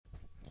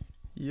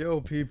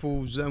Yo,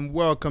 peoples, and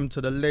welcome to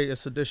the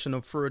latest edition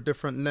of Through a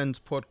Different Lens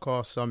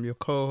podcast. I'm your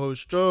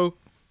co-host, Joe.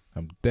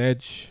 I'm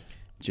Dej.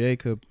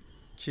 Jacob.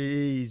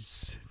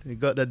 Jeez, we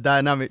got the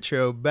dynamic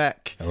trio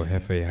back. El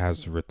Jefe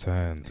has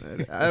returned.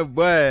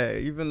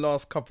 Boy, even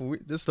last couple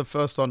weeks, this is the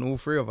first one all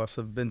three of us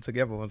have been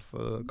together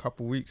for a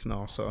couple weeks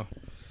now, so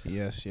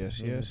Yes.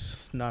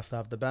 it's nice to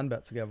have the band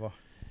back together.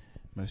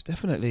 Most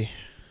definitely.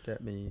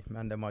 Get me,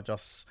 man, them are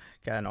just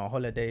getting on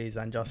holidays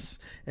and just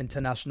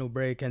international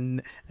break,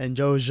 and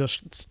Joe's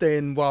just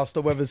staying whilst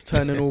the weather's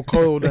turning all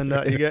cold and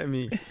that, you get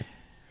me?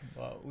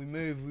 But we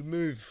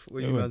move.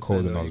 What It you man went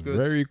cold saying? on us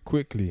very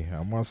quickly,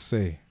 I must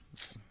say.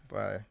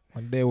 Bye.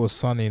 One day was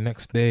sunny,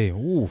 next day,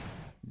 oof.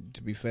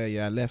 To be fair,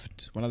 yeah,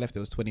 when I left, it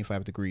was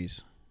 25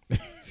 degrees.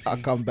 I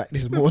come back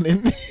this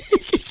morning.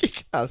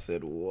 I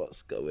said,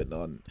 what's going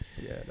on?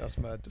 Yeah, that's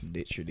mad.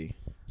 Literally.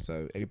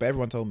 So, but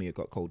everyone told me it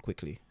got cold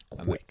quickly.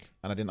 Quick.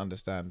 And I didn't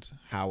understand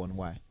how and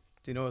why.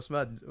 Do you know what's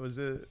mad? Was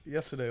it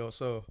yesterday or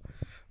so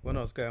when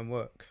I was going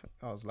work?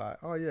 I was like,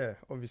 oh yeah,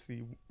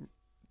 obviously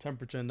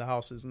temperature in the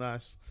house is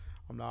nice.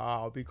 I'm like,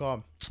 I'll be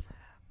calm.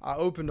 I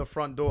opened the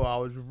front door. I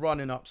was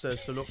running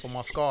upstairs to look for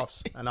my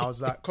scarves, and I was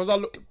like, cause I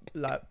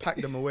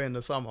packed them away in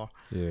the summer.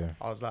 Yeah.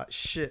 I was like,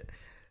 shit.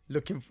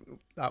 Looking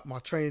at my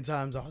train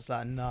times, I was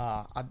like,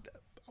 nah. I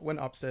went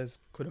upstairs,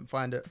 couldn't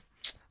find it.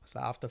 I was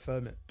like, I have to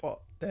firm it.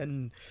 But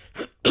then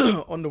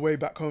on the way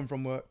back home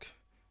from work,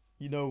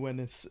 you know, when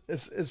it's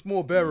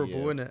more bearable,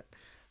 Yeah. innit?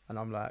 And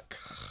I'm like,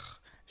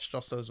 it's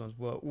just those ones.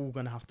 We're all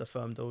gonna have to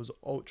firm those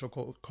ultra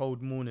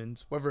cold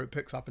mornings, whether it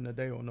picks up in the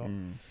day or not.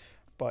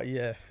 But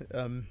yeah,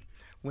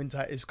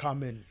 winter is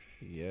coming.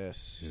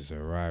 Yes. It's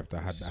arrived.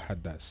 I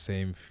had that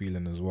same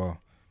feeling as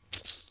well.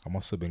 I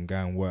must have been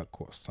going work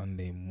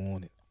Sunday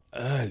morning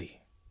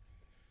early.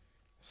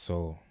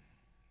 So,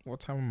 what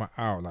time am I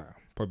out? Like,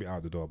 probably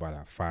out the door by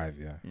like 5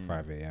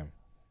 a.m.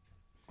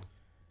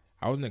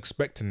 I wasn't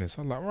expecting this.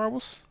 I was like, right,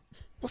 what's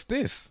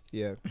this?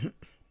 Yeah. And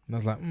I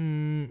was like,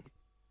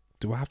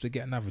 do I have to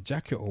get another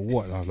jacket or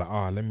what? And I was like,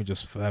 let me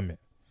just firm it.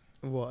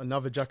 What,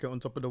 another jacket on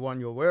top of the one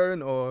you're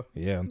wearing, or?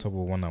 Yeah, on top of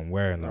one I'm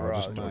wearing. Like,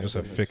 Right, just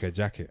a thicker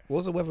jacket. What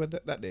was the weather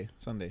that day,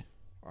 Sunday?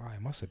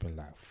 It must have been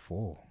like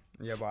 4.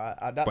 Yeah,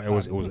 but at that But time, it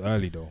was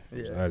early though. It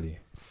was Yeah. early.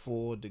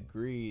 4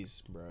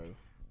 degrees, bro.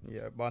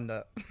 Yeah, bun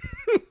that.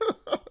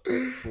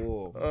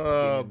 4.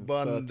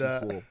 Bun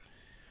that. 34.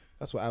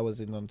 That's what I was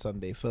in on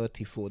Sunday,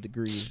 34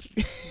 degrees.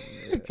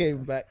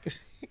 Came back.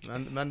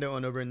 Man don't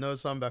want to bring no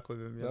sun back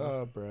with him, you know?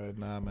 Oh, bro,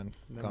 nah, man.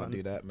 Can't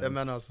do that, man. Them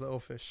men are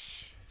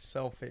selfish.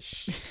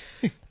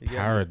 You get me?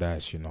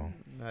 Paradise, you know.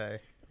 Hey,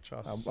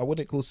 trust. I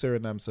wouldn't call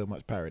Suriname so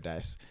much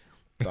paradise,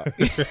 but,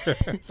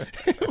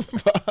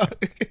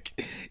 but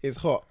it's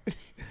hot.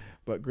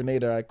 But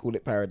Grenada, I call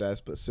it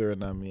paradise, but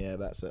Suriname, yeah,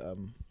 that's a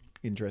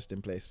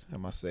interesting place, I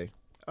must say.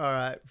 All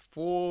right,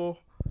 for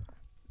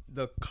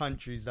the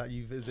countries that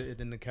you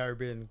visited in the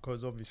Caribbean,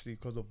 because of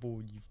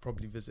ball, you've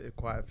probably visited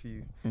quite a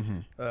few.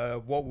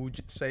 What would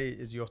you say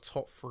is your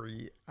top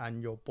 3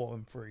 and your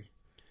bottom 3?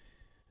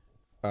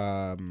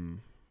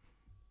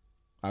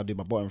 I'll do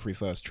my bottom 3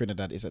 first.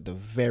 Trinidad is at the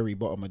very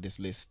bottom of this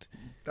list.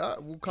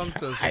 That will come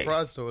to a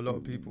surprise to a lot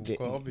of people,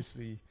 because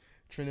obviously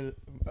Trinidad,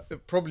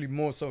 probably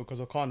more so because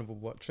of Carnival,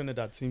 but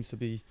Trinidad seems to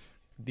be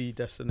the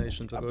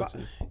destination to go But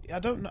to. I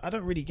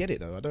don't really get it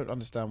though. I don't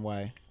understand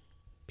why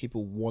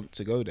people want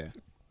to go there.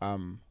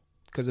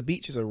 Because the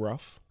beaches are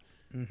rough.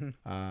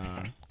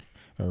 A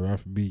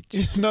rough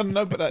beach. no,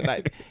 but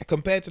like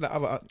compared to the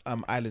other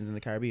islands in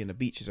the Caribbean, the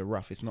beaches are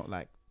rough. It's not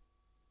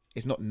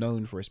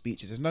known for its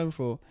beaches. It's known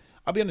for,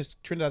 I'll be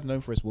honest, Trinidad's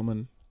known for its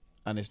woman,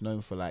 and it's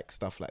known for like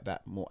stuff like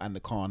that more, and the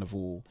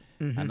carnival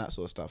and that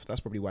sort of stuff.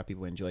 That's probably why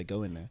people enjoy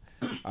going there.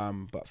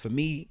 But for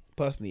me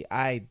personally,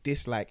 I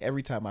dislike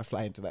every time I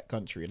fly into that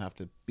country and have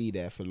to be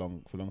there for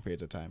long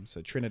periods of time.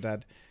 So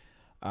Trinidad.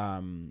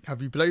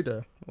 Have you played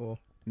there, or?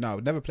 No,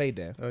 never played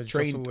there.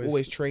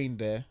 Always trained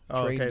there.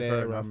 Oh, Trained okay,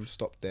 fair there, enough.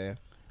 stopped there,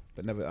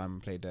 but never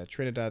played there.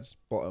 Trinidad's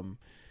bottom.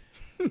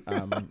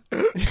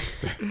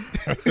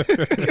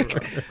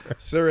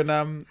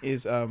 Suriname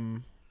is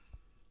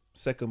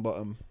second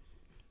bottom.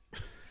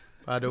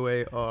 By the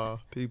way,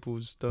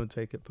 peoples don't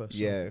take it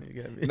personally. Yeah. You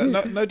get me?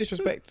 No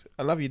disrespect.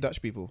 I love you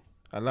Dutch people.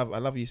 I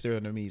love you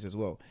Surinamese as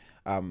well.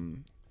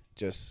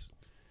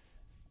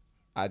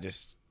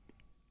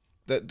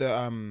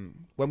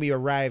 When we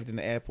arrived in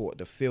the airport,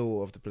 the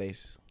feel of the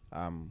place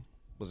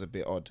was a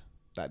bit odd.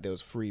 Like there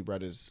was 3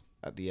 brothers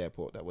at the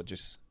airport that were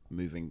just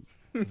moving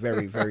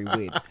very, very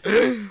weird.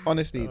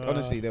 Honestly,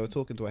 they were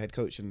talking to our head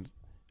coach and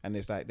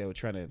it's like they were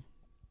trying to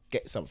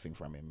get something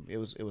from him. It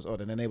was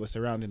odd, and then they were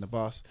surrounding the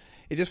bus.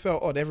 It just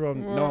felt odd.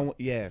 Man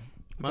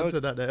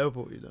said at the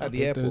airport, you know. At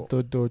the airport.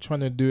 They were trying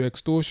to do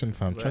extortion,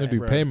 fam. Trying to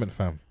do Right. payment,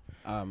 fam.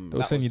 They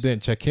were saying you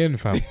didn't check in,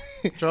 fam.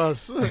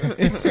 Trust.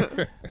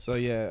 So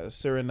yeah,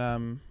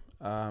 Suriname.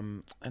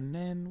 And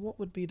then what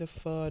would be the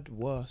 3rd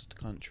worst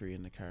country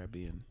in the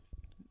Caribbean?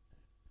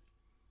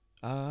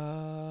 You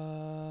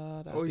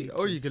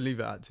can leave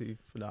it at 2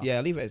 for now. Yeah,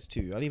 I'll leave it as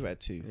 2. Yeah,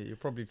 you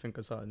probably think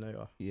of something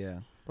later. Yeah.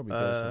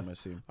 Probably go somewhere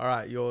soon. All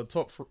right, your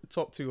top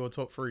 2 or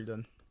top 3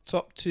 then.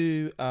 Top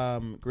 2,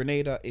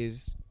 Grenada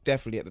is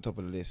definitely at the top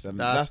of the list, and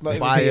That's not even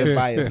biased. being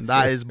biased.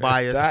 That is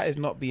biased. That is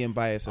not being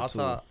biased at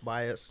all. Utter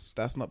bias.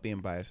 That's not being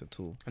biased at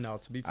all. And now,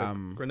 to be fair,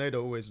 Grenada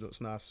always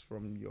looks nice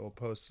from your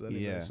posts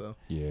anyway. Yeah. So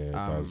Yeah, it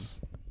does.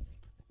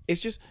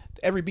 It's just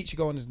every beach you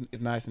go on is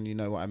nice, and you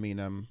know what I mean.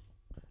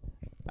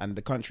 And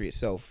the country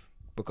itself,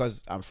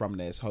 because I'm from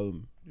there, it's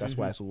home. That's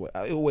why it'll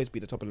always be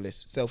the top of the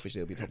list.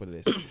 Selfishly, it'll be top of the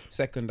list.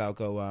 Second, I'll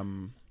go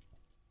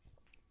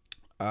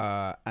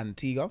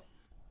Antigua.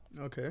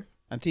 okay.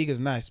 Antigua's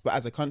nice, but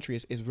as a country,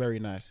 it's very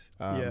nice.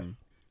 Yeah.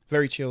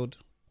 Very chilled,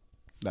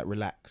 like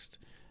relaxed.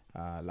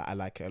 Like I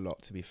like it a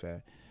lot, to be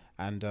fair.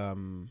 And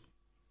I'm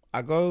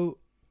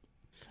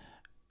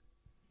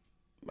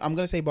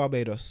gonna say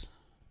Barbados.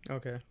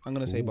 Okay. I'm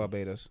gonna say Ooh.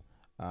 Barbados.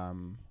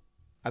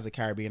 As a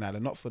Caribbean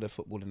island, not for the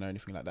footballing or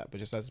anything like that, but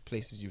just as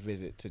places you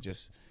visit to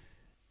just,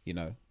 you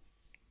know,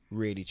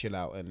 really chill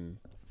out, and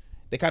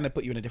they kind of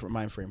put you in a different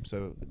mind frame.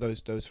 So those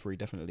 3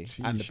 definitely,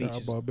 and the Shout out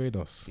beaches.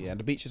 Barbados. Yeah, and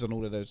the beaches on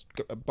all of those.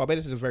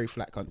 Barbados is a very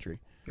flat country,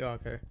 Yeah.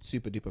 Okay.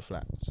 super duper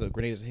flat. So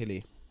Grenada's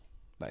hilly,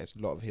 like it's a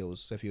lot of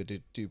hills. So if you were to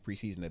do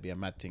pre-season, it'd be a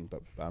mad thing.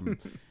 But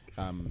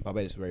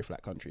Barbados is a very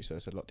flat country, so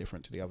it's a lot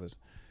different to the others.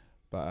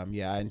 But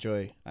yeah, I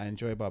enjoy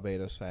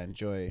Barbados. I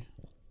enjoy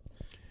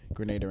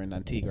Grenada and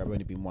Antigua. I've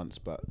only been once,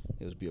 but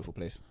it was a beautiful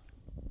place.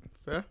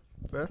 Fair.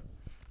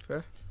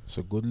 It's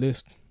a good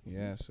list.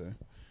 Yeah, so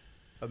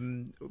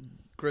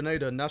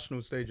Grenada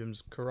National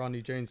Stadium's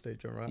Karani Jane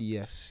Stadium, right?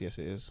 yes, it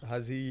is.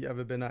 Has he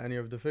ever been at any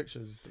of the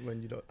fixtures when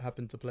you don't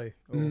happen to play?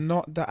 Or-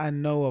 Not that I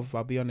know of.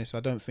 I'll be honest. I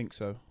don't think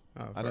so.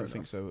 Oh, I fair don't enough.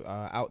 think so.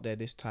 Out there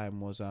this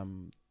time was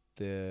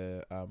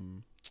the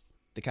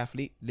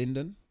decathlete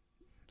Lyndon,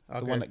 Okay.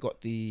 the one that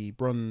got the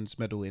bronze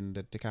medal in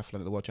the decathlon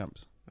at the World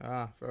Champs.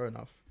 Fair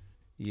enough.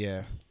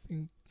 Yeah,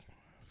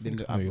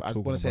 Lyndon. I know you're I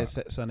talking want to say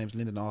about. his surname's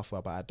Lyndon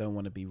Arthur, but I don't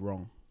want to be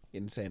wrong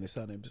in saying his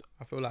surname's.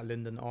 I feel like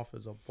Lyndon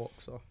Arthur's a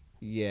boxer.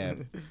 Yeah,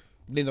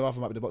 Lyndon Arthur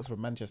might be the boxer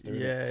from Manchester. Innit?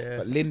 Yeah.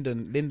 But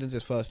Lyndon's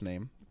his first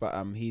name,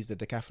 but he's the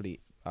decathlete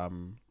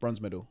bronze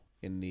medal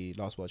in the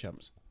last World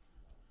Champs.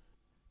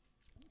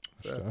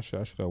 I should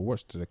have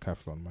watched the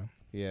decathlon, man.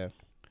 Yeah.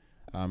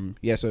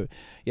 So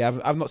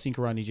I've not seen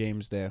Karani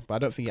James there, but I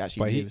don't think he actually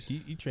But lives.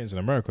 he trains in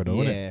America,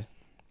 though, isn't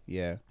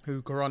Yeah.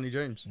 Who? Karani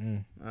James.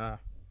 it?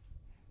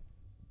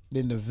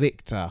 Linda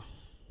Victor.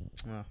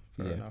 Fair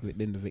enough.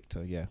 Linda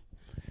Victor, yeah.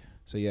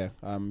 So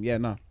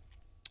no.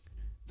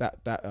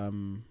 That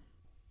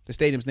the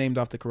stadium's named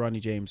after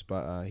Karani James,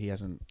 but he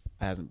hasn't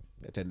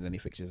attended any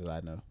fixtures that I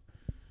know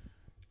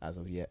as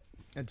of yet.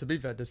 And to be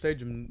fair, the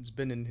stadium's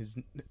been in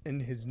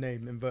his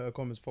name, inverted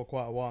commas, for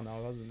quite a while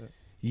now, hasn't it?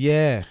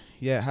 Yeah,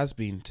 it has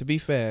been. To be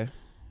fair,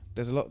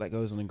 there's a lot that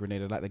goes on in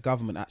Grenada. Like the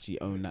government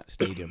actually own that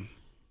stadium.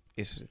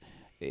 If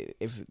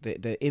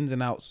the ins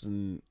and outs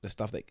and the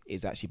stuff that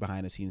is actually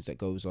behind the scenes that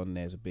goes on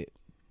there is a bit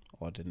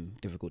odd and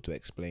difficult to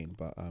explain.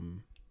 But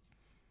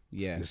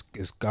yeah,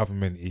 It's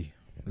government-y.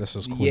 Let's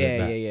just call yeah, it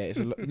that. yeah. It's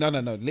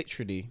no.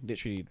 Literally,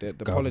 It's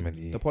the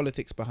government-y.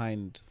 politics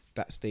behind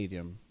that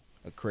stadium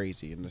are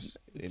crazy. And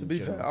To be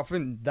fair, I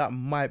think that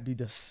might be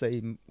the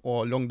same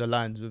or along the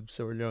lines with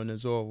Sierra Leone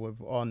as well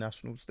with our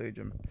national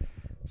stadium.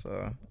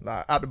 So,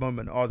 like at the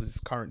moment, ours is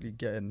currently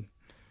getting,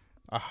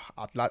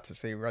 I'd like to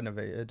say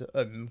renovated.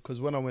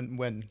 Because when I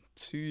went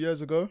 2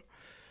 years ago,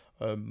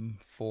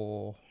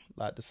 for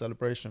like the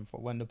celebration for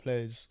when the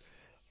players,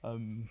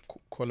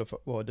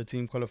 the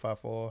team qualified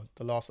for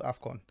the last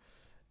AFCON.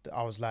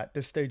 I was like,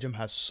 this stadium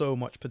has so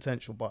much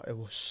potential, but it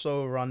was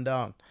so run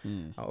down.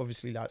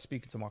 Obviously, like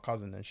speaking to my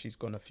cousin, and she's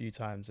gone a few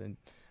times, and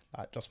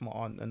like just my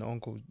aunt and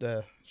uncle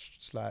there,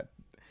 just like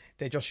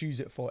they just use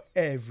it for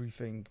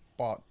everything,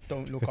 but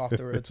don't look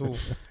after it at all.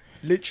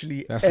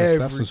 Literally everything.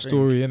 That's the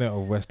story, innit,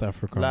 of West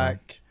Africa. man.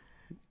 Like,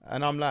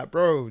 and I'm like,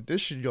 bro,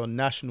 this is your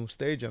national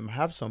stadium.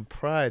 Have some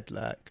pride,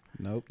 like.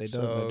 nope, they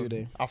don't, So, do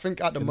they? I think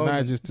at the In moment,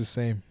 Niger's the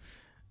same.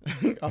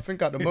 I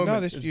think at the No,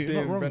 moment that's- it's you're not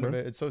being wrong, bro.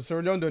 renovated. So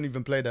Sierra Leone don't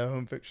even play their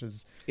home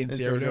fixtures in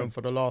Sierra Leone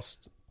for the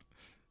last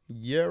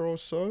year or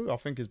so. I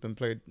think it's been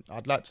played.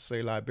 I'd like to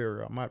say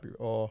Liberia, might be,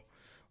 or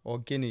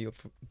Guinea,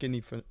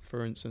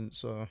 for instance.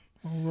 So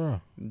Oh, right.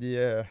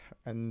 yeah,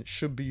 and it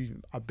should be,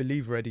 I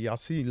believe, ready. I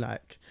seen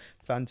like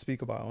fans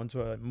speak about it on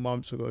Twitter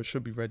months ago. It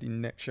should be ready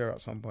next year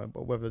at some point.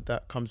 But whether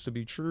that comes to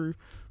be true,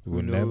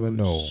 We'll who never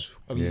know. knows?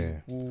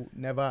 Yeah. We'll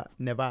never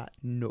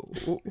know.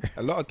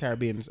 A lot of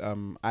Caribbean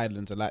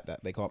islands are like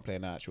that. They can't play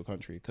in their actual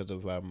country because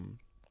of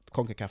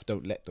CONCACAF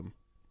don't let them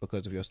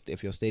because of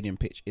if your stadium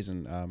pitch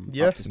isn't Yeah. up to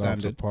Not up to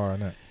standard, par,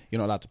 innit? you're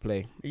not allowed to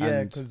play. Yeah,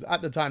 And because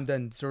at the time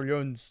then Sierra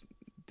Leone's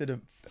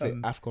didn't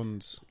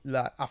AFCON's,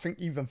 like I think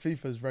even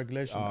FIFA's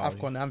regulation, Oh,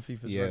 AFCON and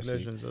FIFA's yeah, see.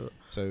 regulations are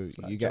so It's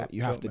like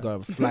you have joke, to man. go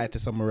and fly to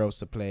somewhere else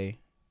to play.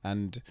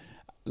 And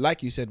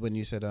like you said when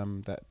you said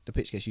that the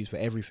pitch gets used for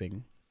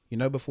everything. You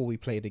know, before we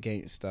played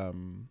against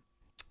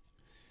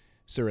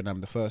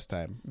Suriname the first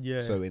time,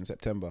 yeah. so in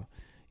September,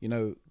 you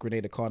know,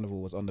 Grenada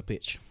Carnival was on the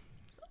pitch.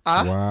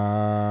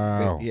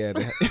 Wow. Yeah,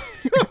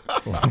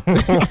 Wow.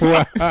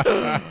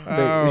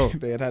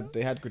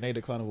 they had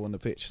Grenada Carnival on the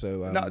pitch.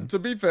 So Now, to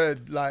be fair,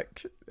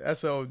 like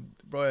SL,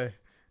 bro,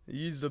 he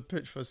used the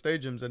pitch for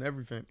stadiums and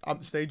everything.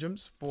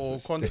 Stadiums for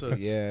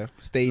concerts. yeah,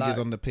 stages Like,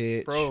 on the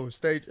pitch, bro,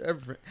 stage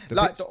everything. The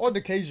Like pitch- the odd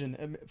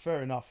occasion,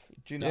 fair enough.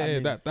 Do you know what I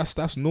mean?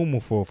 that's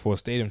normal for a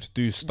stadium to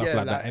do stuff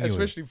like that anyway.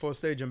 especially for a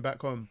stadium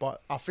back home.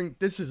 But I think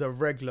this is a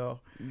regular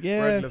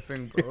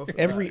thing, bro.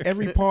 Every Like,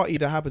 every party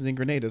that happens in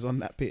Grenada's on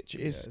that pitch.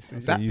 Is Yeah,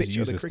 so that use pitch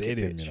or the the cricket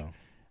stadium, pitch? you know.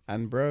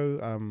 And bro,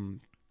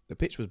 the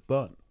pitch was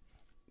burnt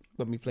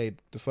when we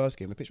played the first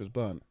game. The pitch was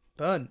burnt.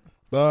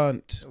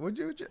 Burnt. Would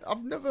you?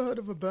 I've never heard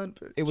of a burnt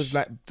pitch. It was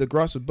like the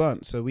grass was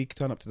burnt, so we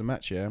turned up to the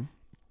match. Yeah,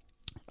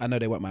 I know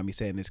they won't mind me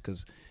saying this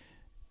because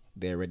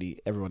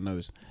everyone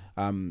knows.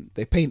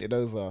 They painted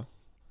over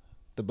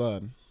the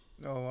burn,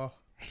 Oh wow.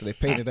 so they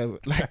painted over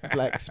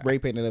like spray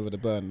painted over the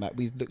burn. Like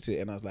we looked at it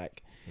and I was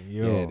like,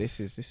 yeah, this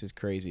is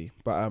crazy.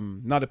 But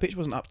no, the pitch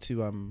wasn't up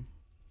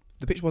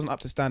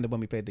to standard when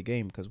we played the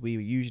game because we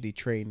usually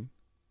train.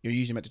 You're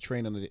usually meant to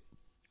train on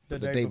the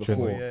day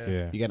before.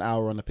 Yeah. You get an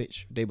hour on the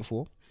pitch the day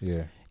before.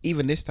 Yeah.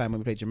 Even this time when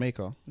we played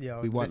Jamaica, Yeah.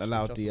 I we was weren't literally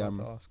allowed just the about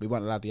to ask. we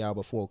weren't allowed the hour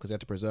before because they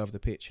had to preserve the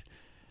pitch.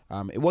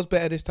 It was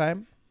better this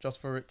time, Just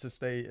for it to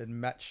stay in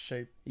match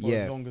shape for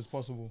Yeah. as long as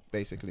possible.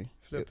 basically.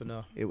 Flipping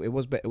now. It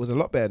was it was a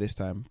lot better this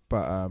time,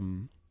 but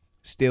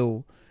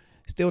still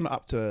not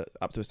up to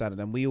a standard.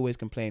 And we always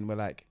complain, we're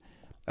like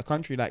a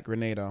country like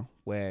Grenada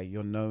where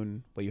you're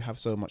known, where you have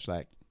so much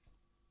like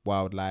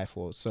wildlife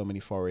or so many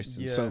forests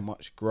and so Yeah.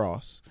 much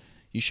grass,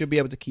 you should be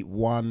able to keep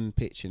one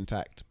pitch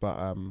intact.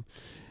 But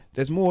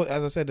there's more,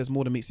 as I said, there's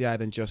more that meets the eye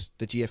than just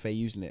the GFA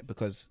using it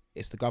because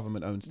it's the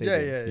government owned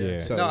stadium. Yeah.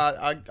 Yeah. So- no,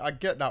 I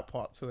get that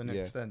part to an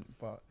Yeah. extent,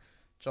 but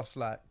just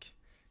like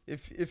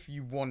if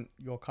you want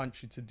your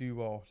country to do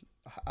well,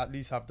 at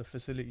least have the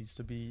facilities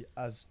to be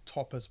as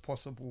top as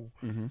possible.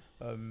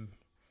 Mm-hmm.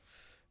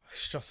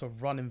 It's just a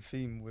running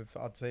theme with,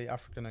 I'd say,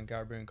 African and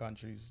Caribbean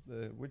countries,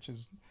 which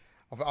is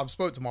I've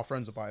spoke to my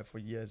friends about it for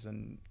years,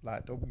 and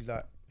like they'll be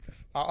like,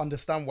 I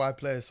understand why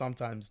players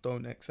sometimes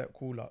don't accept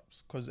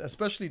call-ups, because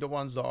especially the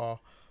ones that are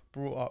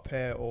brought up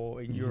here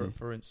or in Europe,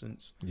 for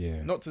instance.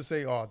 Yeah. Not to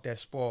say, they're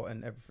sport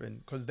and everything,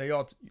 because they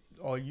are,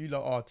 or you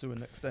lot are to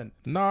an extent.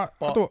 Nah, I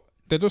But- don't.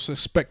 They just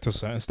expect a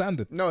certain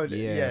standard. No, Yeah.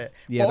 yeah. Yeah, But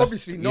that's-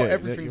 obviously, not yeah,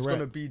 everything's you're right. going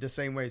to be the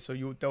same way. So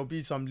there'll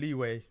be some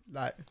leeway,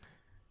 like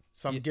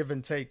some Yeah. give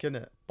and take in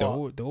it.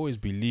 There'll always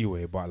be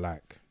leeway, but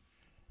like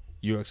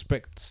you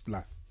expect,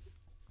 like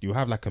you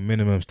have like a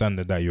minimum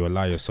standard that you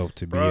allow yourself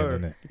to be Bro.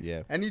 in, innit?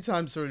 Yeah.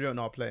 Anytime Sierra Leone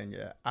are playing,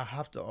 I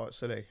have to ask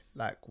Soleil,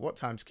 like, what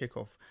time's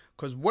kickoff?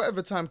 Because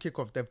whatever time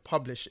kickoff they've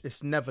published,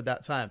 it's never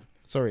that time.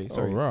 Sorry.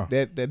 rah.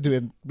 They're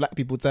doing black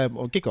people time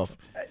on kickoff.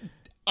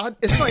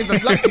 It's not even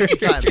black people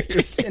time.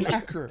 It's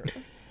inaccurate.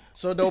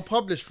 So they'll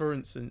publish, for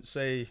instance,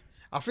 say,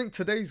 I think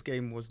today's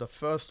game was the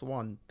first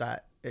one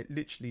that it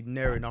literally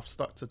near enough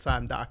stuck to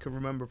time that I can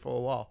remember for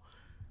a while.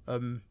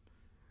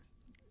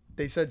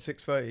 They said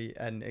 6:30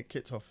 and it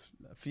kicked off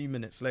a few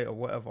minutes later,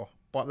 whatever.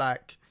 But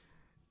like,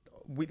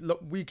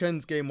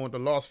 weekend's game or the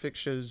last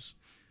fixtures,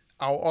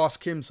 I'll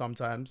ask him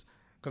sometimes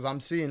because I'm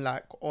seeing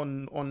like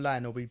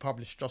online it'll be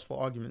published just for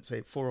argument's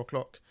sake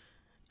 4:00,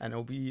 and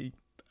it'll be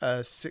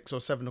a 6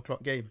 or 7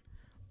 o'clock game.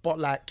 But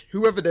like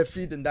whoever they're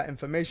feeding that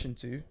information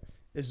to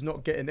is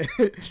not getting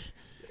it.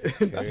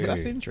 That's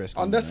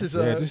interesting. Unless man. it's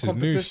Yeah, a this is new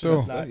competition. still.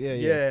 It's like, Yeah,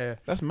 yeah, yeah.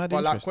 That's mad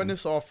But like interesting. when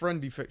it's our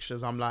friendly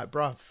fixtures, I'm like,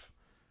 bruv,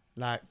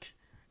 like,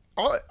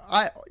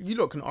 you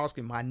lot can ask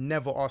him. I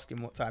never ask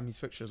him what time his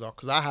fixtures are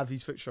because I have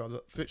his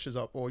fixtures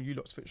up or you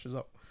lot's fixtures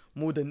up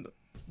more than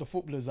the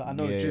footballers that I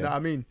know. Yeah, Do you know what I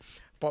mean?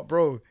 But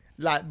bro,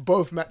 like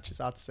both matches,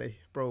 I'd say,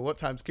 bro, what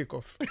time's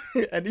kickoff?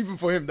 And even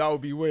for him, that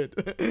would be weird.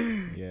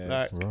 Yeah,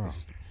 like, Rah.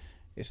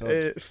 it's odd.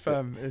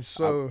 it's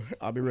so.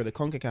 I'll be real. The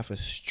CONCACAF are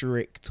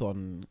strict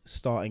on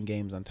starting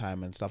games on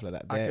time and stuff like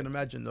that. I can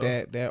imagine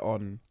though. They're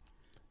on.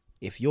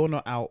 If you're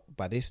not out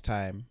by this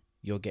time,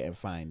 you're getting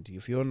fined.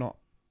 If you're not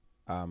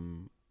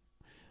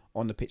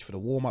on the pitch for the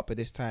warm up at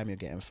this time, you're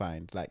getting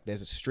fined. Like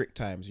there's a strict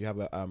times. You have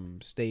a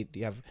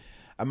you have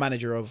a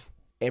manager of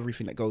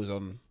everything that goes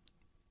on.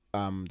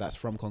 That's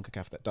from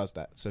CONCACAF that does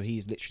that. So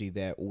he's literally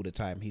there all the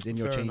time. He's in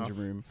your Fair changing enough.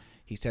 room.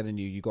 He's telling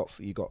you you got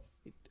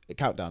a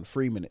countdown,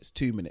 3 minutes,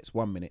 2 minutes,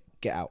 1 minute,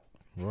 get out.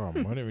 Wow,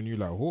 man, even you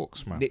like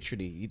Hawks, man.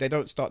 Literally, they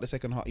don't start the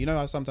second half. You know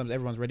how sometimes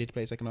everyone's ready to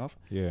play second half?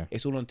 Yeah.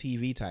 It's all on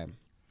TV time.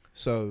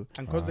 So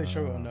And because they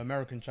show it on the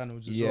American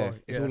channels as yeah, well.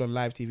 it's all on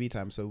live TV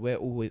time. So we're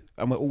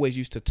always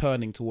used to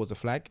turning towards the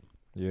flag.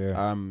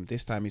 Yeah.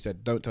 This time he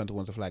said don't turn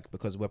towards the flag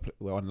because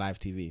we're on live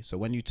TV. So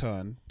when you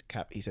turn,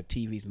 he said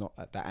TV's not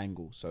at that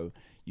angle, so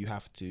you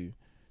have to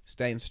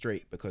stay in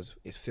straight because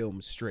it's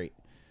filmed straight.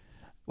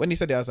 When he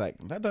said it, I was like,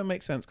 that don't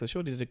make sense because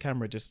surely the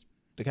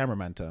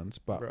cameraman turns.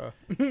 But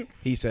Bruh.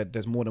 he said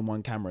there's more than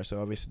one camera, so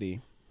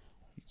obviously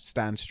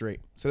stand straight.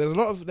 So there's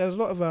a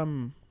lot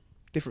of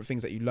different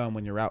things that you learn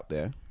when you're out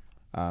there.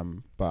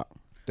 But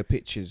the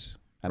pitches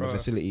and the Bruh.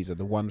 facilities are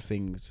the one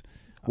things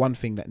one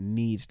thing that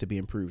needs to be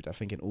improved, I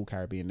think, in all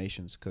Caribbean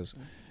nations, because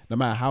no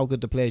matter how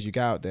good the players you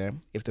get out there,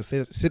 if the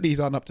facilities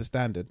aren't up to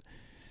standard,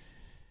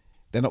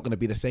 they're not going to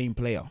be the same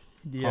player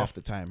half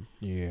the time.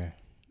 Yeah.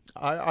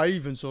 I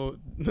even saw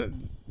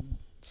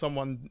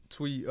someone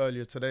tweet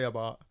earlier today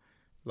about,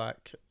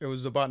 like, it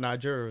was about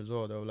Nigeria as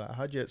well. They were like,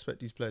 how do you expect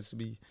these players to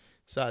be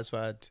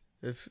satisfied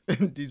if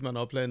these men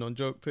are playing on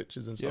joke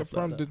pitches and stuff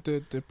like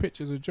that? The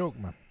pitch is a joke,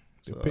 man.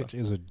 The So, pitch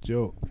is a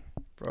joke.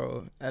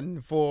 bro.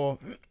 And for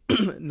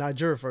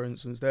Nigeria, for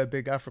instance, they're a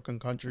big African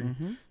country,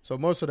 Mm-hmm. so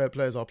most of their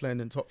players are playing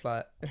in top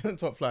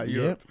flight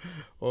Europe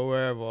or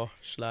wherever.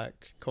 It's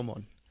like, come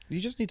on. You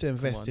just need to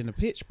invest in a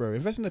pitch, bro.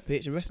 Invest in the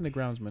pitch, invest in the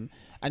groundsman,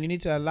 and you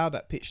need to allow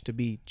that pitch to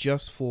be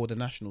just for the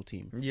national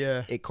team.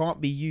 Yeah. It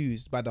can't be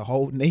used by the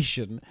whole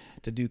nation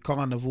to do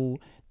carnival,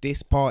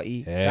 this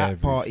party,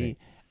 that party,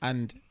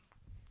 and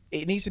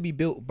it needs to be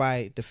built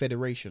by the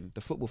federation,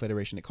 the football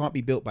federation. It can't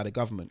be built by the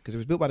government, because if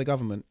it's built by the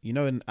government, you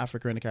know, in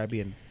Africa and the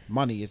Caribbean,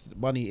 money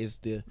is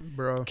the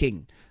Bro.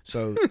 king.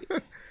 So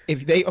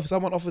if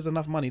someone offers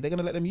enough money, they're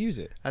gonna let them use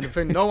it. And the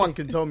thing, no one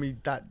can tell me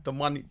that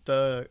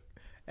the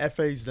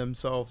FAs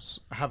themselves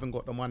haven't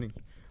got the money,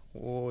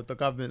 or the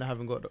government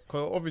haven't got.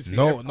 Cause obviously,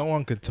 No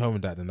one can tell me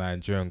that the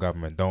Nigerian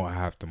government don't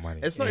have the money.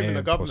 it's not even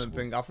a government Impossible.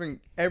 thing. I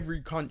think every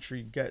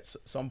country gets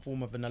some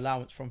form of an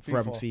allowance from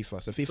FIFA. From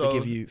FIFA. So FIFA So-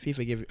 give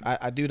you.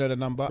 I do know the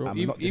number. Bro, I'm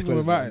even- not even disclosing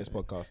without it on it, this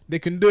podcast. They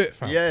can do it,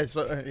 fam. Yeah,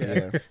 so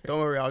Yeah.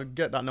 don't worry, I'll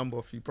get that number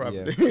off you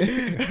privately.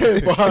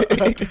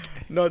 But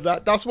no,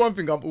 that's one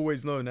thing I've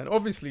always known. And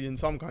obviously, in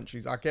some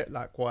countries, I get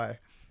like why,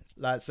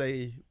 like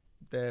say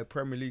their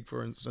Premier League,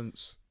 for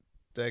instance,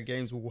 their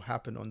games will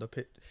happen on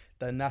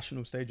the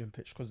national stadium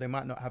pitch, because they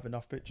might not have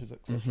enough pitches,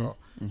 etc.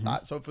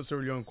 Like, so for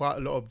Sierra Leone, quite a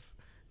lot of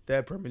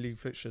their Premier League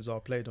fixtures are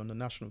played on the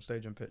national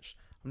stadium pitch.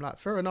 I'm like,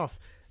 fair enough,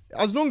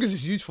 as long as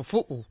it's used for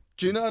football.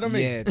 Do you know what I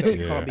mean? Yeah, it can't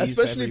be used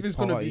for Especially if every it's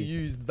going to party. be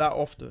used that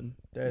often.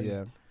 Then,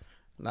 Yeah,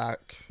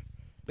 like,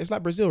 it's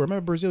like Brazil.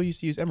 Remember, Brazil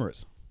used to use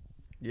Emirates.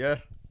 yeah,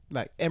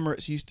 Like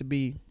Emirates used to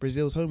be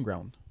Brazil's home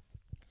ground.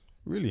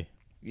 Really?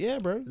 Yeah,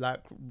 bro.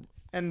 like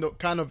end of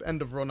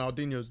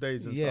Ronaldinho's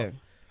days and Yeah, stuff.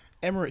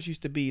 Emirates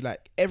used to be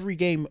like every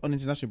game on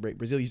international break.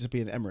 Brazil used to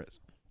be in Emirates.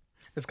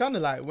 It's kind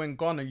of like when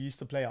Ghana used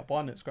to play at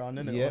Barnett's Ground,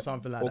 innit? Yeah, Or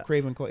something like or that.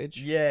 Craven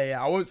Cottage. Yeah,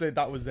 I won't say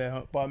that was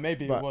their, but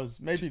maybe But- it was.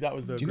 Maybe that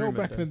was the. Do you know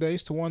agreement back in the day, I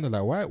used to wonder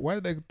like why are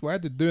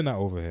they doing that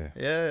over here?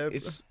 Yeah,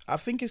 I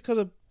think it's because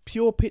of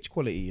pure pitch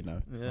quality, you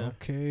know. yeah.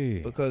 Okay.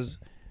 Because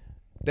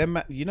them,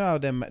 you know how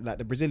them like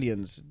the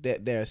Brazilians,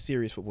 they're a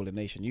serious footballing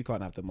nation. You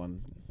can't have them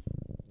on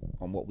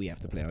what we have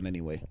to play on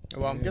anyway.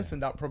 Well, I'm Yeah. guessing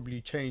that probably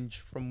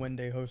changed from when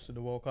they hosted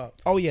the World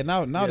Cup. Oh yeah,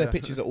 now their Yeah.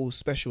 pitches are all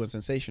special and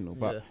sensational.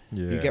 But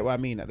yeah. Yeah. you get what I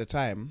mean. At the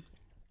time,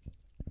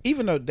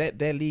 even though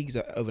their leagues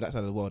are over that side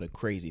of the world are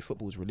crazy,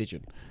 football's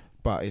religion,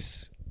 but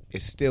it's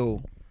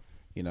still,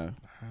 you know,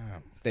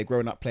 Damn. they've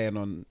grown up playing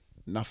on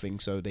nothing,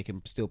 so they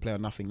can still play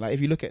on nothing. Like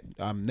if you look at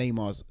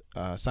Neymar's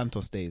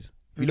Santos days,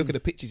 if you look at the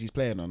pitches he's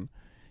playing on,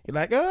 you're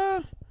like,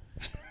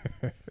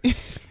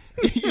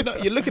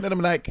 you're looking at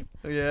him like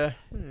Yeah.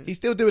 he's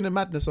still doing the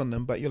madness on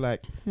them, but you're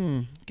like,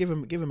 give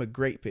him a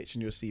great pitch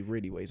and you'll see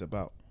really what he's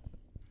about.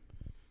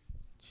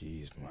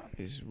 Jeez, man.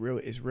 It's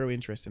real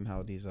interesting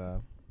how these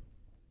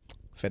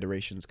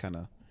federations kind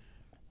of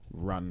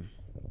run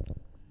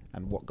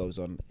and what goes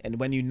on, and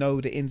when you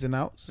know the ins and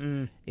outs,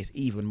 it's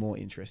even more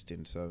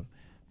interesting. So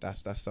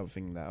that's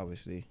something that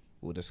obviously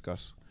we'll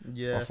discuss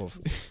Yeah. off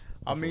of.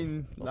 I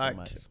mean, off of like,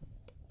 mics.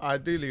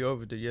 ideally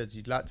over the years,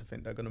 you'd like to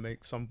think they're going to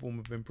make some form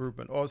of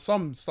improvement, or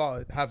some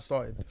have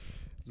started.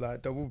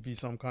 Like, there will be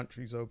some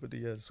countries over the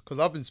years, because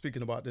I've been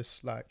speaking about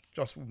this, like,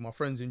 just with my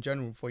friends in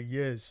general for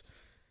years,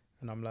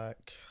 and I'm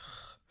like,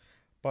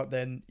 but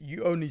then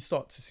you only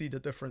start to see the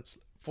difference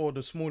for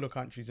the smaller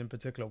countries in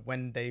particular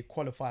when they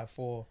qualify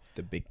for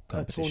The big a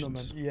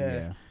competitions. tournament,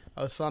 yeah.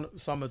 A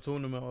summer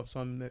tournament of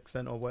some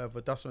extent or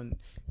whatever. That's when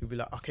you'll be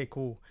like, okay,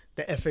 cool.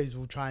 The FAs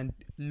will try and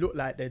look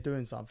like they're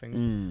doing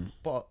something,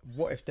 but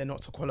what if they're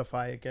not to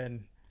qualify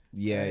again?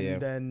 Yeah, and yeah.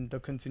 then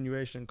the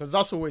continuation, because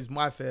that's always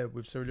my fear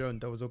with Sierra Leone.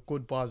 There was a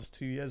good buzz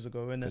 2 years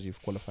ago, Because innit?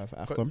 you've qualified for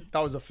AFCON.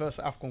 That was the first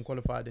AFCON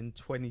qualified in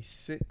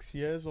 26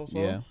 years or so.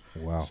 Yeah.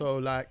 Wow. So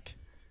like,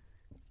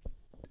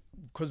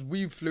 because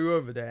we flew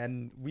over there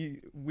and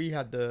we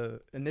had the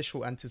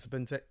initial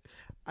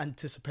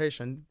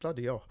anticipation,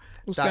 bloody hell,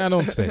 What's that- going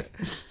on today?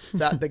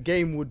 that the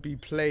game would be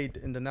played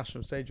in the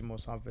national stadium or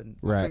something.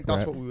 I Right, think that's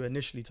right. what we were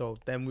initially told.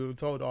 Then we were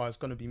told, oh, it's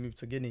going to be moved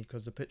to Guinea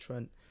because the pitch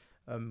weren't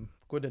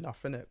good enough,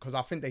 innit? Because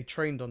I think they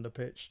trained on the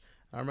pitch.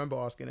 I remember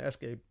asking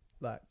Escape,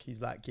 like,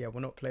 he's like, yeah, we're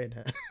not playing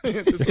here.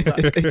 This was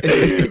like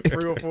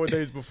 3 or 4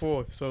 days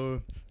before.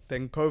 So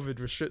then COVID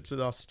restricted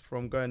us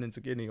from going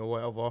into Guinea or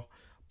whatever.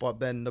 But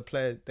then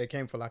they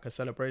came for like a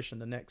celebration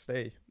the next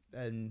day,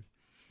 and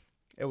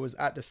it was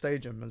at the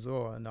stadium as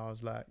well. And I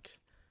was like,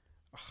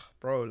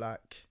 bro,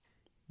 like,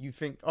 you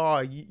think,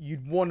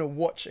 you'd want to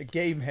watch a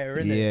game here,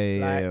 innit?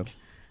 Yeah.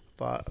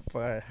 But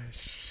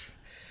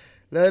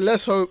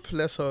let's hope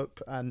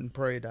and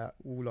pray that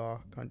all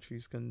our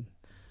countries can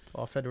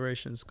our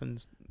federations can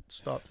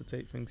start to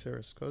take things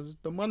serious, because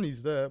the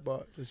money's there,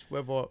 but it's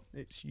whether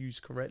it's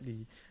used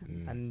correctly,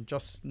 and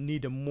just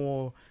needing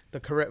the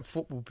correct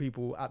football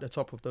people at the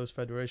top of those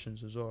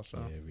federations as well. So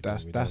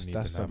That's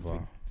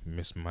something.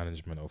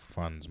 Mismanagement of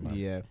funds, man.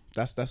 Yeah,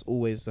 that's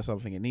always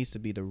something. It needs to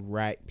be the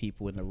right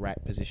people in the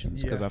right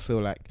positions, because Yeah. I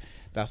feel like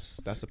that's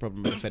the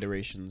problem with the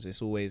federations.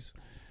 It's always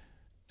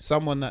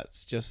someone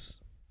that's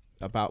just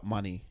about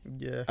money,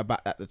 yeah,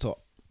 about at the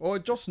top. or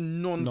just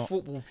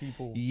non-football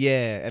people.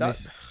 Yeah, and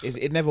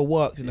it never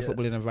works in the Yeah.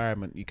 footballing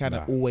environment. You kind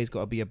of always got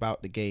to be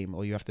about the game,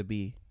 or you have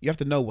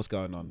to know what's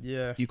going on.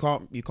 Yeah, You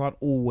can't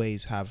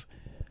always have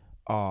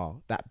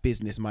that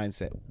business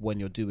mindset when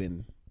you're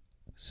doing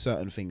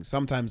certain things.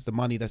 Sometimes the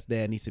money that's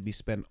there needs to be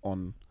spent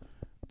on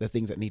the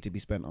things that need to be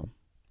spent on,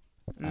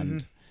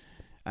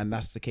 and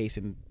that's the case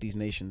in these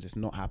nations. It's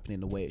not happening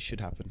the way it should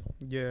happen.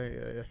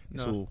 yeah.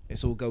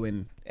 It's all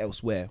going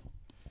elsewhere.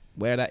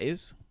 Where that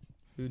is,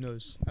 Who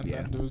knows? And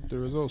Yeah. the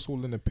results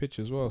all in the pitch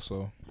as well.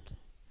 So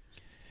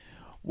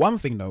one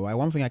thing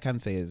I can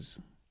say is,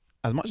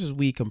 as much as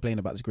we complain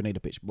about this Grenada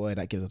pitch, boy,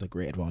 that gives us a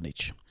great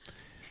advantage.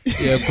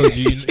 yeah, because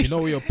you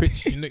know your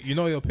pitch. You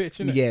know your pitch,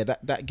 innit? Yeah,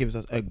 that gives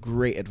us a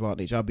great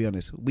advantage. I'll be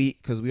honest.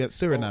 Because we at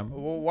Suriname,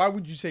 Why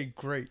would you say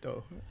great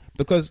though?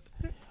 because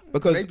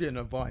Maybe an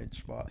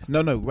advantage, but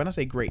no. When I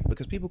say great,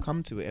 because people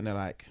come to it and they're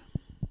like,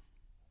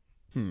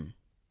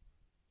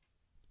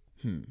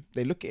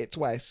 They look at it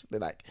twice. They're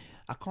like,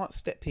 I can't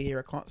step here.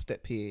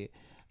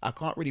 I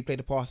can't really play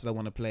the passes I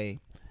want to play.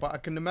 I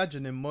can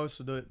imagine in most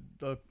of the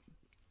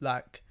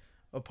like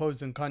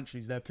opposing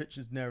countries, their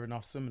pitches near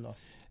enough similar.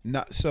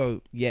 No,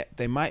 so yeah,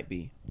 they might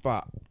be,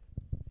 but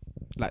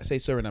like say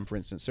Suriname, for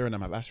instance.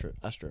 Suriname have Astra.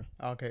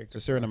 Okay, So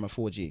Suriname are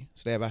 4G,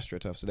 so they have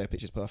AstroTurf, so their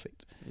pitch is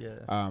perfect.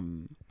 yeah.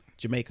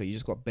 Jamaica, you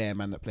just got bare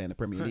man that play in the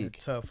Premier League.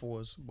 Turf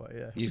wars, but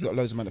yeah. You just got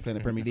loads of men that play in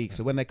the Premier League.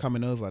 So when they're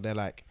coming over, they're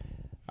like,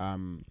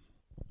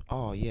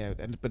 oh yeah,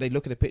 but they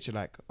look at the picture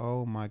like,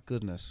 oh my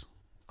goodness,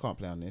 can't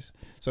play on this.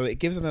 So it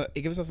gives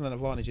us an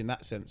advantage in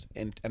that sense,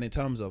 and in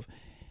terms of,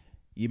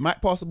 you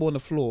might pass the ball on the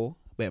floor,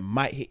 but it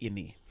might hit your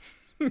knee.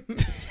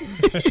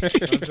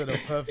 That's a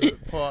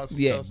perfect pass.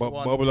 Yeah, just But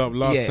one, bubble up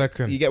last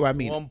second. You get what I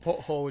mean? one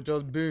pothole,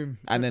 just boom.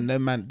 And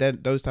then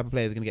those type of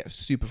players are gonna get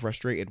super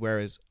frustrated.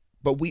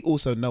 But we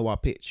also know our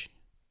pitch.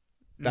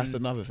 That's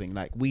another thing.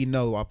 Like, we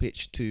know our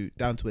pitch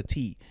down to a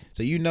T.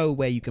 So you know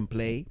where you can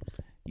play,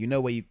 you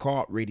know where you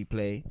can't really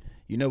play,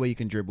 you know where you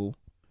can dribble,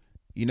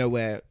 you know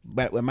where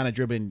man are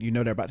dribbling, you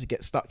know they're about to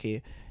get stuck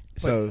here.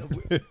 So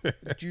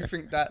Do you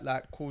think that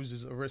like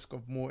causes a risk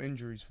of more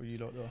injuries for you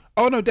lot though?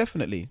 oh no,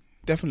 definitely.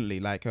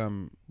 Like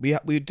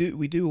we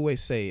do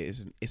always say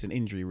it's an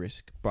injury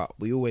risk, but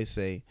we always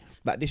say,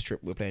 like this trip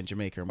we're playing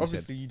Jamaica, and we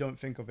Obviously, you don't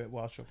think of it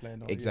whilst you're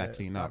playing.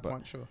 Exactly, no, I'm but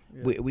quite sure.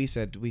 Yeah. we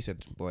said,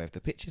 boy, if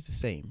the pitch is the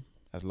same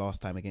as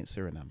last time against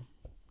Suriname,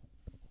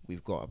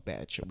 we've got a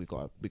better we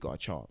got a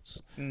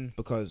chance.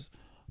 Because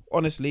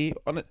honestly,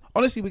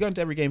 we go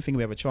into every game thinking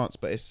we have a chance,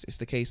 but it's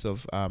the case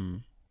of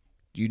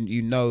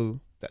you know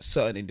that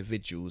certain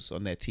individuals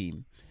on their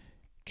team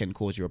can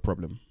cause you a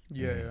problem.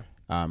 Yeah.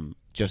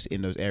 Just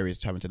in those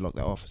areas, having to lock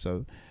that off.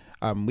 So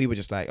we were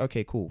just like,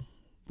 okay, cool.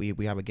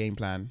 We have a game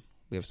plan.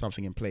 We have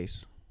something in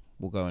place.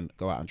 We'll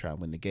go out and try and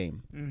win the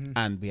game.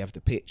 And we have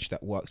the pitch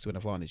that works to an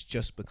advantage,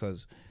 just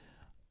because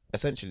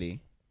essentially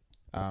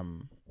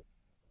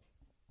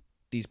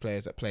these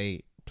players that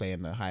play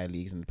in the higher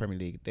leagues and the Premier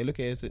League, they look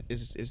at it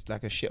as it's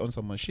like a shit on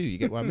someone's shoe. You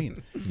get what I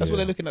mean? That's what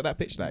they're looking at that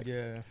pitch like.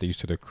 Yeah. They're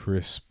used to the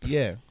crisp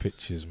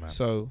pitches, man.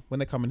 So when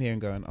they're coming here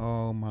and going,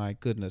 oh my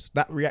goodness,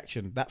 that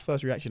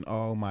first reaction,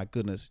 oh my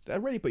goodness,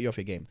 that really put you off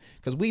your game.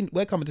 Because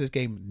we're coming to this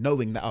game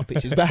knowing that our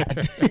pitch is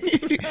bad.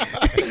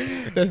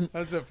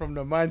 That's it from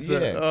the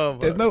mindset. Yeah. Oh,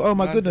 There's no oh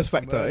my mindset goodness from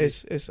factor. early.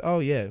 It's oh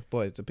yeah,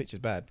 boys, the pitch is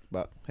bad.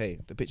 But hey,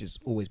 the pitch has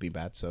always been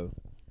bad, so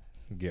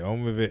Get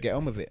on with it. get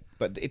on with it.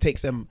 But it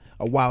takes them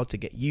a while to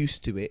get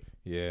used to it.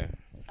 Yeah.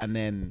 And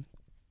then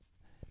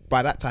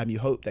by that time you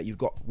hope that you've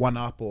got 1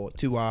 up or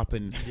 2 up,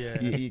 and Yeah.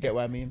 you get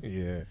what I mean.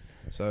 Yeah.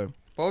 So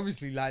But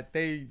obviously, like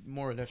they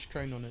more or less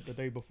train on it the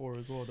day before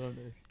as well, don't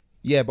they?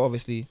 yeah, but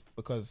obviously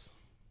because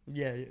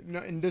Yeah.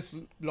 No, in this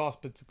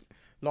last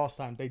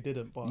time they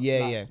didn't, but Yeah,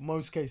 like, yeah.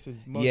 most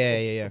cases, most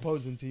Yeah.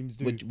 opposing teams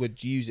do.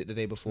 would use it the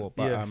day before.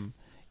 But Yeah.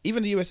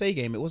 even the USA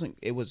game, it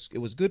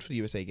was good for the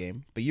USA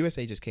game, but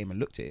USA just came and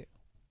looked at it.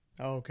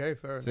 Oh, okay,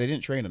 fair enough. So they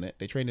didn't train on it.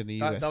 They trained in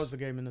the US. That was the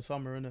game in the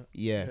summer, innit?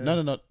 yeah. Yeah.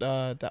 No.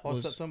 That Or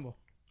was September.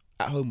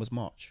 at home was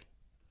March.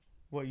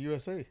 What,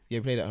 USA? Yeah,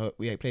 we played at home.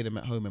 We played them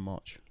at home in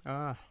March.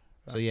 Ah.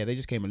 So yeah, they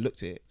just came and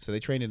looked at it. So they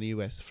trained in the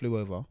US, flew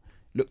over,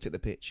 looked at the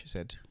pitch,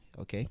 said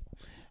okay,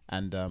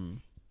 and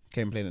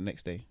came and played it the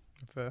next day.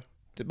 Fair.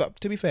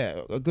 But to be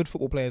fair, a good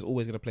football player is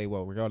always going to play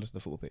well, regardless of the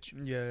football pitch.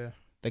 Yeah.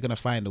 They're going to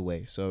find a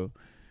way. So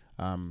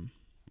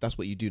that's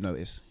what you do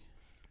notice.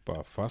 But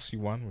a fussy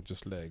one would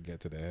just let it get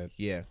to the head.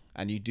 Yeah,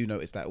 and you do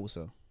notice that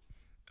also.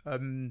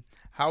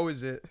 How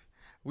is it?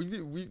 We've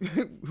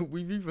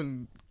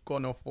even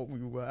gone off what we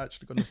were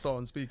actually going to start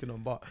on speaking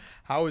on, but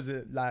how is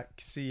it like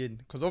seeing?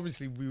 Because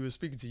obviously we were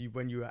speaking to you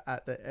when you were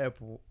at the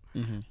airport,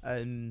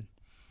 And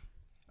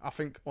I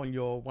think on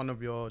one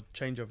of your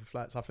changeover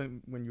flights, I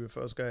think when you were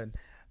first going,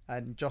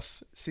 and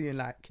just seeing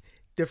like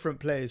different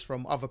players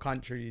from other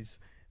countries,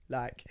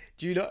 like,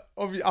 do you know?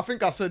 I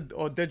think I said,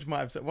 or Dej might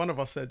have said, one of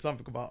us said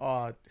something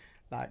about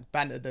like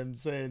bantered them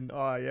saying,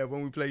 oh yeah,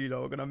 when we play you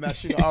lot, we're gonna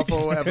mash you up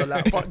or whatever.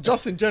 Like, but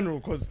just in general,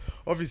 because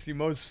obviously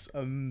most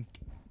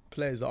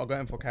players that are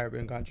going for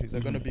Caribbean countries are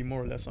gonna be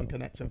more or less on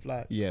connecting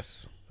flights.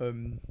 Yes.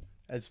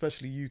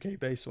 Especially UK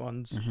based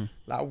ones.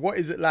 Like, what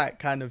is it like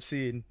kind of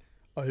seeing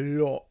a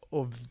lot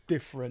of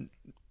different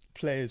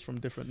players from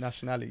different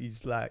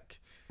nationalities? Like,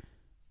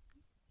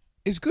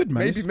 it's good,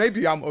 man.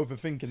 Maybe I'm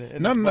overthinking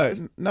it.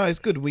 No, it's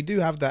good. We do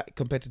have that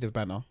competitive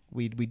banner.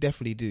 We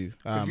definitely do.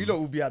 You lot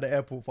will be at the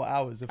airport for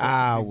hours,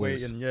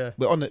 waiting. Yeah,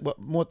 we're on it.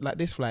 More like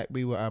this flight,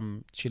 we were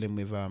chilling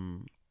with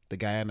the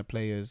Guyana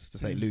players, the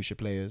St. Lucia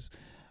players,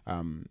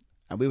 and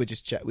we were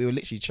just we were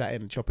literally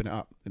chatting, chopping it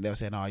up, and they were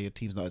saying, "Oh, your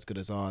team's not as good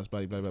as ours."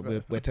 Blah blah blah.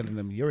 We're telling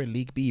them, "You're in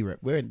League B. We're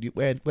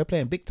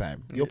playing big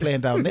time. You're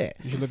playing down there."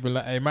 You should have been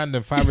like, "Hey man,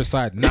 them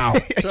 5-a-side now."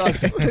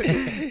 Trust.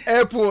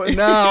 Airport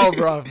now,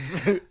 bro.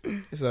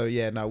 So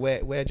yeah, now we're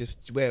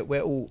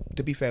all,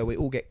 to be fair, we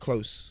all get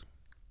close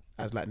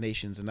as like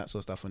nations and that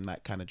sort of stuff, and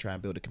like kind of try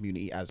and build a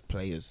community as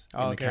players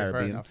in the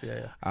Caribbean. Fair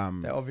enough. Yeah.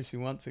 They obviously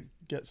once it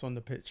gets on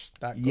the pitch,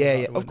 that goes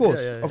yeah, out of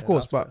course, of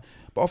course. But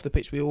off the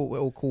pitch, we're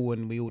all cool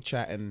and we all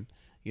chat, and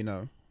you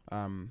know,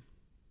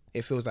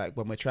 it feels like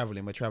when we're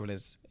traveling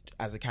as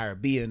a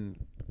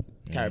Caribbean.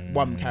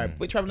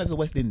 We're traveling as the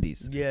West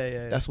Indies.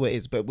 Yeah. That's what it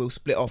is. But we'll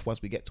split off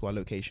once we get to our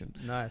location.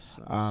 Nice.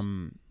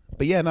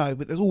 But yeah, no,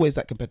 there's always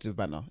that competitive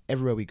banter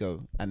everywhere we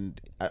go, and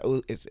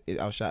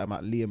I'll shout him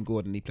out. Liam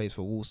Gordon, he plays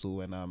for Walsall,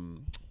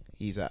 and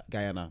he's at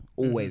Guyana.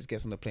 Always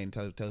gets on the plane,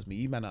 tells me,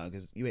 "You man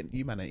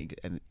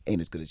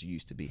ain't as good as you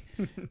used to be."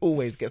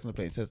 Always gets on the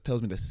plane,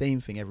 tells me the same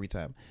thing every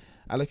time.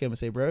 I look at him and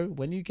say, "Bro,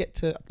 when you get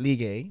to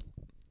League A,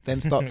 then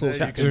start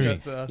talking to me."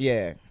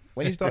 Yeah.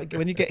 When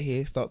you get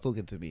here, start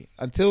talking to me.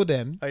 Until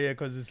then,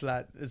 because it's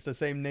like it's the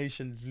same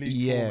nations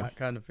league format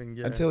kind of thing.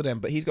 Yeah. Until then,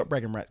 but he's got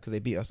bragging rights because they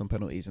beat us on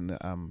penalties in the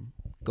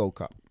Gold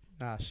Cup.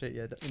 Shit,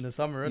 yeah, in the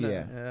summer,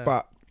 innit? Yeah.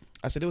 But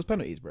I said it was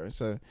penalties, bro.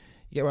 So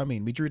you get what I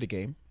mean. We drew the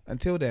game.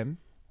 Until then,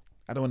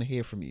 I don't want to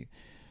hear from you.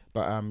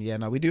 But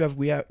we do have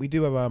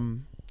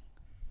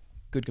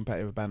good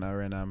competitive banter,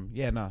 and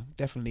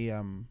definitely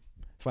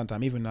fun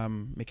time.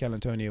 Even Mikel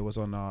Antonio was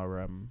on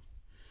our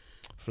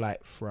flight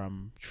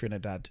from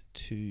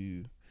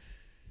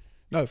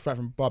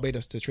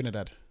Barbados to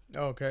Trinidad.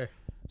 Oh, okay.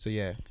 So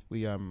yeah,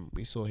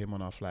 we saw him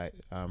on our flight.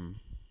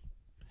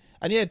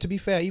 And yeah, to be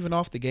fair, even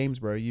after games,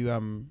 bro, you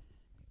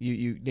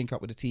link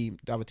up with the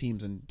other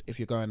teams, and if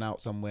you're going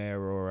out somewhere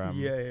or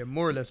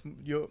more or less,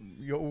 you're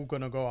all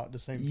gonna go out the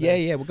same place.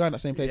 Yeah, we're going to the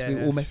same place.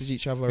 We all message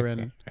each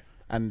other,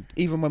 and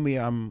even when we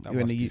that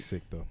must be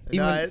sick though.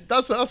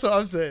 That's what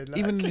I'm saying. Like.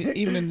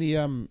 Even in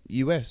the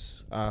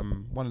US,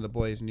 one of the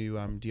boys knew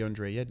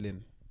DeAndre Yedlin.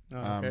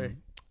 Okay.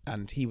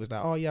 And he was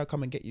like, "Oh yeah, I'll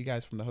come and get you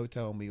guys from the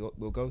hotel, and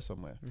we'll go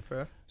somewhere."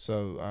 Fair.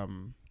 So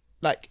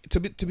like to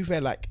be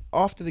fair, like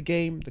after the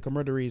game, the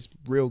camaraderie is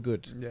real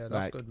good. Yeah,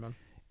 that's good, man.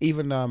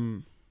 Even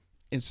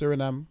in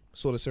Suriname,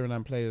 saw the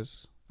Suriname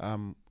players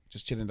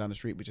just chilling down the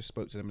street. We just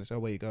spoke to them and they said, "Oh,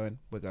 where you going?"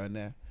 "We're going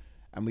there,"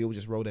 and we all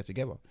just rolled there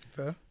together.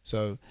 Fair.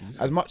 So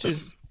as much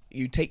as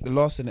you take the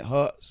loss and it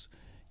hurts,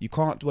 you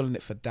can't dwell on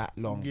it for that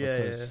long.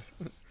 Because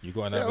you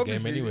got another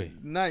game anyway.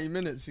 90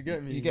 minutes, you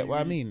get me. You get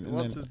what I mean. And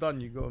once it's done,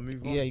 you got to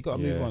move on. Yeah, you got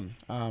to move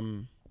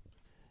on.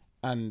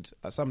 And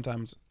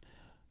sometimes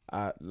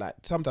I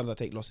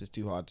take losses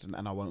too hard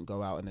and I won't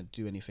go out and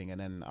do anything, and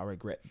then I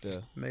regret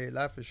the. Mate,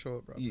 life is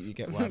short, bro. You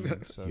get what I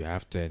mean. So you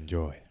have to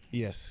enjoy.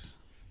 Yes,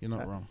 you're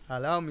not wrong.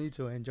 Allow me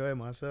to enjoy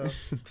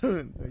myself.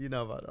 You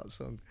know about that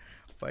song,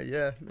 but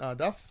yeah, no,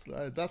 that's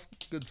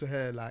good to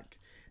hear. Like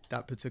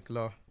that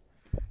particular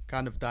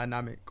kind of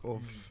dynamic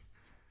of,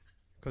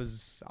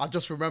 because I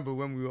just remember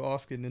when we were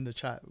asking in the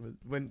chat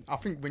when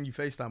you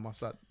FaceTime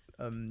us at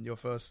your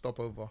first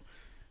stopover,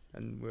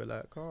 and we were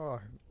like, "Oh,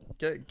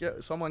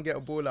 get someone get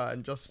a ball out,"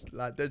 and just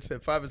like they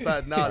said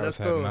 5-a-side now, let's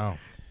go. Now.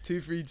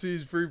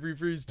 2-3-2s,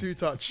 3-3-3s,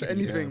 2-touch,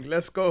 anything,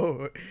 let's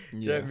go.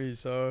 Get me?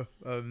 So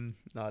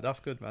that's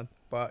good, man.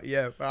 But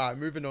yeah, all right,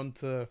 moving on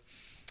to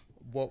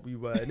what we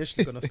were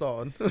initially gonna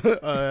start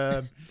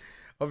on.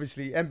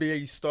 Obviously,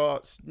 NBA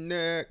starts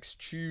next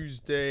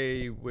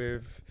Tuesday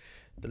with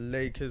the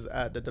Lakers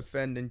at the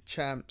defending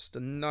champs, the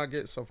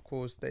Nuggets. Of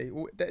course, they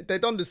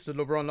done this to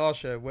LeBron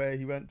last year, where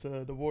he went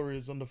to the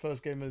Warriors on the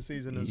first game of the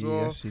season as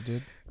well. Yes, he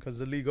did. Because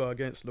the league got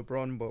against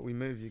LeBron, but we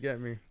moved. You get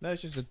me? No,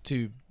 it's just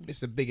it's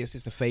the biggest.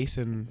 It's the face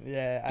and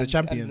the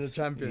champions. And the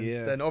champions.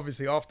 Yeah. Then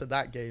obviously after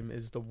that game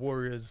is the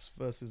Warriors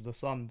versus the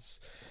Suns.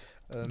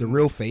 The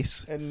real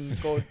face. In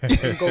Golden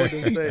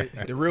State.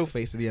 The real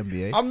face of the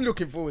NBA. I'm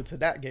looking forward to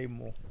that game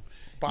more.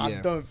 But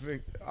I don't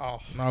think... no,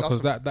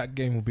 because that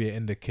game will be an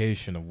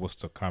indication of what's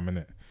to come,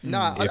 innit?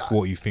 Nah, if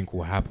what you think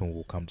will happen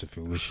will come to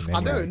fruition anyway.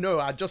 I don't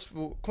know. I just...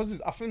 Because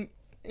I think...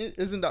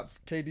 Isn't that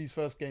KD's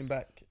first game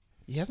back?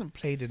 He hasn't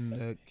played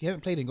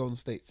in Golden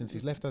State since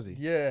he's left, has he?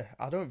 Yeah,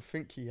 I don't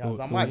think he has.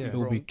 I It might be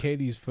will be wrong.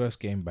 KD's first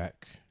game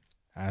back,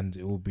 and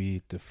it will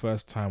be the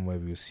first time where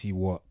we'll see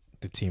what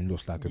the team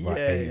looks like without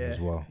Yeah, KD yeah. as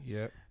well.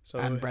 Yeah. So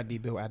And Bradley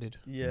Beal added.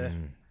 yeah,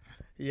 Mm.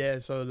 yeah.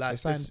 So They like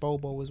signed this,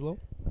 Bobo as well.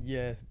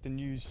 yeah, the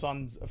new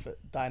Suns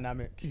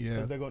dynamic. Yeah.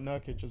 Because they got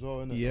Nurkic as well,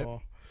 innit? Yeah.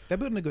 Or, They're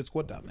building a good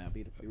squad down now.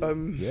 Be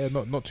real. Yeah,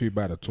 not too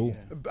bad at all.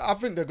 Yeah. but I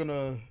think they're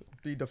gonna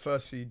be the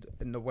first seed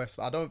in the West.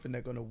 I don't think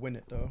they're gonna win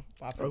it though.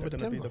 I think Over they're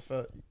gonna be Denver?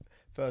 the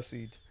first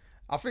seed.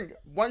 I think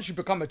once you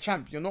become a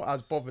champ, you're not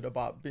as bothered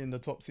about being the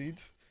top seed,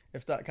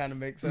 if that kind of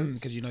makes sense.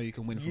 Because you know you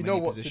can win from You know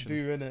any what position.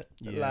 to do in it,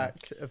 Yeah.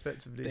 like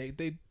effectively.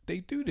 They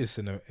do this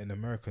in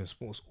American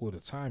sports all the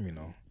time. You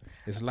know,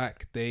 it's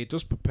like they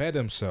just prepare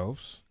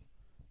themselves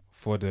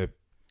for the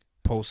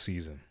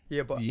postseason.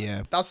 Yeah, but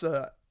Yeah. that's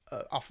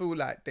I feel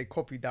like they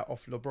copied that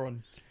off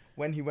LeBron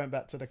when he went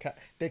back to the cat.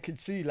 They could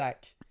see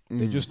like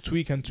They just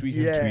tweak and tweak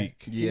yeah, and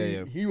tweak.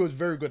 Yeah, he was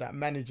very good at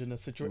managing a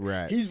situation.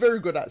 Right. He's very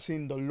good at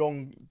seeing the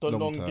long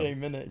Long term.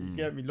 game in it. You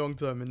get me, long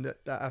term in that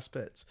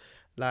aspect.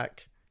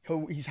 Like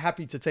he's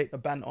happy to take the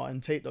banter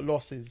and take the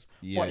losses,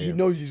 Yeah, but he yeah.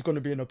 knows he's going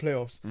to be in the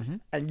playoffs,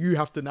 and you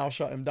have to now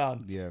shut him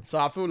down. Yeah. So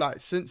I feel like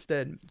since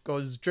then,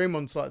 because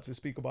Draymond started to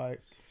speak about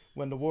it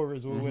when the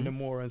Warriors were winning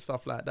more and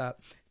stuff like that,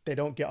 they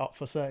don't get up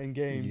for certain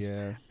games,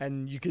 Yeah.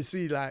 and you can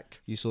see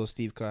like You saw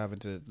Steve Kerr having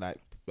to let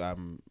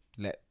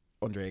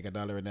Andre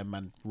Iguodala and them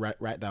man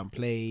write down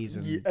plays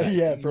and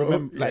yeah, bro,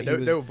 remember, yeah, like, they,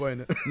 he they were was, boying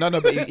it. no,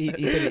 but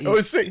he said It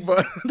was sick,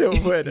 but they were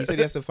boying he it. said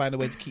he has to find a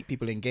way to keep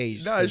people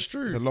engaged. No, it's 'cause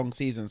true. It's a long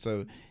season,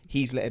 so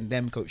he's letting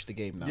them coach the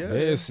game now. Yeah.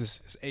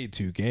 It's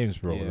 82 games,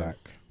 bro. Yeah.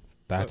 Like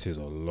that is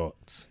a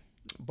lot.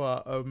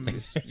 But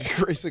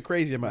It's a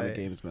crazy amount of Mate,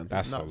 games, man.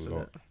 That's it's nuts, a innit?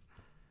 lot.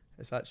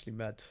 It's actually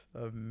mad.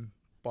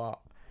 But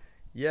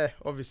yeah,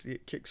 obviously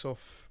it kicks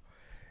off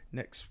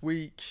next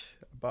week,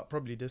 but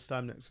probably this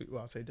time next week.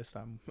 Well, I say this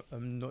time,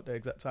 not the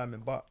exact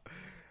timing, but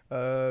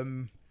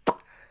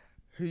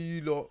who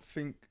you lot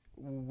think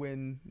will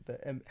win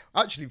the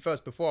Actually,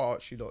 first, before I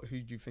ask you lot, who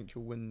do you think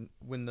will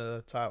win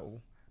the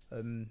title?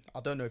 I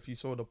don't know if you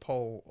saw the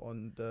poll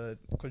on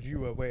because you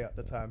were away at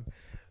the time.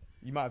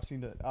 You might have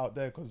seen it out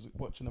there because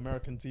watching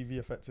American TV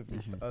effectively.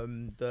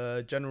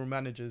 The general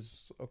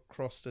managers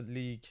across the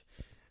league,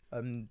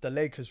 the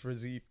Lakers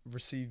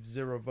received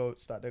 0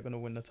 votes that they're going to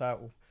win the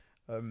title.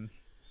 And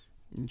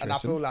I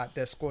feel like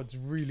their squad's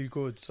really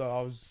good. So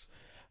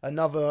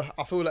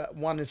I feel like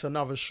it's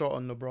another shot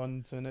on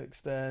LeBron to an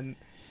extent.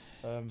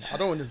 I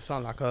don't want it to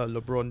sound like a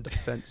LeBron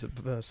defensive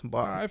person,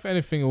 but If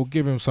anything, it will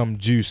give him some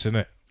juice in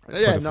it.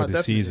 yeah, for the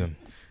definitely. season.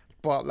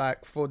 But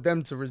like for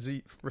them to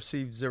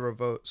receive 0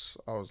 votes,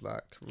 I was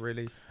like,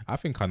 really? I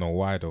think I know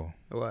why though.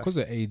 Why? Because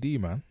of AD,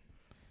 man.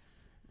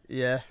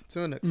 Yeah,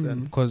 to an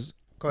extent. Because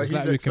 'Cause it's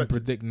like we can expected-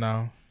 predict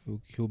now,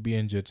 he'll be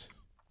injured.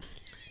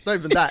 It's not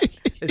even that.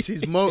 It's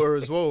his motor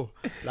as well.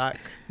 Like,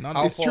 No,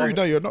 how It's far- true.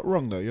 No, you're not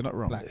wrong though. You're not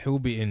wrong. Like he'll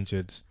be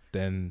injured,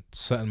 then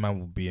certain man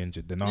will be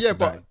injured. Then after Yeah,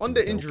 but that, on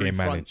the they'll injury game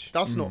front, manage.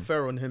 that's not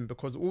fair on him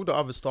because all the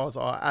other stars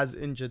are as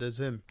injured as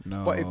him.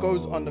 no, But it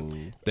goes under.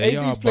 They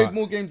AD's are, played but-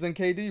 more games than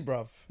KD,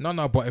 bruv.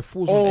 No, but it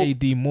falls Oh. on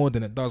AD more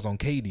than it does on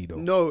KD though.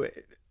 No,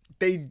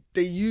 they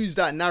use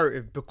that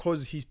narrative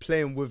because he's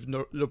playing with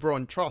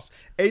LeBron. Trust.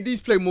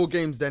 AD's played more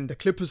games than the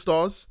Clipper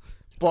stars.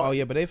 But Oh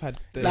yeah, but they've had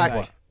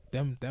Like-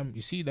 Them,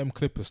 you see them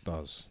Clipper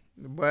stars.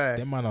 where?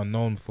 Them man are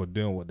known for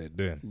doing what they're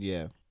doing.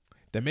 yeah.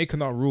 They're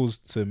making up rules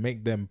to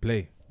make them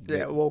play.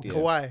 Yeah, well, Yeah.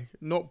 Kawhi,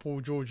 not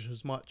Paul George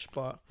as much,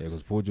 but Yeah,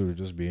 because Paul George will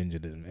just be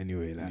injured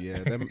anyway. Like. Yeah,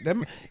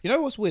 them. You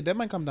know what's weird? Them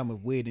man come down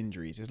with weird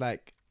injuries. It's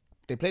like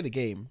they play the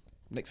game.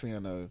 Next thing I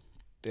know,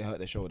 they hurt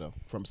their shoulder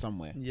from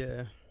somewhere.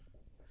 yeah.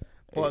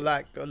 But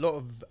like a lot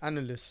of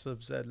analysts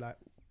have said, like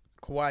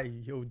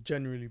Kawhi, he'll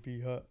generally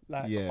be hurt.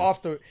 Like Yeah.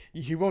 after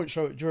he won't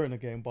show it during the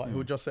game, but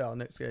he'll just say our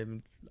next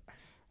game,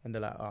 and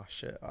they're like, oh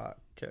shit,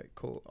 okay,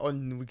 cool.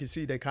 And we can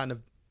see they kind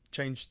of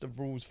changed the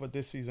rules for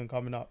this season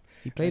coming up.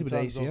 He played in with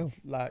terms ACL. of,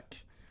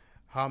 like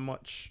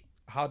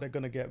how they're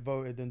gonna get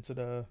voted into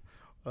the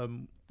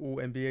all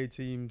NBA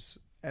teams,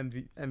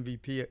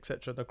 MVP,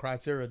 etc. The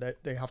criteria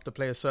that they have to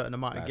play a certain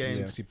amount of Like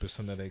games,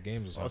 60% of their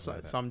games or or something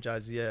like that. some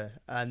jazz, yeah,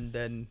 and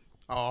then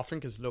I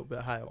think it's a little bit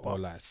higher, Or but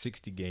like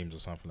 60 games or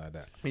something like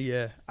that.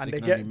 yeah, and you they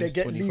can get only they miss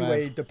get 25.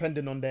 leeway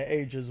depending on their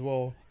age as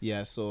well.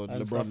 Yeah, so And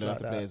LeBron stuff doesn't have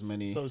to like play that. as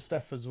many. So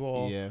Steph as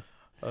well. Yeah.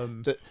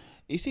 Um,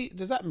 You see,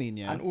 does that mean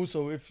And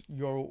also, if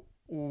you're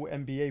all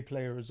NBA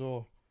player as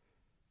well,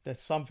 there's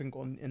something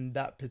in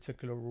that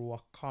particular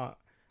rule.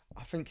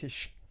 I think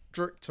it's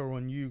stricter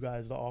on you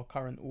guys that are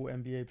current all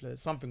NBA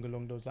players, something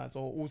along those lines,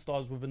 or all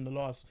stars within the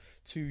last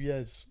 2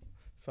 years.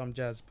 Some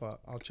jazz, but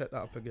I'll check that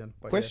up again.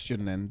 But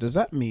Question then: does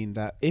that mean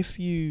that if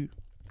you,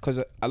 because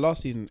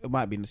last season, it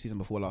might have been the season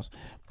before last,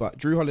 but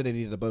Drew Holiday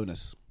needed a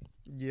bonus,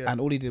 yeah, and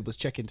all he did was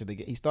check into the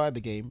game. He started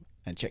the game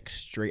and checked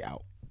straight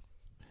out.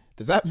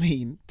 Does that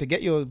mean to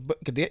get your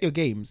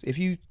games, if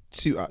you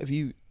suit up, if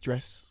you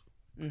dress,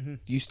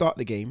 you start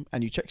the game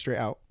and you check straight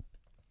out?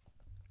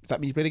 Does that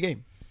mean you play the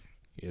game?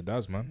 Yeah, it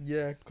does, man.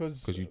 yeah,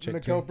 because 'Cause you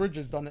checked Mikal in.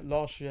 Bridges done it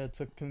last year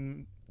to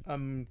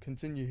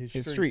continue his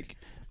his streak. streak.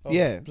 Of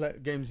Yeah.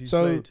 games he's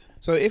So played.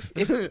 so if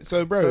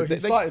so, bro, So he they-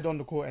 started on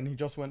the court and he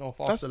just went off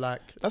That's- after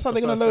like. that's how the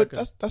they're gonna first load.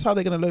 second. That's how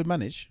they're gonna load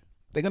manage.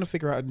 They're gonna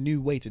figure out a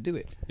new way to do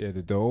it. Yeah,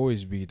 there'll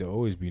always be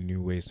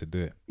new ways to do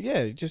it.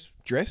 Yeah, just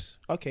dress.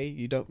 Okay,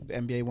 you don't. The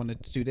NBA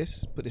wanted to do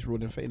this. Put this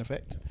rule in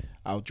effect.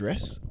 I'll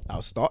dress.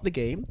 I'll start the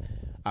game.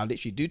 I'll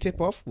literally do tip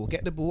off. We'll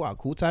get the ball. I'll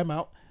call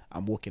timeout.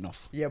 I'm walking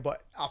off. Yeah,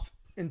 but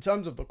in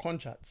terms of the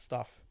contract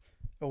stuff,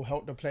 it'll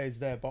help the players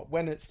there. But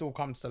when it still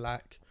comes to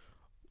like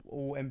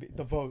all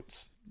the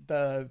votes,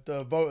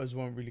 the voters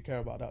won't really care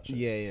about that shit.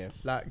 Yeah, yeah.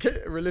 Like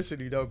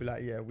realistically, they'll be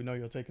like, "Yeah, we know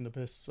you're taking the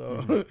piss,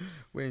 so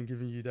we ain't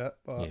giving you that."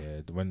 But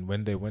Yeah,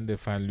 when they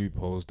find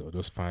loopholes, they'll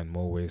just find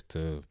more ways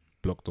to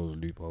block those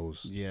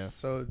loopholes. Yeah.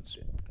 so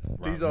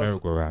These are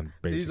merry-go-round,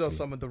 basically. these are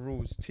some of the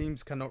rules.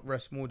 Teams cannot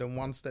rest more than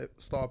one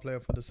star player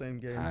for the same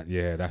game.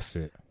 Yeah, that's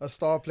it. A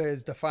star player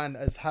is defined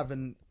as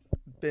having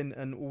been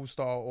an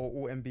all-star or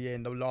all-NBA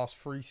in the last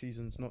 3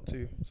 seasons, not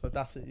 2. So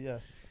that's it, yeah.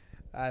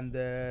 And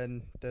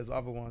then there's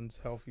other ones,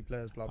 healthy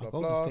players, blah, blah,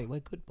 Golden blah. State, we're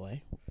good,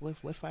 boy. We're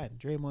fine.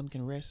 Draymond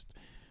can rest.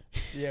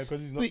 Yeah,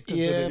 because he's not Yeah,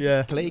 considered.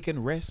 Yeah. Clay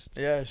can rest,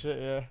 Yeah, shit,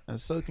 yeah.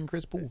 and so can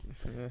Chris Paul.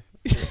 Yeah.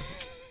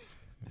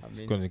 I He's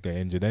mean, gonna get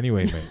injured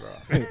anyway,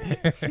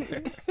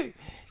 mate.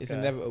 It's guy.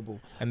 inevitable.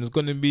 And it's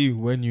gonna be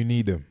when you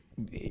need them.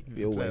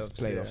 It always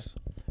Playoffs,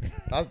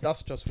 playoffs.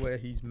 that's just where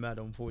he's mad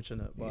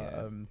unfortunate. But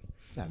Yeah.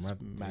 That's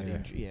Mad- mad yeah.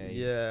 injury. Yeah,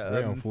 yeah,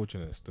 Very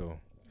unfortunate still.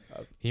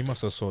 uh, He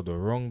must have saw the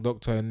wrong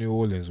doctor in New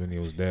Orleans when he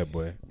was there,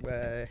 boy.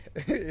 where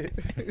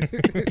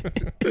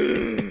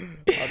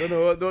I don't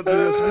know what doctor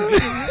you're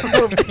speaking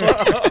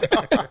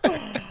of.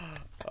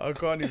 I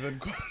can't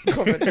even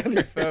comment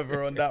any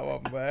further on that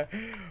one, boy.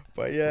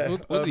 But yeah,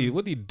 What do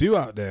you do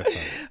out there,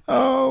 fam?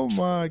 Oh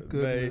my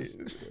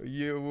goodness.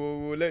 mate,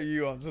 we'll let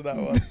you answer that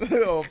one,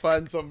 or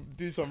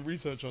do some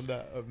research on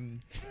that.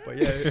 But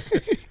yeah,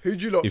 who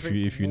do you lot If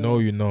think? you know,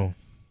 you know.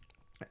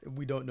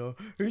 we don't know.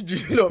 Who do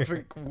you lot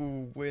think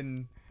will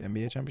win?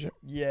 NBA championship.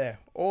 Yeah,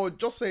 or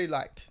just say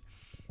like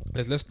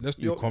Let's do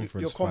your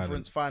conference.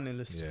 conference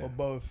finalists Yeah. for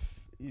both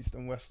East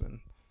and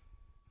Western.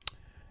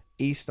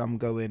 East, I'm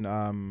going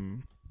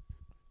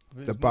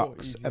It's the more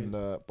Bucks easy. and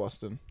the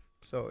Boston.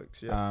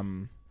 Celtics. Yeah,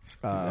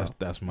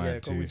 That's yeah. mine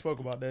 'Cause we too. spoke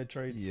about their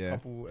trades Yeah. a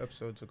couple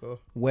episodes ago.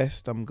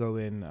 West, I'm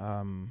going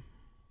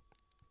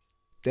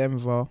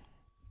Denver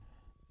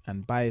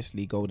and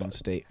biasly Golden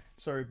State.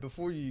 Sorry,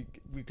 before we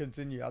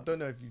continue, I don't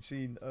know if you've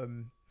seen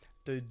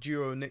the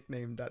duo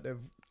nickname that they've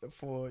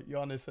for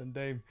Giannis and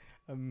Dame,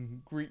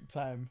 Greek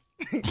time.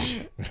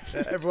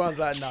 Everyone's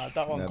like, nah,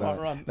 that one No, can't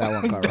run. That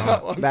one can't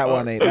run. That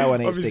one ain't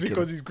Obviously, sticking.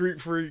 because he's Greek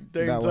freak,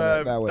 Dame That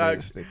time. one Like,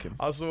 ain't sticking.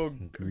 I saw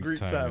Greek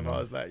time. you know. I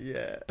was like,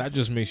 yeah. That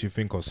just makes you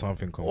think of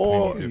something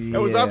Or completely different. it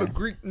was Yeah. either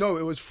Greek. No,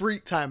 it was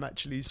freak time.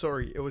 Actually,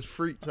 sorry, it was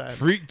freak time.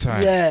 Freak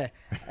time. Yeah,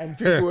 and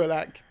people were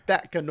like,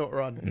 that cannot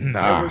run.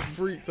 Nah. It was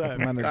freak time.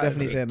 Man, is That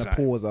definitely is- saying a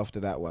pause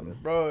after that one.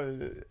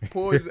 Bro,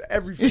 pause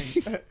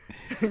everything.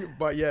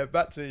 But yeah,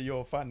 back to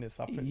your fandness.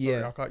 I think. Sorry,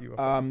 Yeah. I cut you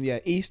off. Yeah,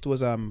 East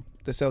was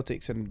the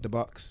Celtics and the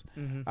Bucks.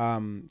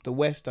 Mhm. The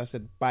West I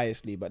said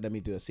biasly, but let me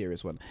do a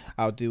serious one.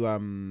 I'll do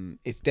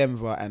it's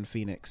Denver and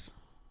Phoenix,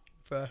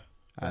 Fair.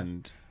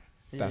 and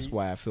Yeah, that's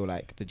why I feel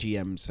like the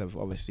GMs have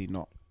obviously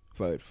not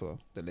voted for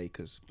the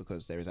Lakers,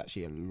 because there is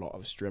actually a lot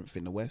of strength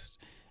in the West,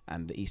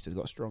 and the East has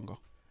got stronger.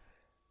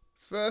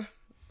 Fair.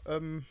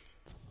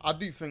 I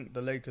do think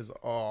the Lakers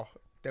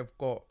they've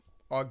got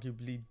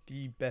arguably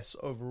the best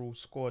overall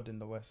squad in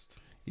the West.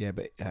 Yeah,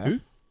 but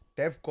Who?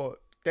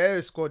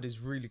 Their squad is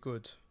really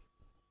good.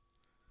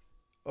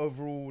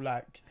 Overall,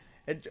 like,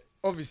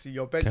 obviously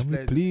your bench Can we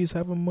players. please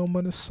have a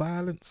moment of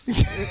silence?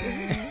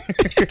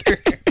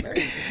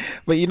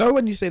 But you know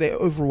when you say they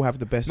overall have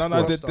the best no,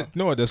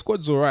 squad, the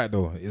squad's alright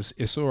though.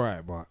 It's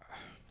alright, but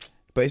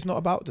but it's not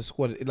about the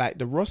squad. Like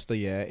the roster,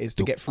 yeah, is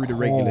to The get through the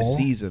regular core,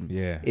 season.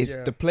 yeah, It's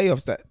Yeah. the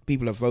playoffs that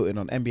people are voting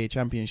on, NBA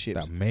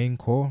championships. that main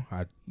core.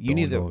 You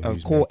need don't know a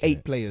who's core making 8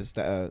 it. players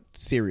that are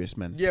serious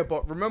men. Yeah,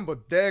 but remember,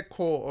 their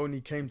core only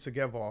came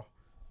together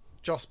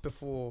just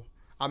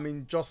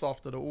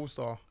after the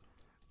All-Star.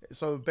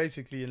 So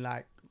basically in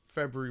like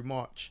February,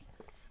 March.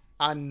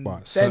 And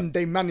But then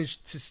they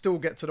managed to still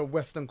get to the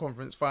Western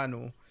Conference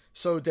Final.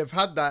 So they've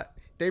had that.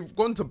 They've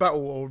gone to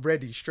battle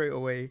already straight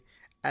away.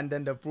 And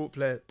then they've brought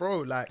players.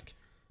 Bro, like,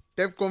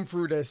 they've gone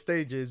through their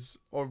stages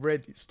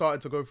already,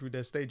 started to go through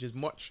their stages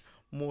much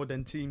more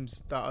than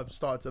teams that have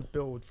started to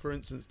build. For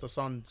instance, the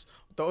Suns.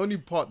 The only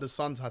part the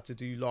Suns had to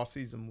do last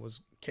season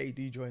was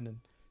KD joining.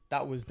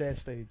 That was their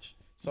stage.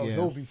 So Yeah.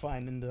 he'll be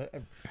fine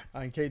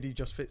and KD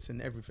just fits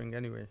in everything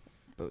anyway.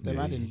 But them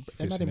Yeah, adding, he them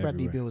fits adding in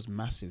Bradley everywhere. Beal is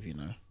massive, you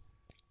know.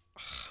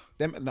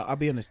 No, I'll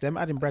be honest. Them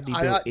adding Bradley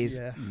I- Beal I- is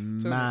yeah, to an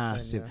extent,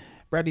 massive. yeah.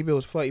 Bradley Beal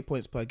is 30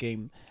 points per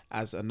game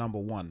as a number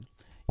 1.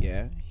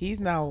 Yeah, he's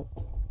now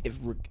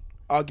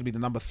arguably the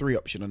number 3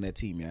 option on their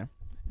team. Yeah,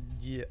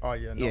 Yeah, no,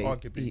 he's-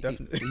 arguably,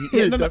 definitely.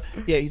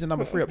 he's a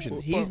number 3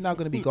 option. He's now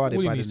going to be guarded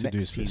all he by needs the to do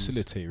next is teams.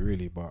 facilitate,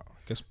 really. But I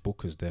guess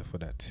Booker's there for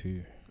that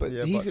too. But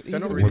Yeah, he's but they're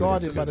not really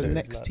regarded by the facilitators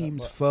next like that,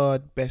 team's but-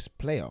 third best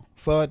player,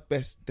 third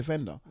best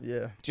defender.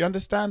 Yeah. Do you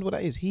understand what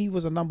that is? He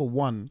was a number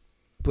one,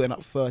 putting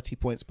up 30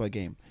 points per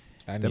game.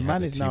 And The he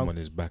man had is the team now- on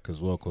his back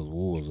as well because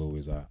Wall was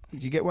always out. Do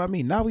you get what I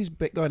mean? Now he's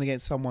going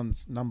against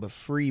someone's number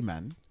 3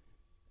 man.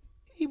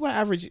 He might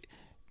average.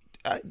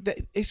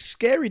 It's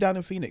scary down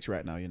in Phoenix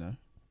right now. You know,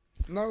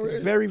 No,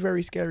 it's very,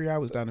 very scary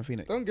hours down in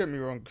Phoenix. don't get me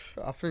wrong.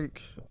 I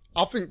think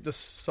the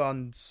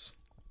Suns,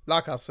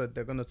 like I said,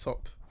 they're gonna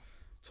top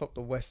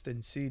the West in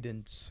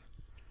seedings.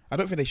 I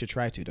don't think they should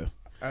try to though.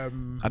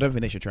 Um, I don't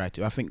think they should try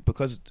to. I think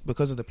because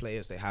of the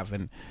players they have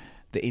and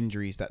the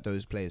injuries that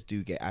those players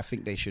do get, I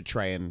think they should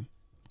try and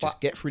just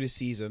get through the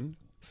season,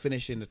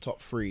 finish in the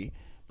top 3,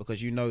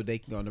 because you know they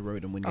can go on the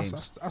road and win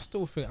games. I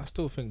still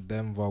think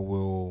Denver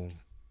will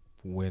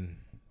win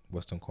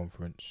Western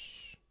Conference.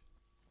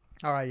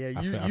 all right, yeah.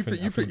 I You think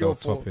pick they'll your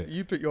top it.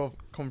 you pick your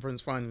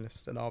conference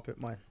finalists, and I'll pick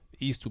mine.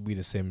 East will be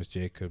the same as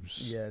Jacobs.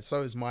 Yeah,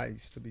 so is my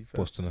East, to be fair.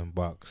 Boston and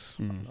Bucks.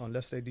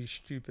 Unless they do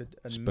stupid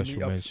and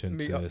Special mention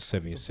meet to up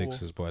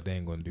 76ers, but they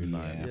ain't gonna do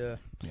nothing. Yeah.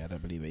 Yeah, I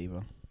don't believe it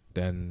either.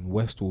 Then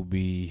West will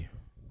be,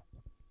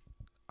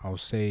 I'll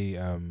say,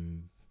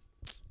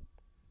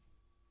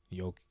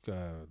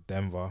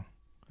 Denver.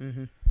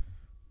 Mm-hmm.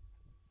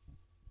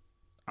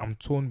 I'm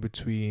torn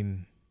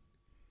between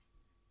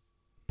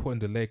putting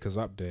the Lakers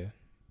up there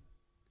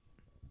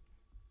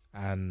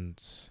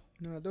and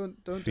No, don't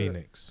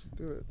Phoenix.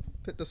 do it.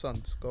 Pick the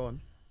Suns. Go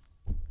on.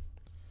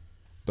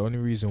 The only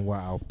reason why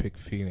I'll pick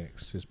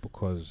Phoenix is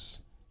because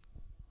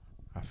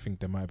I think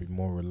they might be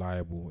more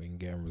reliable in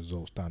getting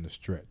results down the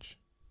stretch.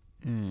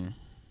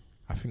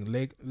 I think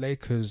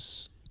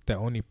Lakers, their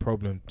only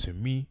problem to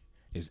me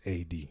is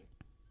AD.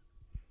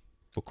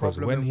 Because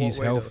Problem when in what he's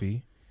way, though?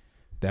 healthy,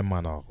 them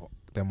man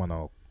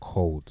are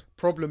cold.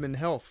 Problem in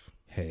health.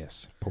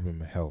 Yes, problem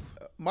with health.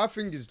 My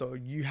thing is though,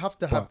 you have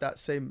to have that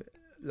same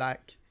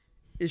like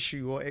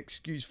issue or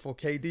excuse for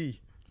KD.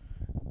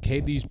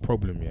 KD's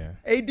problem, yeah.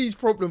 AD's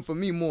problem for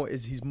me more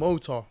is his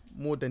motor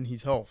more than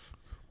his health.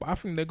 But I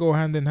think they go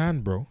hand in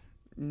hand, bro.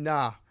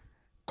 Nah,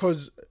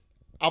 because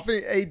I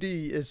think AD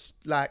is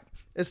like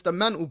it's the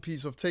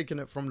mantelpiece of taking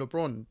it from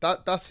LeBron.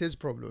 That's his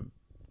problem.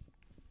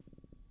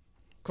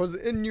 Because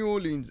in New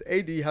Orleans,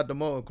 AD had the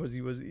motor because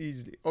he was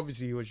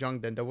obviously he was young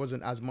then. There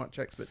wasn't as much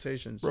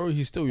expectations. Bro,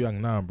 he's still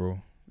young now,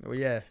 bro, Well,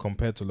 yeah,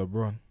 compared to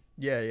LeBron.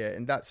 yeah,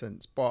 in that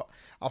sense. But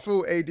I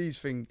feel AD's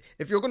thing,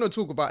 if you're going to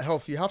talk about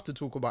health, you have to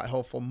talk about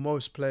health for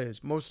most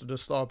players, most of the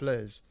star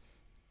players.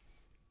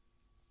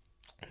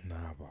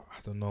 Nah, but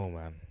I don't know,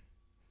 man.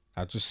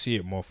 I just see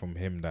it more from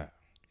him that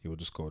he will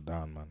just go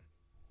down, man.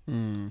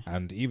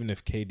 And even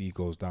if KD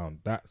goes down,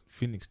 that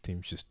Phoenix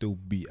team should still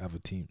beat other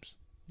teams.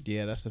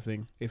 Yeah, that's the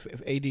thing. If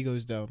AD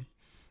goes down,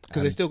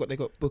 because And they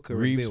got Booker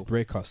and Reeves' Bill.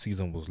 breakout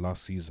season was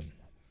last season.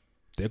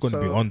 They're going to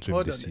be on to him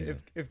hold this on,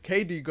 season. If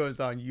KD goes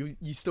down,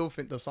 you still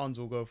think the Suns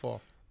will go far?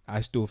 I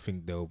still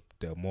think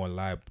they're more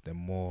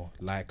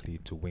likely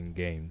to win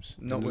games.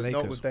 Not the with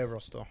Lakers. their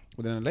roster.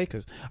 Within the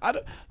Lakers.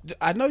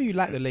 I know you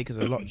like the Lakers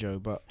a lot, Joe,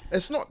 but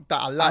It's not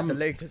that I like the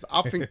Lakers.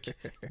 I think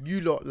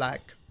you lot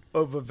like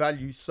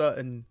overvalue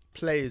certain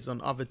players on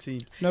other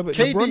teams. no, but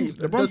KD,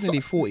 LeBron's the- nearly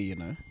 40, you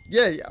know.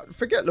 Yeah,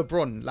 forget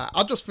LeBron. Like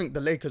I just think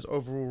the Lakers'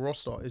 overall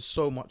roster is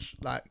so much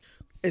like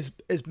is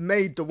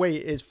made the way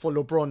it is for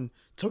LeBron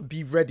to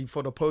be ready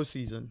for the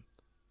postseason.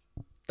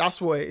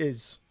 That's what it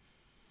is.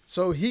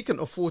 So he can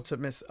afford to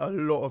miss a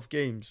lot of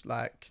games,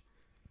 like,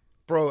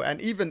 bro, and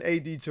even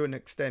AD to an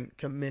extent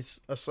can miss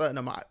a certain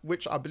amount,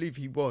 which I believe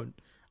he won't.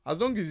 As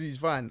long as he's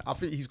fine, I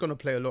think he's going to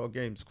play a lot of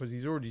games because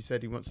he's already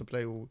said he wants to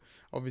play all.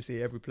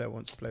 Obviously, every player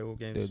wants to play all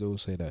games. They all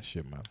say that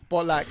shit, man.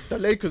 But like the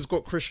Lakers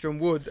got Christian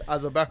Wood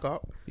as a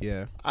backup,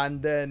 Yeah.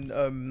 and then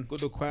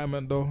Good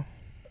requirement though.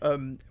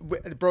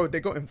 bro, they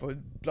got him for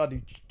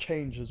bloody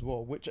change as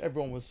well, which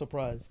everyone was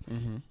surprised.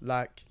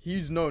 Like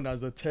he's known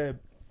as a tear,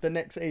 the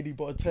next AD,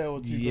 but a tear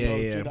or two below.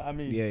 Do you know what I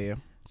mean? Yeah.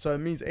 So it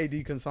means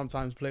AD can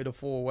sometimes play the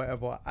 4 or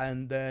whatever.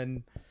 And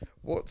then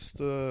what's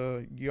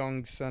the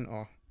young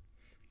center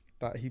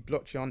that he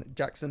blocked you on?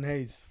 Jackson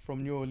Hayes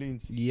from New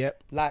Orleans.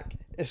 Yep. Like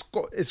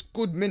it's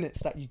good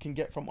minutes that you can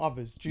get from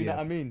others. Do you know Yeah.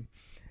 what I mean?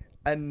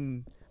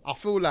 And I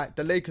feel like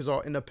the Lakers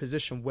are in a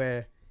position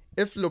where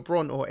if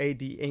LeBron or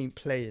AD ain't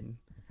playing,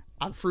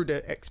 and through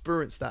the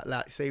experience that,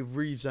 like, say,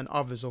 Reeves and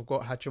others have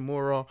got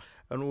Hachimura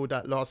and all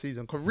that last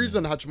season, because Reeves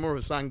and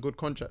Hachimura signed good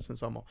contracts in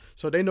summer,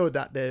 so they know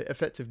that they're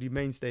effectively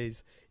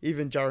mainstays.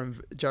 Even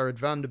Jared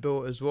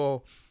Vanderbilt as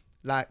well.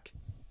 Like,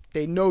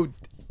 they know,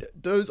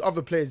 those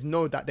other players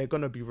know that they're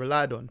going to be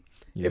relied on.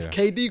 Yeah. If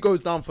KD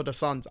goes down for the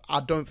Suns,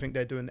 I don't think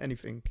they're doing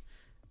anything.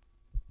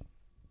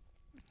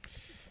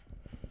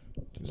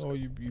 No,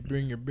 you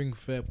bring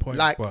fair points,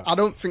 Like, but I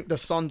don't think the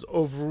Suns'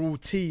 overall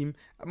team.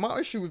 My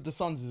issue with the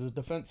Suns is a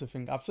defensive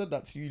thing. I've said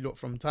that to you lot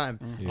from time.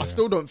 Yeah. I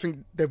still don't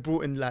think they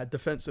brought in like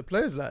defensive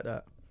players like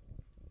that.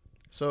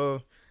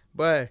 So,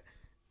 but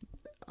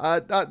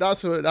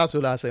that's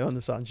what I say on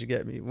the Suns. You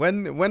get me?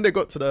 When they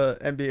got to the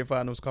NBA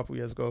Finals a couple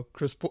years ago,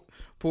 Chris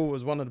Paul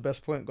was one of the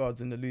best point guards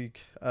in the league.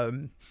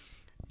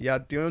 You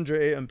had DeAndre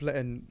Ayton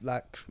playing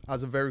like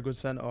as a very good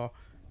center,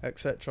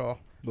 etc.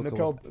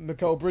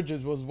 Mikael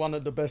Bridges was one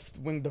of the best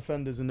wing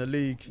defenders in the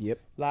league. Yep.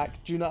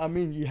 Like, do you know what I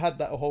mean? You had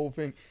that whole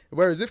thing.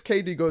 Whereas if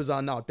KD goes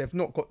out now, they've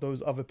not got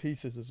those other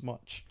pieces as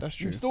much. That's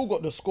true. You've still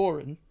got the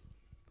scoring,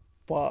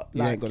 but You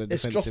like ain't got a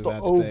it's just defensive the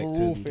aspect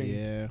overall and- thing.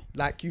 Yeah.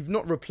 Like, you've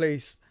not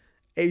replaced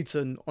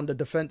Aiton on the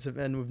defensive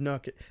end with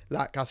Nurkic.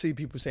 Like, I see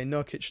people say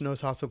Nurkic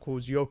knows how to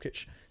cause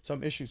Jokic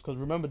some issues, because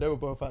remember they were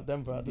both at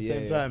Denver at the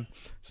same time.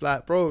 It's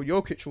like, bro,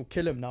 Jokic will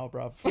kill him now,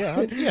 bruv.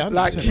 Yeah,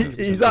 Like, 100%.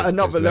 he's at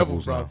another There's level,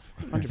 levels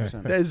bruv. now.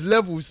 100%. There's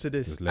levels to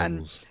this, There's and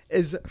levels.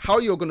 is how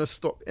you're gonna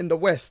stop in the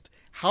West.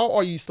 How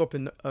are you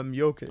stopping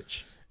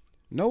Jokic?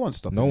 No one's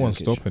stopping. No one's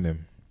Jokic. stopping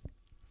him.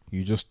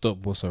 You just stop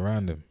what's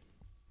around him.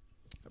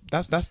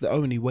 That's the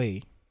only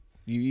way.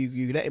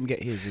 You let him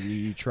get his, and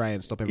you try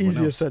and stop everyone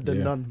Easier else. said than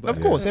Yeah. done. But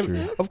Of course,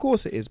 true. of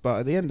course it is.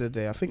 But at the end of the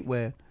day, I think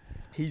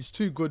he's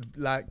too good.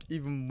 Like,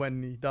 even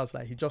when he does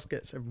that, he just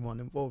gets everyone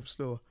involved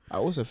still. I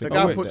also The think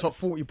guy puts up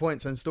 40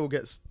 points and still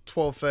gets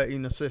 12,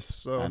 13 assists.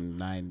 So and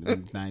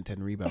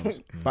 10 rebounds.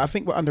 But I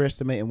think we're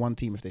underestimating one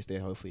team if they stay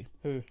healthy.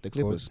 who? The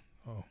Clippers.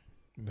 Oh,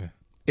 yeah.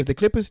 If the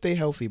Clippers stay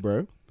healthy,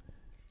 bro,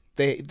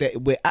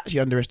 we're actually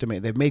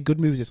underestimating. They've made good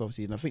moves this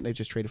offseason. I think they've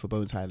just traded for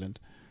Bones Highland.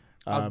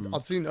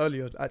 I'd seen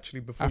earlier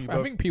actually before.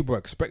 I think people are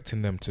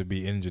expecting them to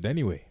be injured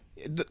anyway.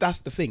 That's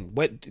the thing.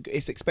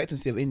 It's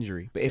expectancy of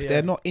injury. But if Yeah.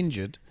 they're not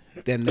injured,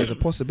 then there's a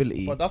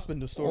possibility. But that's been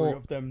the story Or-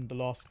 of them the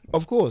last.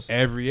 Of course.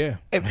 Every year.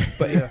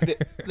 But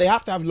they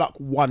have to have luck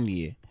one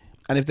year.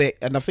 And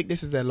I think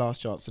this is their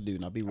last chance to do,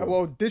 and I'll be wrong.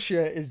 Well, this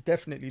year is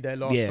definitely their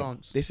last yeah,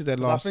 chance. this is their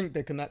 'Cause last. I think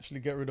they can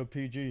actually get rid of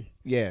PG.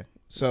 Yeah.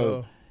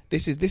 So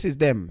this is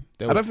them. I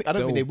They'll- don't think they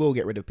they'll- will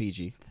get rid of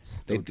PG.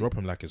 They'll They drop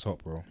him like it's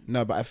hot, bro.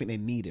 No, but I think they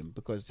need him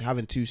because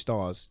having 2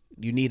 stars,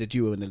 you need a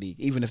duo in the league,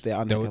 even if they're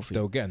unhealthy.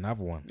 They'll get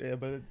another one. Yeah,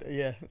 but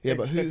yeah. Yeah,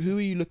 but who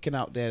are you looking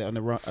out there on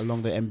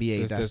along the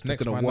NBA that's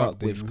next going man to up, work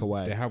they- with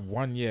Kawhi? They have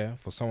 1 year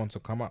for someone to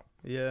come up,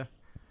 Yeah.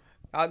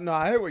 No,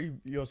 I hear what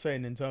you're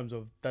saying in terms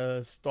of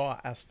the star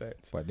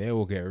aspect. but they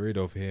will get rid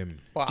of him.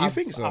 But Do you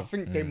think so? I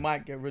think they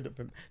might get rid of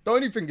him. The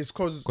only thing is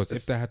because Because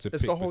if they had to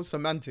it's pick the whole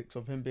semantics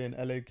of him being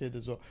LA kid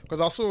as well. Because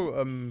I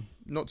saw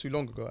not too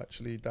long ago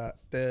actually that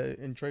they're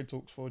in trade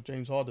talks for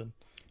James Harden.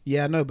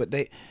 Yeah, I know, but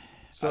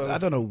So I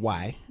don't know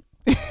why.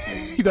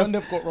 and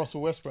they've got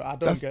Russell Westbrook. I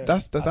don't get.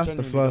 That's I the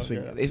genuinely first don't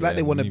thing. get it. It's like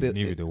they want to build.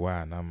 Neither do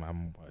I, and I'm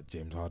a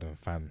James Harden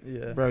fan.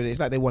 Yeah. Bro, it's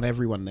like they want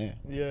everyone there.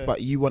 Yeah.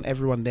 But you want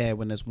everyone there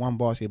when there's one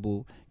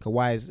basketball.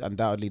 Kawhi is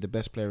undoubtedly the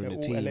best player they're in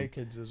the all team. LA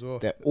kids as well.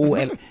 They're all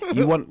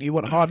you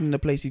want Harden in the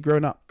place he's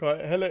grown up.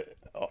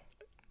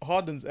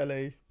 Harden's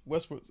LA,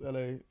 Westbrook's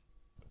LA,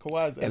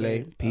 Kawhi's LA,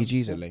 LA,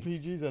 PG's and LA.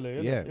 PG's LA.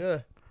 Isn't Yeah. it? Yeah.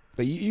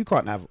 But you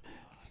can't have.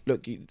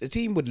 Look, the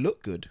team would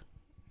look good,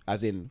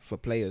 as in for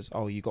players.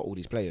 Oh, you got all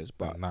these players,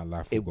 but That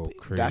life will go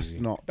crazy. that's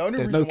not. The only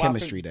There's reason no why I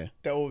chemistry think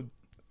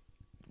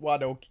there.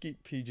 they'll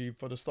keep PG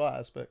for the start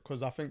aspect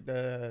because I think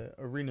the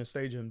arena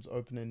stadium's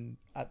opening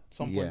at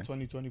some point Yeah. in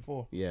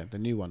 2024. Yeah, the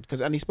new one. Because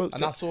he spoke.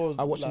 And I saw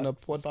I watched like, the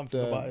pod,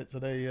 something about it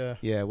today. Yeah.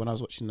 Yeah, when I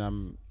was watching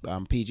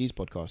PG's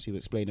podcast, he was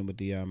explaining with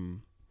the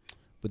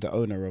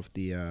owner of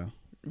the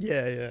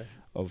Yeah.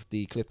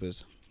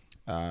 Clippers,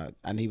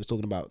 and he was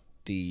talking about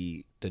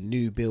the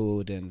new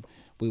build, and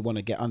we want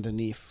to get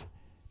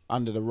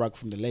under the rug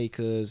from the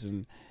Lakers,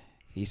 and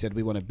he said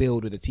we want to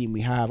build with the team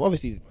we have.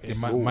 Obviously, this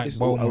is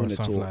all or owner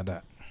something talk. like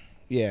that.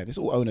 Yeah, this is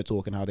all owner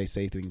talk and how they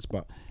say things,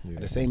 but Yeah.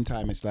 at the same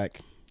time, it's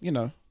like,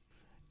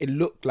 it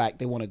looked like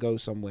they want to go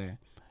somewhere,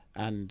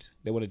 and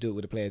they want to do it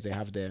with the players they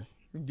have there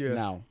Yeah.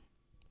 now.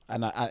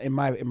 And I in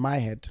my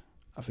head,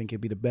 I think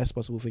it'd be the best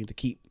possible thing to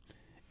keep,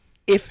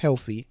 if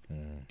healthy,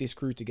 this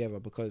crew together,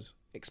 because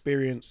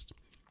experienced,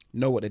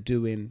 know what they're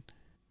doing.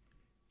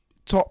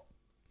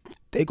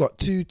 They got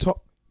 2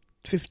 top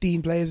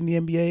 15 players in the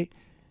NBA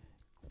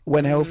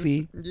when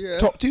healthy. Yeah.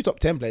 Top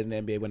 10 players in the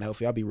NBA when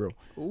healthy. I'll be real.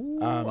 Ooh,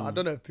 I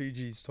don't know if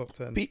PG's top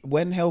 10.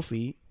 When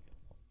healthy,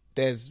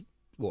 there's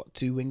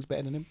 2 wings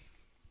better than him.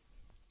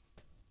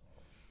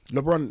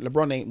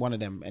 LeBron ain't one of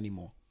them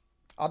anymore.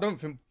 I don't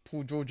think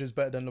Paul George is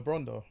better than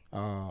LeBron though.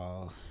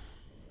 Oh,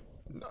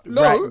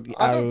 No, Right,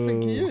 I don't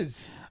think he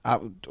is.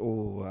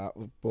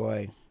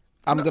 Boy,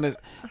 I'm gonna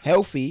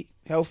healthy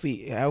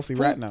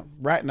right now.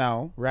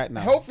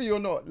 Healthy or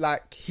not,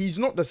 like he's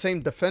not the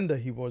same defender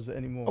he was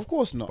anymore. Of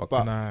course not. But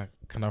But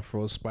can I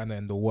throw a spanner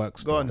in the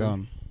works? Go on. though?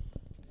 gone.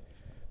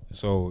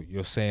 So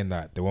you're saying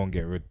that they won't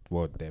get rid?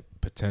 Well, they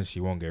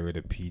potentially won't get rid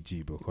of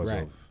PG because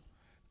Right. of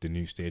the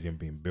new stadium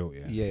being built.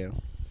 Yeah. Yeah.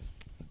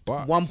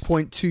 But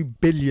 1.2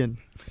 billion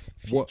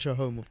What- future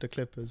home of the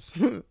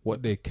Clippers.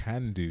 what they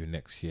can do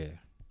next year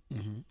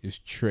is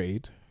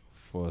trade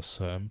for a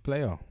certain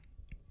player.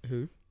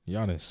 Who?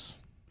 Giannis.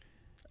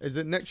 Is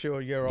it next year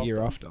or year after?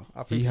 Year after.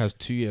 I think He has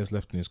 2 years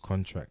left in his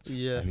contract.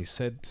 Yeah. And he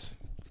said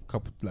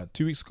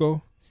 2 weeks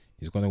ago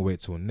he's gonna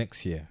wait till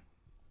next year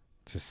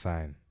to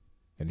sign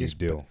a new This-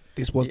 deal.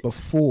 This was Yeah.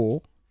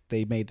 before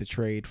they made the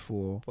trade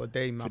for for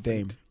Dame. I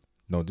Dame. think.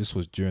 No, this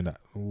was during that.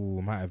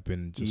 Ooh, might have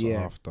been just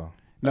Yeah. after.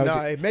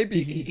 No,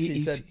 maybe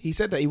he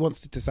said that he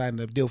wants to sign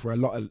a deal for a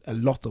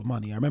lot of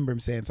money. I remember him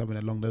saying something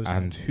along those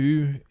And lines.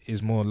 who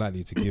is more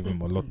likely to give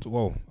him a lot?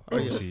 Well, Oh,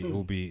 yeah.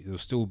 obviously it'll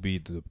still be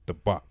the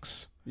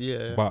Bucks.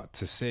 Yeah. But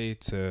to say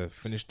to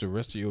finish the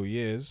rest of your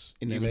years,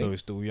 In even LA? though he's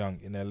still young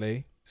in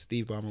LA,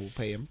 Steve Ballmer will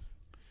pay him.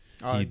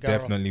 he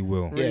definitely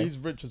will. Yeah. He's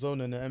richest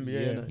owner in the NBA.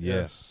 Yeah. Innit?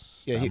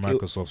 Yes. Yeah, That he'll-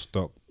 Microsoft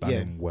stock done Yeah.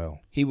 him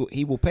well. He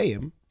will pay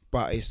him,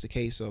 but it's the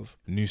case of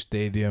New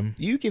stadium.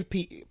 you give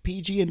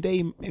PG and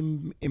Dame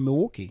in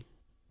Milwaukee.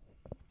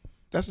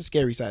 That's a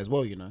scary side as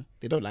well, you know.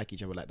 They don't like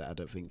each other like that, I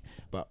don't think.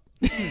 But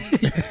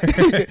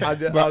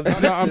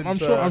I'm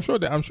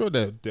sure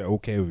they're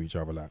okay with each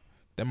other. Like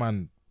them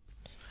man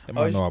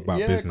know about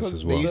yeah, business 'cause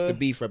as they well. used to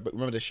be for.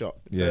 Remember the shot?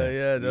 Yeah.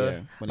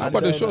 yeah. When How he about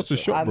said the that- shots to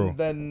shot, bro? And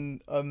then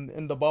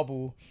in the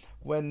bubble,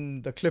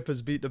 when the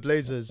Clippers beat the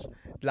Blazers,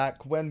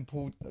 like when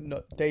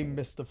Dame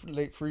missed the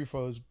late free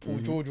throws, Paul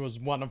George was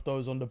one of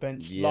those on the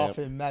bench Yeah.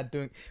 laughing, mad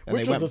doing, And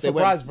which they was went- a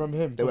surprise from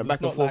him. They 'cause went back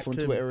it's and not forth like on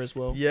him. Twitter as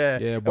well. Yeah,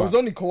 Yeah, it was but-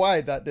 only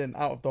Kawhi that then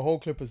out of the whole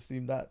Clippers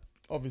team that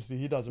obviously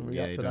he doesn't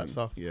react he to that don't-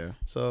 stuff. Yeah.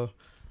 So,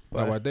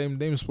 No, but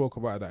Dame spoke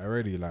about that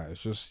already. Like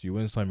it's just you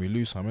win some, you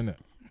lose some, innit?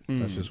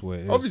 That's just where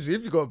it is. obviously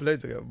if you got to play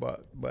together,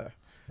 but But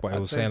at he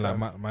was the same saying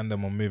like time- man,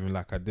 them are moving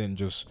like I didn't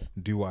just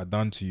do what I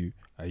done to you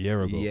a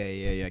year ago.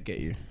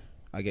 Yeah.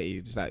 I get you.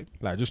 It's like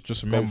Like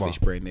just remember. goldfish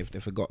brain. They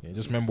forgot. Yeah,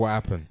 just remember what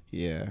happened.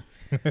 Yeah.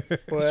 Well,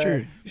 It's true. It's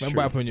Remember true.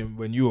 what happened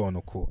when you were on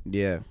the court.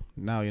 Yeah.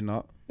 Now you're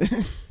not.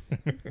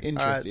 Interesting.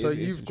 all right, so It's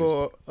you've interesting.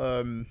 got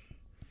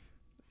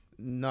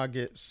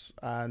Nuggets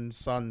and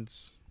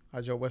Suns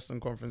as your Western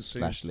Conference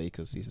slash teams.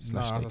 Lakers. He's a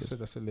Nah, slash I Lakers. said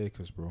that's the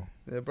Lakers, bro.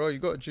 Yeah, bro, you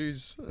got to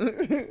choose.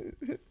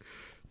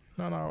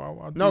 No,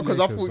 I'll do No, 'cause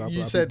I Lakers. thought I'll you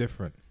be said-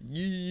 different.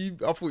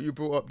 I thought you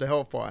brought up the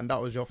health part, and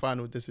that was your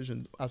final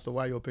decision as to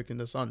why you're picking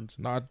the Suns.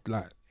 No,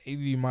 like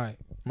AD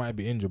might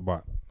be injured,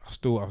 but I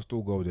still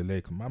go with the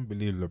Lakers. Man,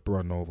 believe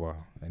LeBron over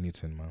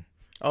anything, man.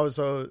 Oh,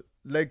 so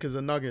Lakers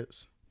and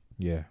Nuggets.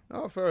 Yeah,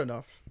 Oh, fair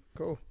enough.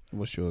 Cool.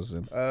 What's yours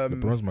then?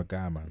 LeBron's my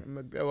guy,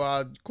 man.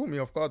 Well, caught me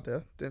off guard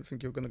there. Didn't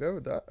think you were gonna go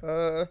with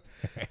that.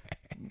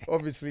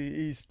 Obviously,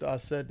 East I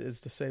said is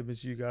the same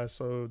as you guys.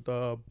 So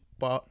the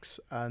Bucks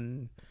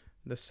and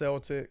the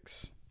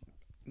Celtics.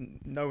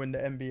 Knowing the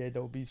NBA,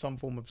 there will be some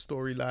form of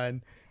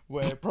storyline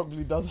where it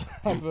probably doesn't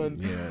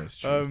happen. Yeah, it's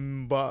true.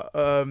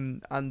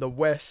 And the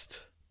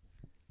West,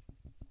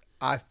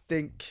 I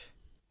think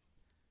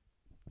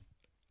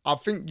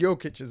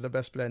Jokic is the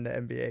best player in the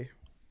NBA,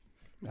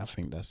 I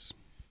think that's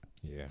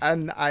Yeah,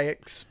 and I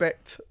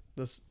expect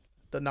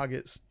the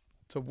Nuggets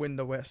to win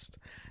the West.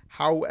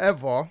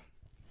 However,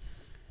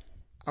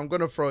 I'm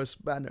gonna throw a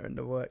spanner in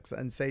the works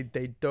and say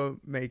they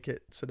don't make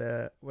it to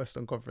the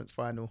Western Conference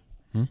Final.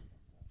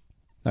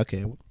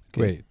 okay.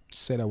 Wait,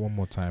 say that one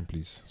more time,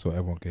 please, so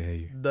everyone can hear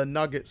you. The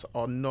Nuggets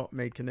are not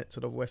making it to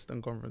the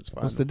Western Conference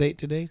Final. What's the date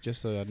today? Just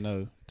so I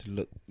know to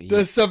look.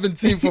 The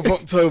 17th of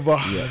October.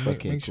 Yeah. Make,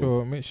 Okay. make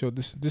cool. sure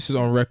this is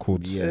on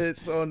record. Yes.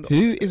 It's on.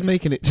 Who is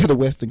making it to the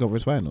Western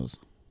Conference Finals?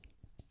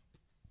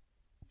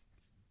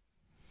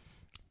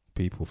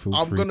 People, feel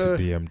I'm free gonna-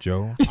 to DM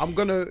Joe. I'm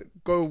gonna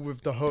go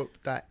with the hope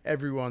that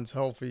everyone's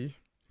healthy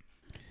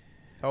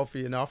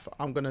enough.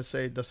 I'm gonna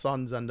say the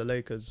Suns and the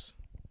Lakers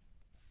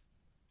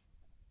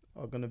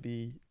are gonna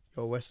be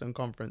your Western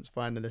Conference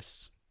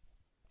finalists.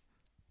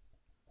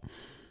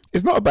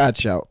 It's not a bad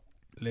shout.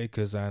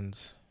 Lakers and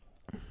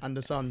And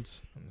the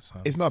Suns.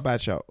 Suns. It's not a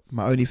bad shout.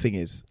 My only thing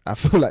is, I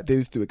feel like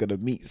those two are gonna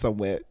meet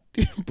somewhere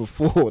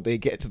before they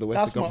get to the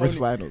Western That's my Conference only-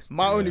 Finals.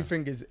 My Yeah. only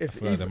thing is I if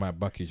feel like they even, might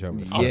buck each other.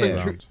 in the I Yeah.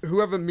 first think round.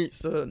 whoever meets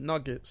the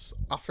Nuggets,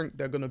 I think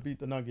they're gonna beat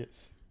the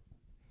Nuggets.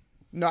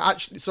 No,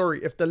 actually,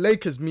 sorry. If the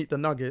Lakers meet the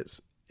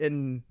Nuggets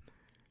in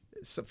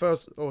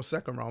first or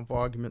second round, for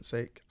argument's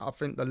sake, I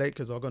think the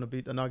Lakers are gonna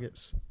beat the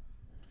Nuggets.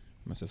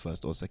 That's the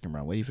first or second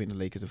round. Where do you think the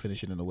Lakers are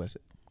finishing in the West?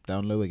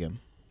 Down low again.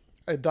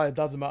 It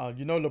doesn't matter.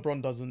 You know,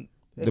 LeBron doesn't.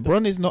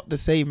 LeBron is not the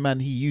same man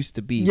he used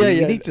to be. Yeah, we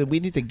yeah. need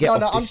to get No, off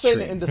no, I'm this saying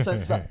train. it in the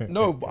sense that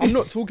no, but I'm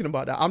not talking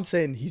about that. I'm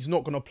saying he's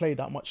not gonna play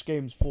that much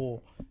games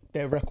for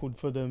their record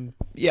for them.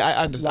 Yeah,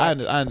 I understand.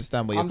 Like, I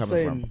understand where you're I'm coming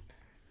saying, from.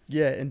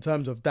 yeah, in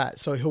terms of that,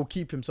 so he'll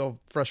keep himself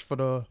fresh for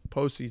the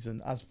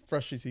postseason, as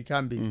fresh as he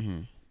can be. Mm-hmm.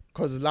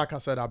 Because, like I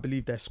said, I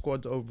believe their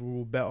squad's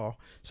overall better.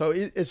 So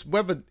it's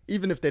whether,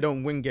 even if they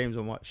don't win games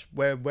or much,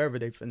 wherever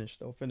they finish,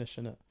 they'll finish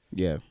in it.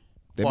 Yeah,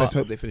 they But- best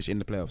hope they finish in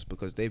the playoffs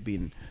because they've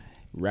been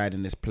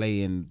riding this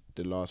play-in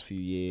the last few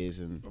years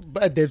and.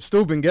 But they've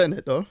still been getting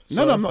it though.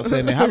 No, I'm not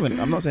saying they haven't.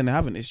 I'm not saying they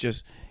haven't. It's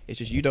just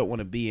you don't want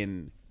to be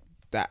in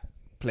that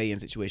play-in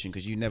situation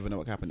because you never know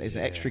what can happen. It's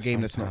an Yeah, extra game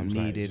that's not sometimes,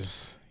 like, needed.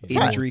 just-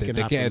 Injury they, can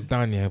they get happen. it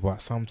done, yeah,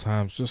 but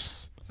sometimes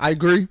just I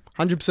agree,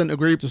 100%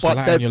 agree. Just But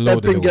lighten they've your load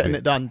a been little getting bit.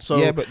 it done. So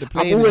Yeah, but the I'm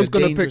play-in is always a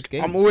gonna dangerous pick.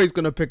 game. I'm always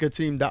gonna pick a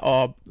team that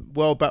are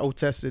well battle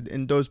tested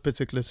in those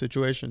particular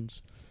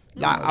situations.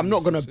 Like I'm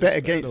not gonna bet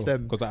against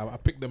them. because I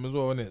picked them as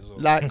well, innit? So.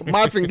 Like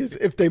my thing is,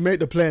 if they make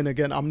the play-in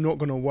again, I'm not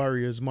gonna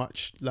worry as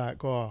much.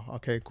 Like, oh,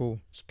 okay, cool,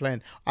 it's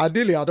playing.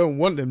 Ideally, I don't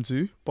want them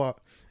to, but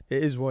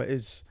it is what it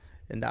is.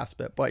 in that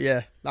aspect. But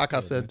yeah, like I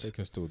Yeah, said, they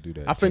can still do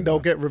that. I think they'll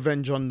get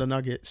revenge on the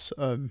Nuggets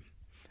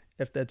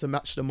if they're to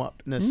match them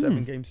up in a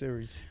 7-game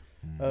series.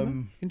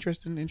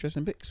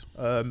 Interesting picks.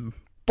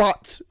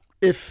 But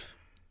if,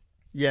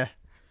 yeah,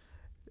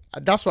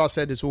 that's why I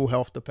said it's all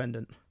health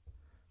dependent.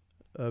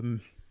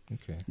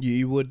 Okay.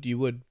 You would,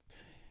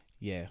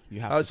 yeah. You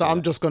have. To So say I'm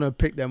that. just gonna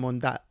pick them on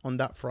that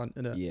front,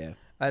 innit? Yeah.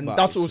 And But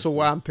that's it's also just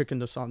why I'm picking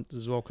the Suns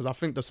as well, because I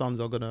think the Suns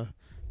are gonna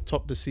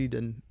top the seed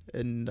in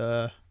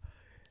the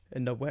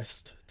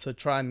West to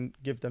try and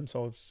give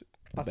themselves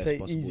the I'd best say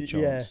possible easy,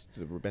 chance,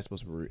 the best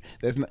possible route.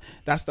 There's no,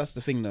 that's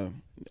the thing though.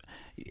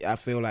 I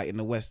feel like in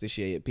the West this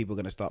year, people are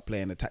gonna start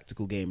playing a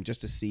tactical game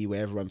just to see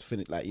where everyone's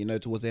finished. Like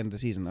towards the end of the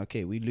season,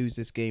 okay, we lose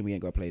this game, we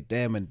ain't gonna play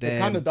them and them. They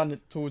kind of done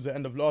it towards the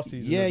end of last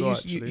season. Yeah, as well,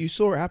 you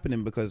saw it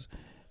happening because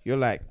you're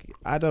like,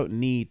 I don't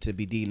need to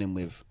be dealing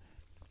with.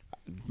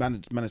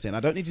 Man is saying I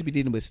don't need to be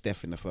dealing with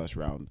Steph in the first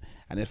round,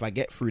 and if I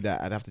get through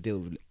that, I'd have to deal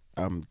with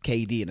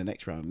KD in the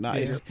next round. No,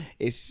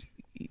 it's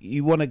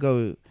you want to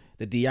go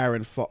the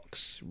De'Aaron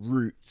Fox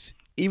route,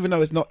 even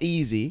though it's not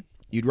easy.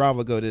 You'd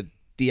rather go the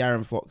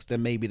De'Aaron Fox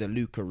than maybe the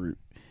Luka route,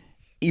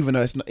 even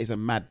though it's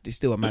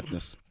still a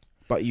madness.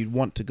 But you'd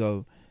want to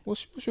go.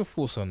 What's your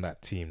thoughts on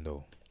that team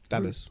though?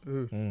 Dallas.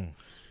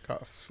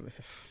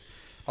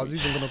 I was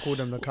even gonna call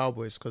them the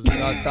Cowboys because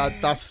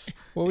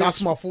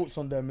that's my thoughts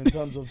on them in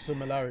terms of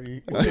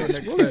similarity. What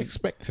are you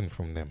expecting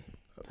from them?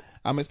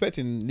 I'm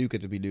expecting Luka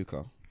to be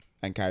Luka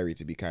and Kyrie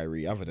to be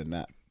Kyrie. Other than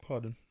that,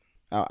 Pardon.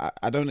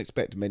 I don't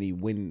expect many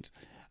wins.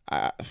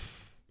 I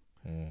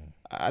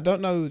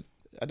don't know.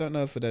 I don't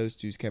know for those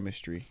two's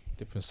chemistry.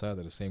 Different side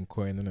of the same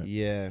coin, isn't it?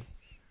 Yeah,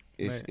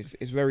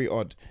 it's very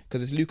odd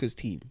because it's Luka's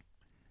team.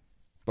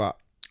 But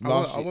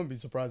I wouldn't be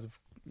surprised if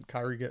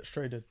Kyrie gets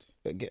traded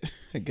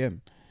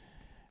again.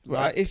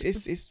 Well,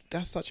 it's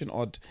that's such an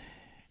odd.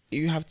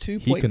 You have two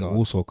He point can guards.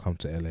 also come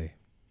to LA.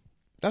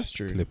 That's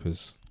true.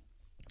 Clippers.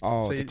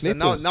 Oh, so, the so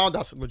Clippers. now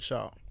that's a good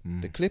shout.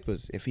 The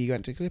Clippers. If he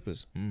went to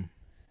Clippers.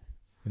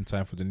 In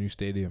time for the new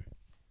stadium.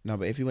 No,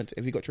 but if he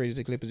got traded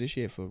to Clippers this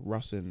year for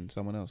Russ and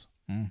someone else.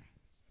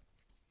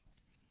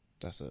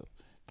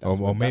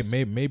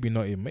 Maybe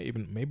not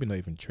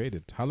even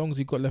traded. How long has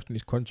he got left in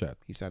his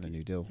contract? He signed a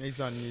new deal. He's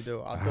signed a new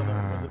deal. I don't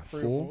know. Was it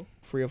 3 or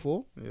 3 or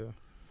 4? 4? Yeah.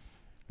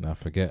 Nah,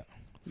 forget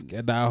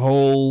that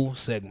whole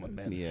segment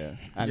then. Yeah,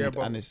 but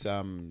and it's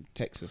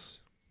Texas.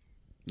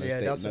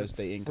 No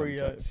state income 3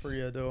 tax.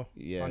 3-year deal.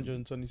 Yeah,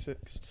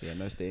 126. Yeah,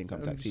 no state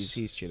income tax.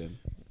 He's chilling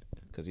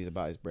because he's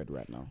about his bread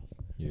right now.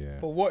 Yeah.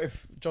 But what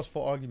if, just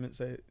for argument's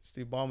sake,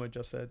 Steve Ballmer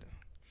just said,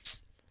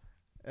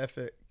 "F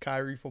it,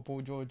 Kyrie for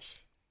Paul George"?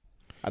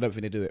 I don't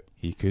think they do it.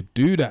 He could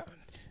do that.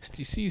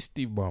 See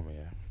Steve Ballmer,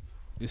 yeah.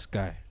 This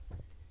guy,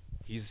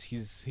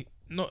 he's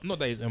not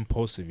that he's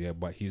impulsive, yeah,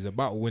 but he's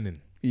about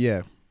winning.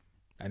 Yeah,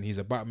 and he's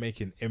about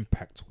making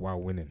impact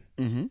while winning.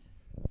 Mm-hmm.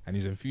 And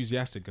he's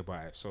enthusiastic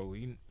about it. So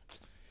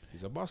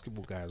he's a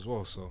basketball guy as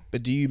well. So,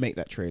 but do you make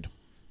that trade?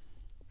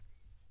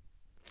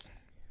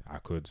 I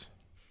could.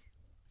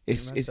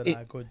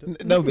 I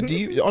could. No, but do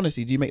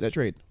you make that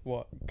trade?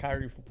 What,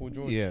 Kyrie for Paul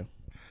George?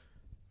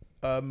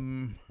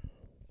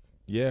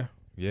 Yeah.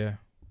 Yeah.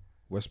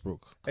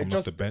 Westbrook come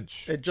off the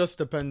bench. It just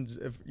depends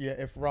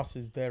if Russ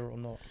is there or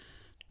not.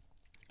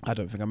 I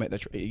don't think I make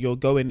that trade. You're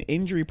going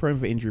injury prone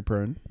for injury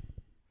prone.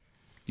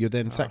 You're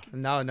then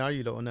now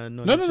you don't want to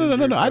know. No.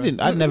 I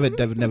didn't. I never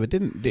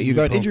didn't. You're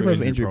going injury prone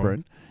for injury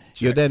prone.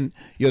 You're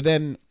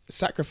then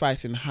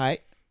sacrificing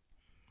height,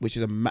 which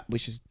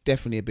is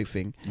definitely a big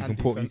thing. You can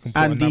put and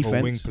another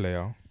defense. wing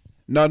player.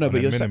 No,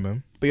 but you're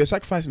minimum. But you're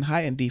sacrificing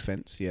height and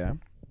defense, yeah.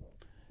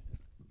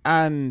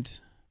 And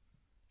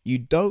you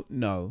don't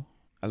know,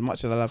 as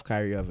much as I love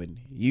Kyrie Irving,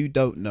 you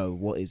don't know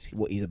what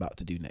he's about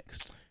to do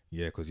next.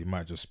 Yeah, because he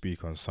might just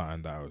speak on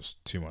something that was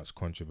too much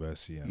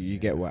controversy. And, you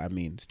get what I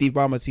mean. Steve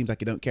Ballmer seems like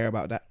he don't care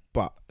about that,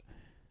 but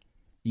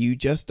you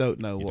just don't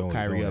know what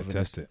Kyrie Irving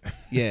test is. it.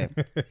 Yeah,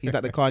 he's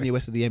like the Kanye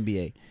West of the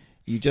NBA.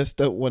 You just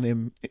don't want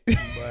him.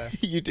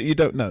 you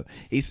don't know.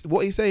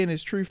 What he's saying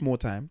is truth more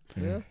time.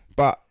 Yeah.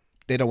 But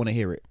they don't want to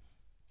hear it,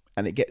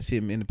 and it gets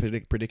him in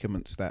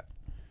predicaments that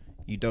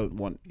you don't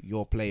want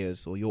your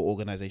players or your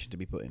organization to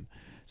be put in.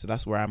 So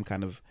that's where I'm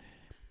kind of.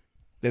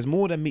 There's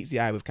more than meets the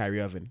eye with Kyrie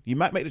Irving. You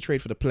might make the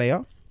trade for the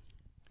player,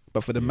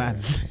 but for the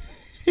man,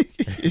 do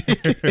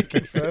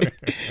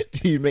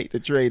you make the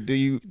trade? Do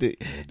you make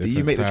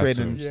the trade?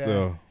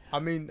 Yeah. I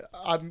mean,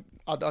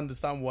 I'd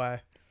understand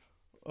why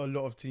a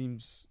lot of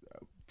teams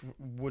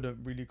wouldn't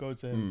really go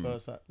to him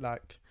first.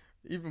 Like,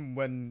 even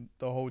when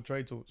the whole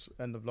trade talks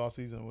end of last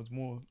season,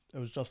 it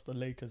was just the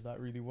Lakers that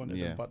really wanted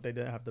him, but they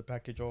didn't have the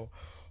package or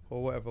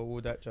whatever, all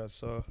that jazz.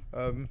 So,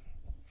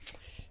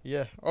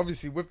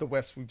 obviously with the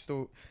West, we've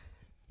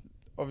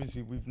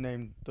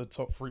named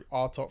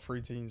our top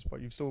three teams,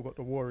 but you've still got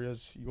the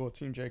Warriors, your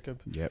team, Jacob.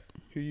 Yep.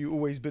 Who you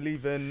always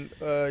believe in.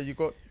 You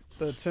got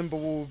the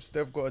Timberwolves.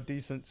 They've got a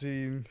decent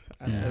team,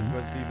 and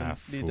Edwards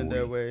leading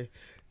their way.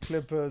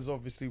 Clippers,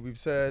 obviously, we've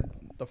said.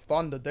 The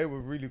Thunder, they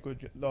were really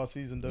good last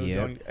season. They were Yeah.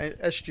 young.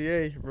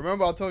 SGA,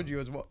 remember I told you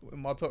it was in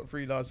my top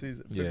 3 last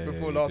season,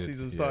 before you last did,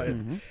 season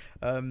yeah.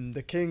 started.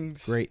 The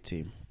Kings. Great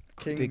team.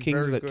 Kings, The Kings,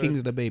 very the good. Kings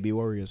are the baby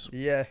Warriors.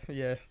 Yeah.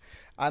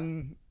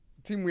 And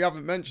team we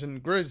haven't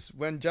mentioned, Grizz,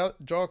 when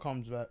Jar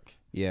comes back.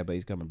 Yeah, but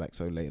he's coming back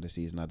so late in the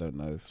season. I don't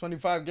know.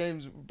 25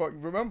 games. But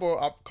remember,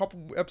 a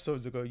couple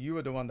episodes ago, you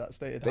were the one that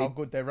stated how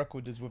good their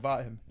record is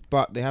without him.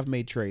 But they have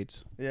made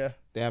trades. Yeah.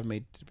 They have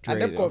made trades.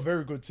 And they've got a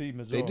very good team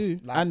as They well. do.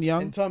 Like, And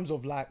young. In terms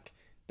of like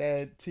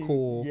their team.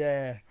 Core.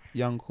 Yeah.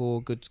 Young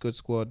core, good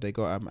squad. They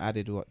got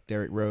added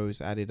Derrick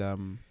Rose, added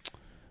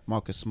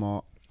Marcus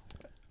Smart.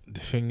 The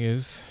thing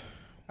is,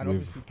 And with-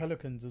 obviously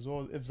Pelicans as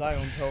well, if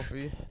Zion's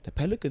healthy. The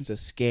Pelicans are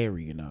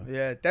scary, you know.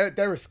 Yeah,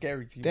 they're a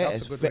scary team. They're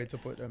That's as a good ve- way to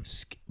put them.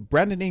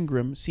 Brandon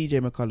Ingram, CJ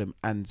McCollum,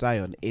 and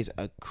Zion is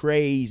a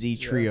crazy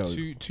trio.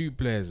 two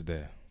players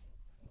there,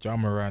 Ja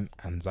Morant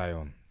and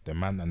Zion, the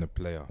man and the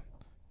player.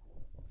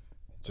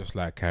 Just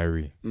like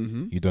Kyrie,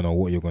 you don't know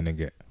what you're gonna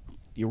get.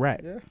 You're right.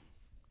 Yeah.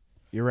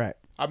 You're right.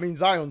 I mean,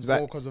 Zion's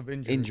more because of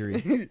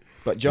injury.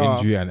 But Ja,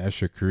 Injury and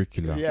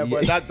extracurricular. Yeah,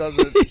 but that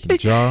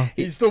doesn't. Ja,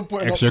 He's still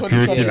putting up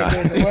Extracurricular.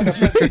 27 when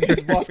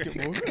it's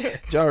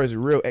basketball. Ja is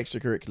real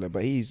extracurricular,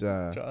 but he's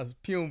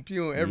Just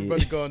pew,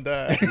 everybody going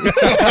down.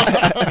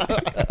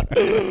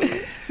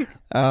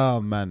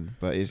 oh man,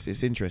 but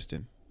it's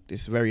interesting.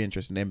 It's very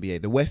interesting.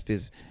 NBA. The West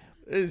is.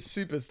 It's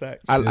super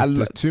stacked.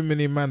 there's too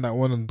many men that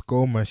want to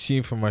go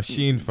machine for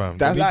machine, fam.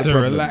 That's They need the to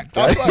problem. relax.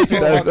 That's why it's so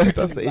hard That's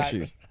because, the like,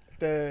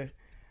 issue.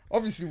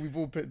 Obviously, we've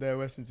all picked their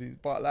Western teams,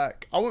 but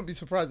like, I wouldn't be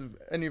surprised if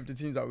any of the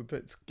teams that we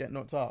picked get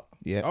knocked out.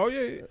 Yeah, Oh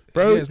yeah,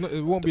 Bro. Yeah,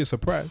 it won't be a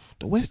surprise.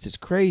 the West is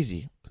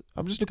crazy.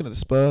 I'm just looking at the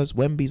Spurs.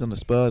 Wemby's on the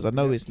Spurs. I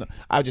know it's not.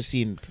 I've just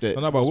seen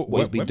No, but what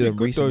he's been doing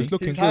recently. He's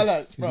looking His good.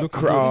 highlights, He's bro.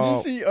 looking Did good. Crap.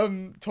 you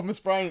see Thomas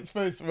Bryant's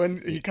face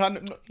when he kind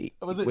of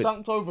was it Wait.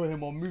 dunked over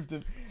him or moved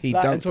him? He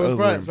like, dunked and Thomas over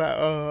Bryant's him.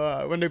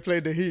 like, when they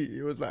played the Heat,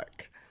 it was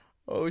like,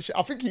 oh shit.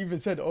 I think he even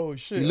said, oh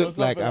shit. He or looked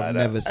like something I've that.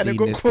 never and seen it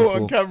got this caught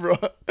on before.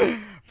 camera.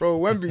 Bro,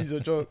 Wemby's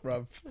a joke,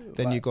 bro.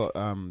 Then you got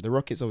the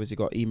Rockets. Obviously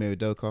got Ime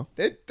Udoka.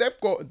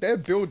 They're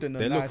building a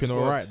They're nice looking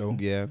squad. alright though.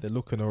 Yeah. They're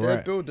looking They're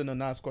alright. building a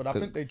nice squad. I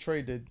 'Cause think they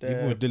traded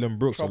Even with Dylan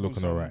Brooks, they're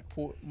looking alright.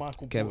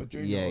 Michael Kevin, Porter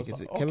Jr. yeah, or is it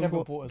something. Kevin Kevin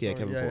Porter? Porter. Yeah,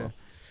 Sorry. Kevin Porter.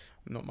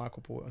 Not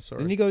Michael Porter.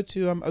 Sorry. Then you go to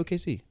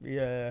OKC.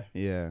 Yeah,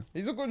 Yeah,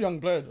 he's a good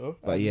young player though.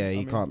 but yeah, I he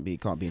mean,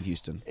 can't be in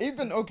Houston.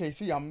 Even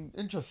OKC, I'm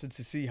interested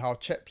to see how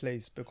Chet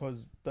plays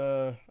because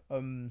the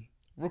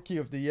rookie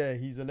of the year,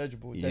 he's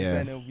eligible. They're Yeah.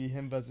 saying it'll be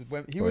him versus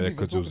Wemby. He Oh, was yeah, even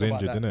because talking he was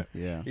about injured, that.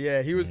 didn't it? Yeah,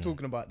 Yeah, he was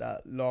talking about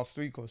that last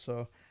week or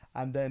so.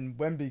 And then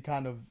Wemby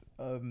kind of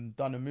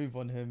done a move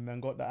on him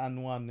and got the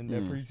and one in their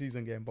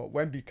preseason game. But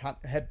Wemby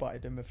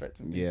headbutted him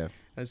effectively. yeah.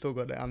 And still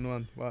got the and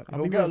one. But I'll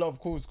he'll be get a real. lot of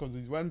calls because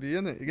he's Wemby,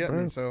 innit? You get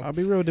Bro, me? So I'll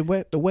be real.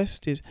 The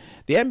West is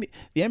the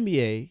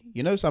NBA.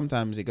 You know,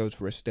 sometimes it goes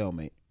for a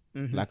stalemate.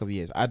 Lack of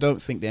years. I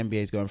don't think the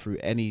NBA is going through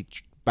any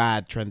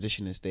bad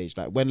transitioning stage.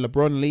 Like when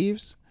LeBron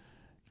leaves,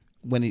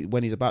 when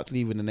he's about to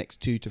leave in the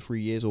next 2 to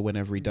 3 years or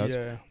whenever he does,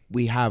 yeah.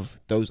 we have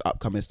those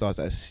upcoming stars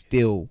that are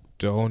still.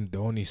 The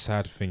only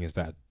sad thing is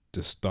that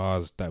the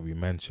stars that we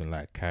mentioned,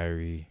 like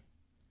Kyrie,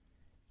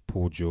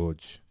 Paul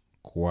George,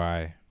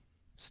 Kawhi,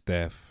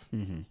 Steph,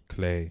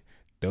 Clay,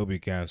 they'll be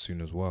going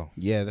soon as well.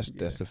 Yeah, that's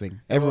the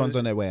thing. Everyone's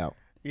on their way out.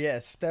 Yeah,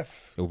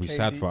 Steph. It'll be KD.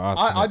 sad for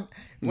us,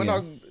 When Yeah.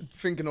 I'm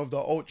thinking of the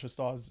ultra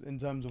stars in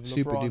terms of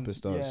Super LeBron, duper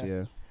stars.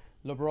 Yeah,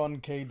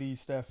 LeBron, KD,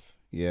 Steph.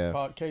 yeah.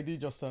 But KD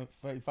just turned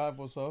 35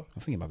 or so, I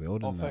think he might be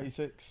older or than that.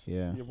 36.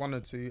 Yeah. One or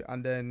two,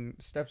 and then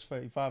Steph's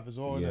 35 as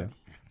well. Yeah. Yeah.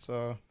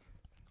 So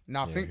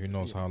now I Yeah, think who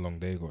knows how long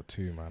they got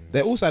too, man.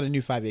 They also had a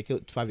new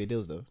 5-year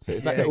deals though, so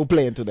it's like Yeah. they all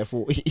play until they're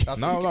 40.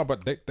 that's No,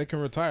 but they can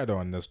retire though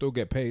and they'll still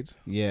get paid.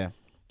 Yeah,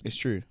 it's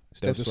true.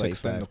 They'll Steph's just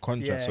extend the 35.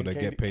 contract so they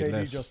get paid KD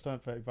less. just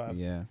turned 35,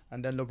 Yeah,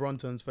 and then LeBron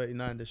turns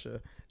 39 this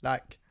year.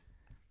 Like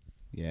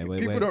yeah.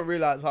 people don't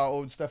realize how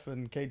old Steph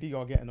and KD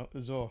are getting up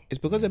as well. It's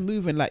because they're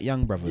moving like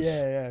young brothers.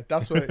 Yeah,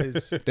 that's what it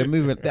is. They're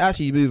moving. They're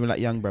actually moving like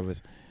young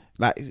brothers.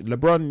 Like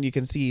LeBron, you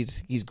can see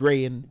he's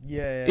graying,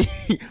 Yeah.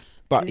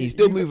 but You- he's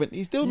still you got- moving.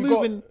 He's still You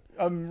moving.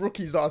 got,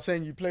 rookies that are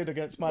saying you played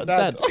against my My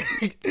dad.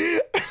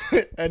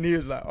 And he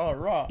was like, oh,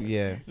 right.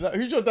 Yeah, He's like,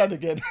 who's your dad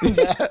again?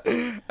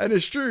 And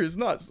it's true, it's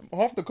nuts.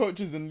 Half the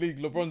coaches in league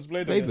LeBron's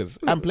played played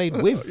against. with and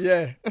played with.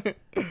 Yeah.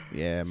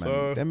 Yeah, man.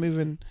 So- They're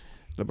moving.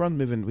 LeBron's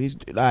moving. He's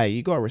like,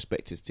 you gotta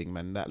respect his thing,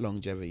 man. That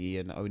longevity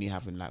and only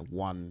having like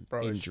one Bro,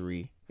 it's-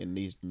 injury in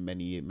these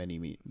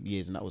many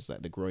years, and that was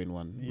like the groin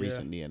one Yeah.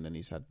 recently, and then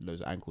he's had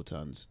loads of ankle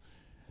turns.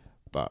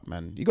 But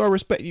man, you gotta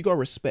respect. You gotta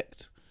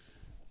respect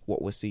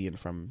what we're seeing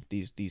from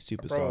these Bro,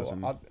 superstars.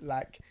 And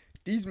like,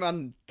 these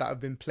men that have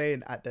been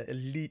playing at the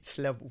elite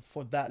level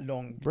for that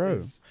long,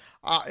 Bro.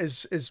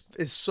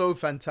 is so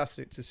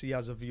fantastic to see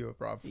as a viewer,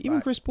 bro. even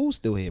Like, Chris Paul's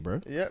still here, bro.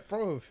 yeah,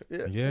 bro.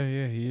 Yeah.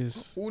 Yeah, he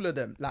is. All of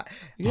them. Like,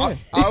 Yeah.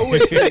 I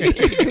always say,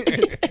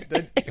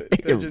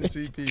 Dejan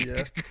CP,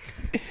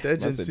 yeah.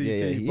 Dejan Mustard, CP,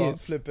 yeah, he but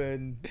is.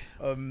 flipping,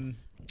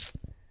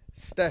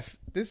 Steph,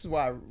 this is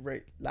why I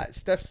rate, like,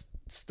 Steph's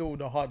still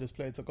the hardest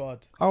player to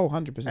guard, Oh,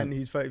 100%. and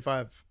he's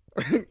 35.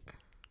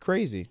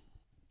 Crazy.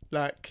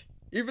 Like,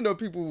 even though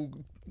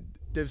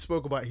they've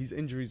spoke about his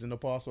injuries in the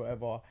past or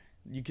whatever,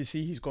 you can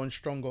see he's gone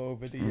stronger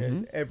over the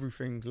years.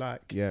 Everything,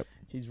 like, Yep.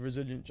 he's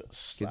resilient.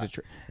 Just He's like,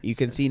 you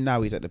can see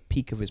now he's at the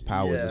peak of his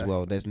powers as Yeah.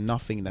 well. There's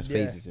nothing that Yeah.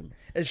 phases him.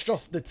 it's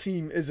just the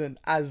team isn't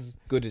as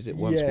Good as it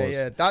once was.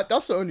 Yeah,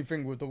 that's the only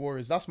thing with the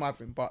Warriors. That's my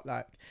thing. But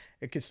like,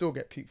 it can still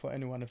get peak for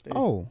anyone if they.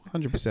 Oh,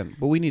 100%.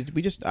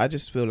 But I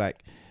just feel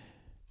like,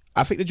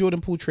 I think the Jordan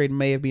Poole trade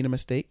may have been a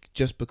mistake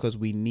just because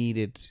we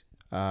needed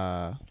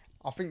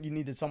I think you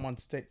needed someone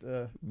to take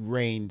the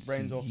reins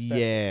off Steph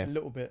Yeah. a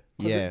little bit,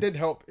 because Yeah. it did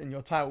help in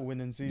your title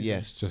winning season.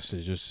 Yes. It's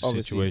just a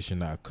Obviously. situation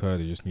that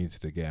occurred. It just needed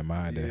to get him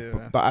out of there.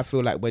 Yeah. But I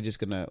feel like we're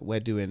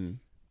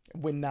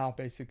Win now,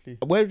 basically.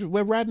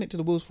 we're riding it till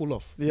the wheels fall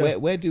off. Yeah.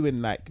 We're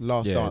doing like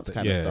last dance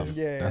kind of stuff.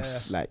 Yeah,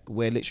 That's Like,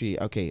 we're literally,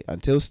 okay,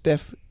 until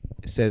Steph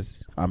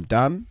says I'm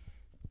done,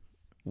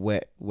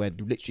 we're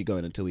literally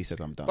going until he says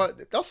I'm done.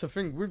 But that's the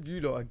thing with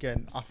you lot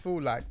again. I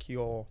feel like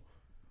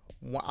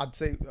I'd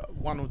say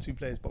one or two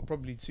players, but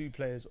probably two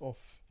players off.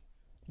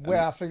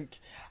 Where I think,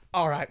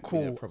 all right,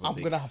 cool. probably. I'm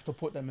gonna have to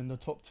put them in the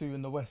top two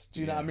in the West. Do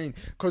you know what I mean?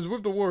 Because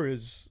with the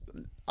Warriors,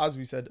 as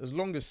we said, as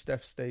long as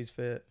Steph stays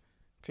fit,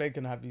 Clay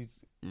can have these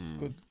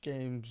good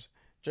games.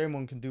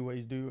 Draymond can do what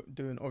he's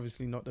doing.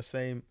 Obviously not the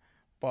same,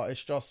 but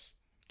it's just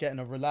getting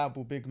a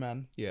reliable big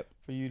man Yep.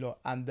 for you lot,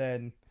 and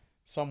then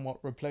somewhat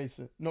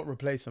not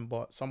replace him,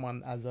 but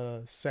someone as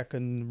a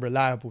second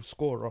reliable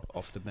scorer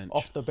Off the bench.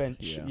 off the bench.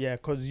 Yeah. Yeah,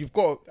 because you've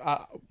got.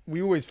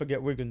 We always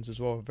forget Wiggins as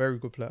well. Very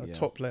good player, Yeah.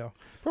 top player.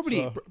 Probably,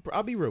 So-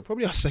 I'll be real,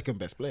 probably our second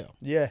best player.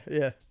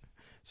 Yeah.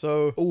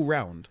 So All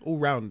round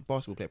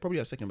basketball player. Probably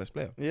our second best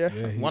player. yeah,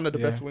 Yeah, one of the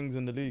best yeah. wings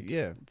in the league.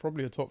 Yeah.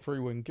 Probably a top 3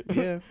 wing.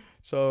 Yeah.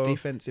 So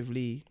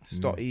Defensively,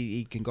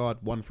 he can guard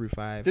 1 through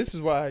 5. this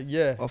is why,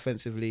 yeah,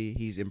 Offensively,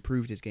 he's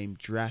improved his game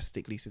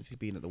drastically since he's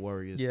been at the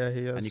Warriors. yeah, he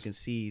is. And you can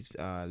see he's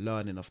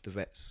learning off the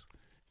vets.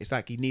 It's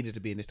like he needed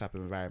to be in this type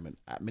of environment.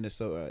 At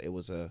Minnesota, it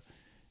was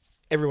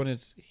everyone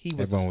was the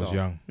Everyone was star.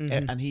 young.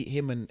 And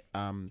him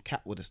and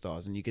Cat were the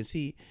stars. And you can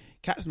see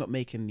Cat's not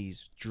making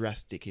these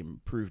drastic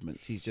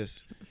improvements. He's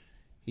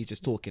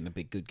just talking a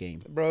big good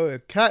game. Bro,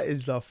 Cat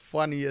is the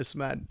funniest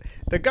man.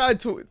 The guy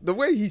the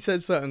way he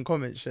said certain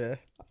comments, yeah,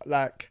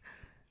 like,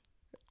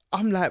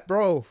 I'm like,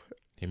 bro,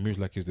 He moves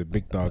like he's the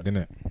big dog,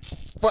 innit?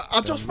 but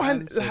I The just man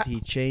find said he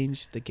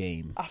changed the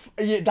game.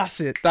 yeah, that's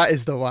it. That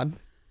is the one.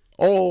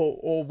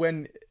 Or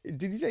when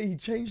did he say he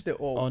changed it,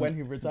 or when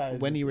he retires?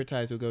 When he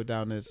retires, he'll go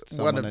down as One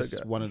someone of the that's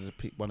guy- one of the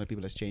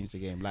people that's changed the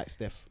game, like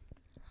Steph.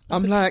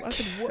 I'm like, I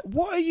said,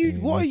 what are you He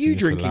what are needs you to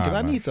drinking? Because allow,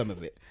 I man. need some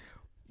of it.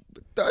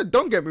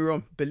 don't get me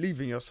wrong,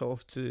 believe in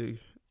yourself to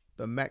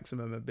the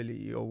maximum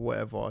ability or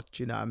whatever.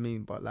 Do you know what I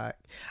mean? But like,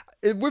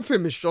 with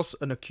him, it's just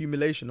an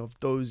accumulation of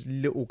those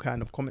little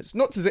kind of comments.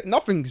 Not to say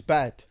nothing's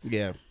bad,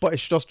 Yeah, but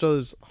it's just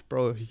those,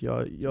 bro.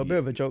 You're a bit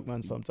of a joke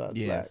man sometimes.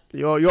 Yeah. Like,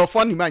 you're a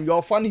funny man. You're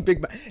a funny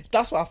big man.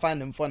 That's why I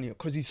find him funny,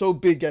 because he's so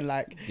big and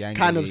like Gangly,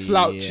 kind of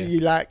slouchy.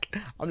 Like,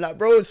 I'm like,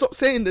 bro, stop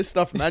saying this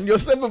stuff, man. You're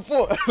 7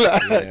 foot.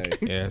 Like,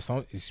 Yeah,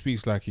 he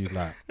speaks like he's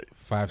like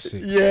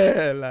 5'6".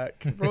 yeah,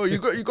 like, bro, you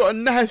got a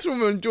nice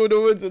woman,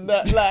 Jordan Woods, and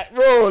that, like,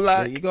 bro, Yeah,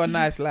 like, you got a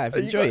nice life.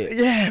 you Enjoy got- it.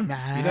 Yeah,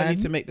 man. You don't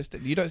need to make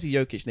you don't see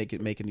Jokic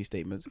making these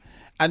statements,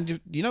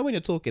 and you know when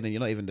you're talking and you're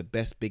not even the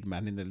best big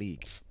man in the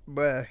league.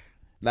 But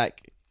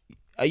Like,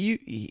 are you?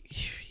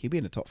 He'd be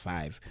in the top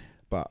 5,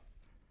 but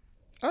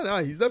I don't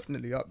know, he's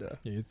definitely up there.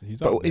 Yeah, he's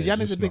but up is there, Giannis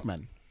just a big not-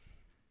 man?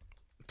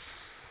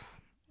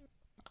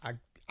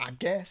 I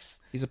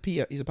guess. He's a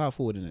power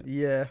forward, isn't it?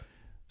 Yeah.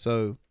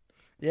 So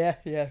Yeah.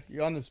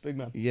 Giannis, big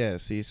man. yeah,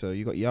 see, so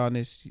you got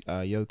Giannis,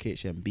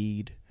 Jokic,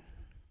 Embiid,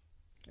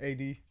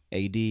 AD.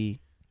 AD,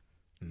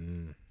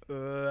 Mm.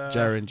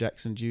 Jaren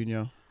Jackson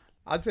Jr.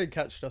 I'd say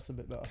Catch just a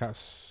bit better.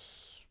 Cat's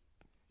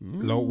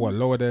Mm.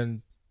 lower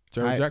than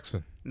Jerry I-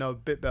 Jackson? No, a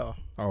bit better.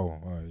 Oh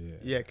yeah.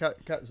 Yeah,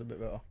 Cat's a bit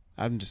better.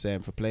 I'm just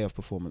saying for playoff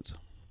performance,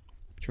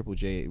 Triple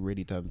J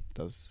really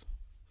does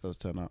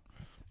turn up.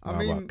 I Nah,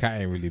 mean- but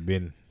Cat ain't really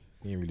been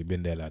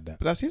there like that.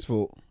 But that's his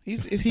fault.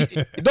 It's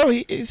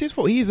his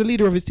fault. He's the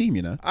leader of his team,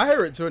 you know. I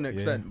hear it to an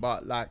extent,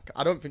 but like,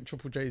 I don't think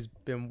Triple J's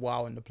been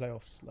wow in the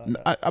playoffs. Like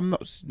that. I'm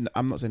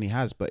not saying he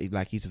has, but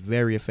he's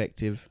very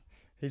effective.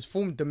 His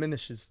form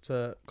diminishes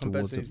compared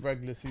Towards to his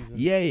regular season.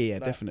 Yeah,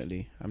 Like-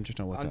 definitely. I'm just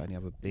trying to work out any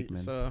other big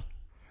men. So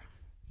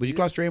Would you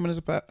class Draymond as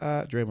a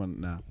Draymond?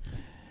 Nah.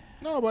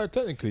 No, but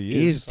technically He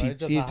he is- is. he's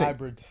just he a is tech-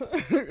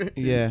 hybrid.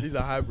 Yeah. He's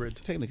a hybrid.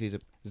 Technically, he's a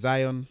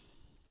Zion.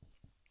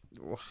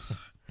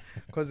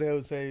 Because they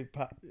would say,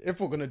 if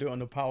we're gonna do it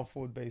on a power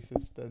forward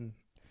basis, then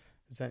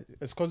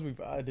it's because we've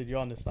added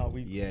Giannis now.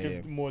 We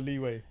give more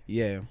leeway.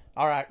 Yeah.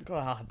 All right,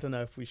 I don't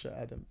know if we should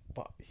add him,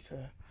 but he's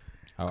a.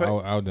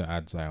 I wouldn't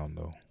add Zion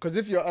though. Because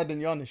if you're adding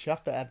Giannis, you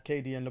have to add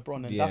KD and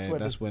LeBron, and Yeah, that's where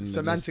that's when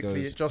the list semantically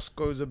goes. it just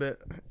goes a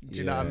bit. Do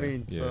you know what I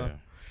mean? Yeah.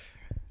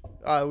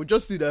 So, we'll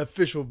just do the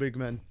official big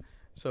men.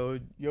 So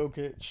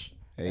Jokic,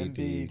 AD.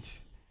 Embiid,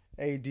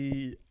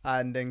 AD,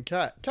 and then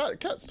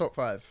Cat's top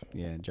 5.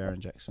 Yeah, Jaren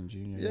Jackson Jr.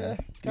 Yeah,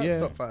 Cat's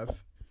top 5.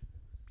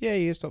 Yeah,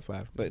 he is top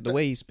 5. But the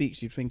way he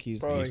speaks, you'd think he's.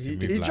 Bro, Used to he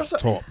move like just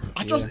top.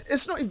 I just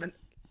it's not even.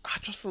 I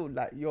just feel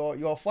like you're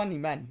a funny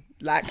man.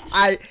 Like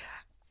I,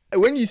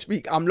 when you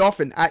speak, I'm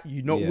laughing at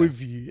you, not Yeah. with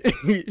you.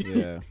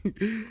 Yeah.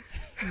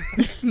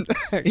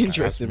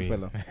 Interesting me.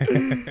 fella.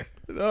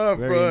 No,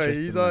 Very bro,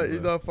 interesting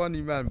he's man, a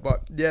funny man.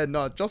 But yeah,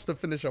 no, just to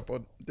finish up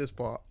on this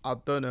part, I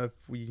don't know if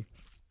we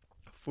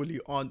fully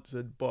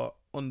answered, but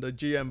on the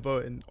GM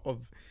voting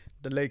of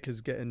the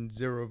Lakers getting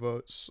 0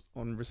 votes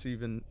on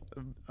receiving,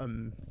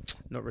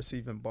 not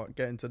receiving, but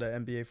getting to the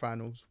NBA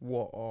Finals,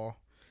 what are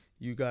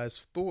you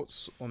guys'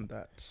 thoughts on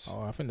that?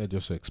 Oh, I think they're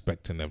just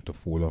expecting them to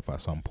fall off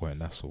at some point.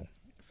 That's all.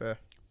 Fair.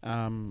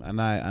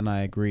 And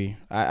I agree.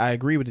 I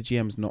agree with the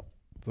GMs not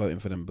voting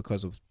for them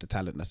because of the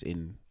talent that's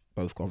in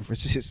both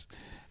conferences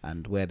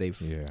and where they've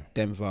Yeah.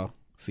 Denver,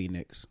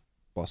 Phoenix,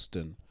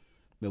 Boston,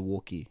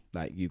 Milwaukee.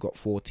 Like you got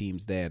 4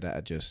 teams there that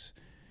are just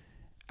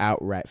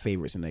outright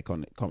favorites in their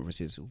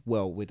conferences.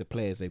 Well, with the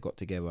players they've got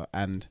together,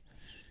 and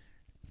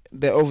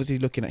they're obviously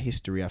looking at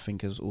history. I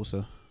think as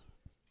also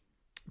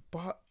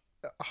But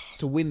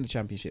to win the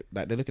championship.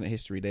 Like they're looking at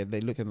history. They're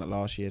looking at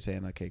last year,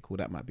 saying, "Okay, cool,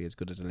 that might be as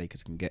good as the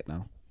Lakers can get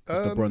now."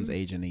 Because LeBron's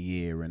aging a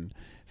year and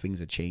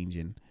things are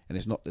changing, and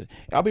it's not.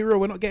 I'll be real,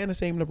 we're not getting the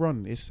same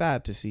LeBron. It's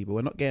sad to see, but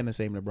we're not getting the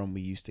same LeBron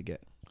we used to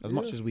get as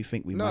much Yeah. as we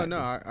think we no, might. no,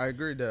 be. I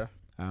agree there.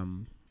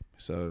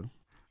 So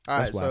All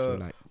that's right, why I so feel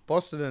like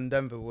Boston and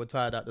Denver were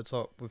tied at the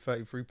top with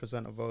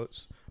 33% of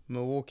votes.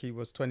 Milwaukee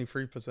was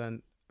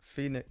 23%.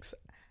 Phoenix,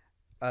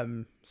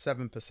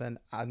 7%,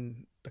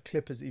 and the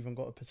Clippers even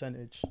got a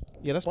percentage.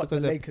 yeah, that's But the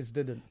because Lakers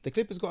didn't. the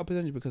Clippers got a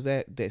percentage because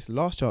they're it's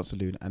last chance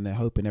saloon and they're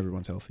hoping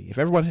everyone's healthy. If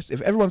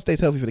everyone stays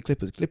healthy for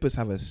the Clippers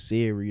have a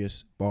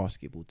serious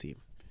basketball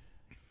team.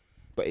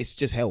 But it's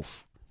just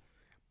health.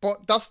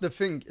 But that's the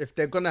thing. If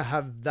they're gonna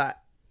have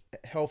that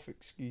health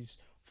excuse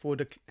for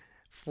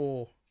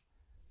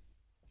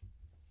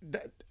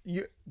that,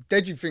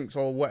 Deji thinks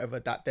or whatever,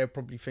 that they're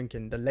probably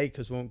thinking the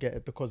Lakers won't get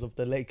it because of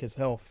the Lakers'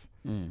 health.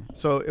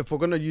 So if we're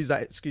gonna use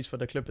that excuse for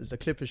the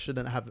Clippers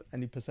shouldn't have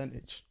any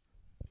percentage.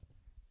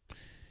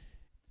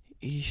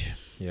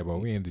 Yeah, but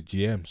we in the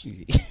GMs.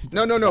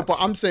 No. But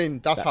I'm saying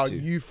that's that how too.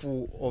 you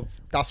thought of.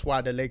 That's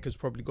why the Lakers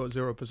probably got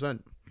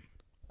 0%.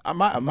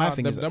 My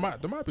thing is there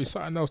might be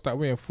something else that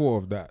we ain't thought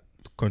of that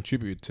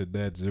contribute to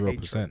their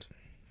 0%.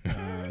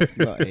 it's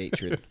not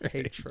hatred.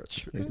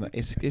 Hatred. It's not.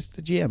 It's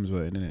the GM's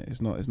voting, isn't it?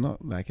 It's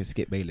not like a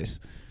Skip Bayless.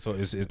 So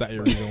is that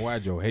your reason why,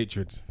 Joe?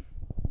 Hatred.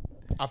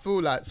 I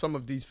feel like some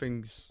of these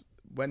things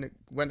when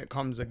it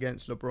comes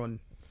against LeBron,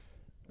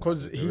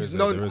 because he's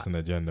known. There is an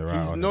agenda,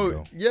 right? He's on no, it,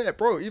 though. yeah,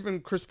 bro.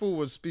 Even Chris Paul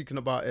was speaking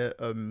about it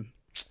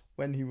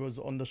when he was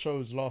on the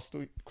shows last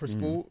week. Chris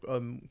Paul,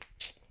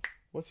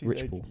 what's his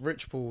Rich name? Paul.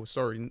 Rich Paul.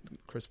 Sorry,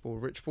 Chris Paul.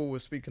 Rich Paul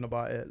was speaking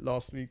about it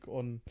last week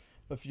on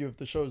a few of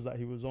the shows that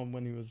he was on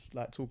when he was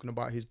like talking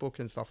about his book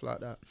and stuff like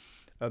that.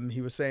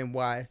 He was saying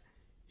why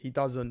he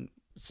doesn't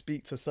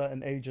speak to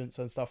certain agents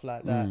and stuff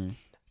like that,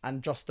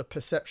 and just the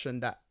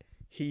perception that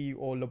he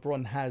or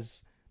LeBron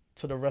has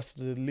to the rest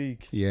of the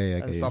league.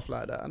 And stuff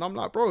like that. And I'm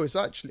like, bro, it's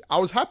actually, I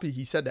was happy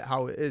he said it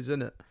how it is,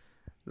 innit?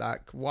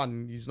 Like,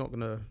 one, he's not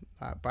gonna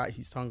bite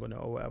his tongue on it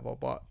or whatever,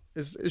 but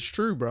it's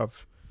true, bruv.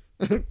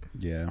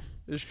 Yeah.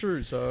 It's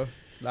true. So,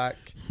 like,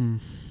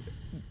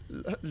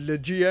 the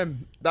GM,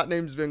 that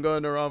name's been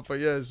going around for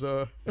years,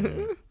 so.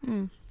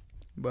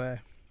 But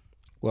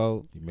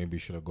Well, Maybe he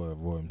should have got a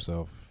vote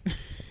himself.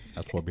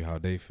 That's probably how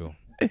they feel.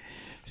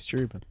 it's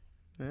true, man.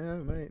 yeah,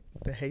 mate,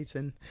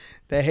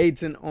 they're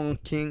hating on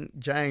King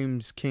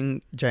James.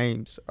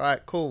 All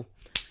right, cool.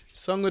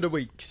 Song of the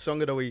week.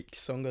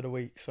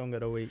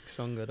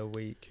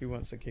 Who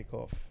wants to kick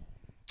off?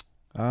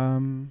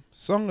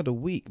 Song of the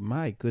week.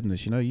 My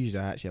goodness, usually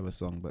I actually have a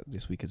song, but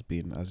this week has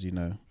been, as you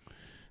know,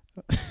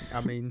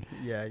 I mean,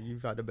 yeah,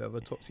 you've had a bit of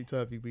a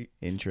topsy-turvy week.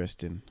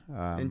 interesting.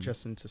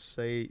 Interesting to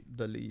say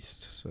the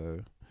least.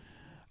 So,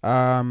 but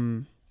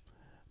I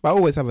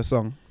always have a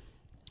song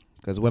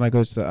because when I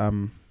go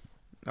to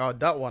Oh,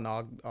 that one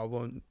I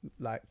won't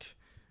like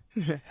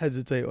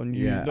hesitate on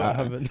you Yeah, not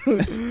having.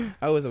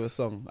 I always have a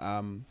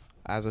song.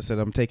 As I said,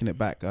 I'm taking it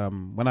back.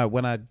 When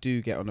I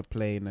do get on a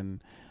plane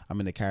and I'm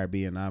in the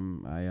Caribbean,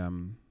 I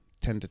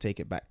tend to take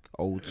it back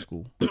old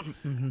school,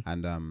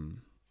 and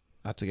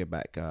I took it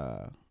back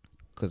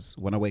because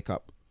when I wake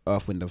up,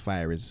 Earth, Wind and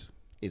Fire is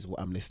what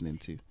I'm listening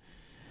to.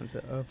 Is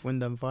it Earth,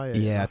 Wind and Fire?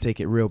 Yeah, I take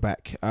it real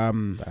back.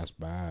 That's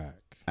back.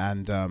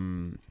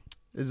 And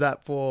Is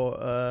that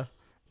for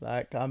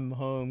like I'm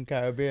home,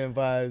 Caribbean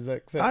vibes,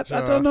 etc.?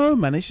 I don't know,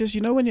 man. It's just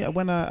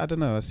when I don't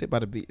know. I sit by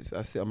the beach.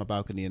 I sit on my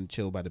balcony and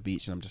chill by the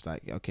beach, and I'm just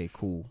like, okay,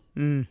 cool.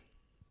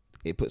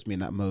 It puts me in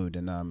that mode.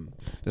 And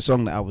the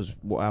song that I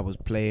was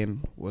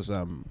playing was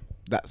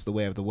 "That's the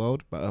Way of the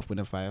World" by Earth, Wind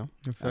and Fire.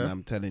 Fair. And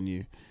I'm telling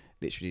you,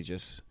 literally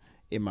just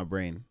in my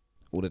brain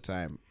all the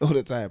time.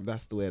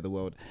 That's the way of the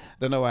world. I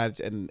don't know why.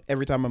 And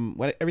every time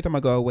I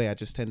go away, I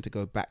just tend to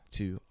go back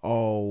to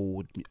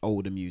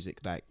older music,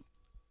 like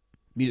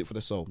music for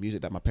the soul,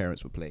 music that my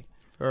parents would play.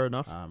 Fair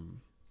enough.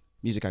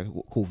 Music I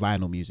call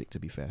vinyl music, to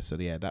be fair. So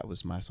yeah, that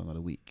was my song of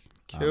the week.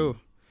 Cool.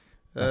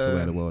 That's the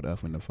way of the world,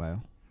 Earth, Wind and Fire.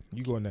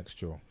 You go next,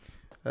 Joe.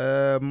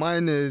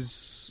 Mine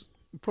is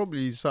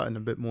probably something a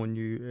bit more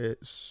new.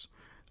 It's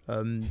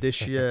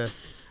this year,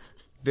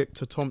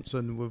 Victor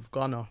Thompson with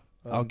Gunna.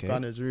 Okay.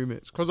 Gunna's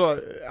remix. Because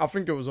I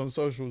think it was on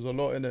socials a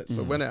lot in it.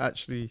 So when it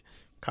actually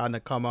kind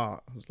of come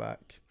out, I was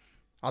like,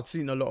 I'd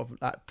seen a lot of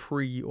like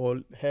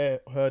or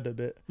heard a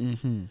bit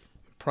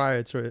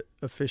prior to it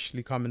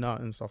officially coming out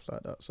and stuff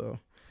like that. So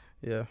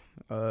yeah,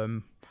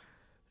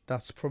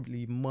 that's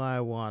probably my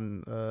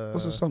one.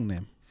 What's the song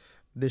name?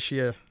 This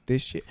year.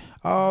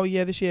 Oh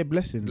yeah, this year.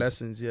 Blessings.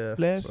 Blessings, yeah.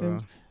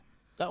 Blessings. So,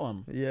 that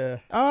one. yeah.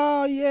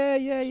 Oh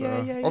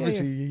yeah.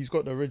 Obviously, he's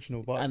got the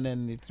original, but and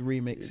then it's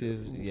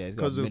remixes. Yeah,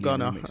 because of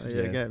Gunna,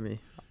 remixes, get me.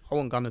 I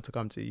want Gunna to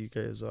come to the UK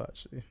as well.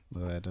 Actually,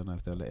 well, I don't know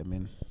if they'll let him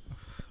in.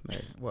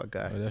 mate, what a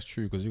guy! Oh, that's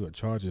true because you got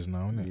charges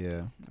now, innit?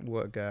 Yeah.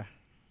 What a guy!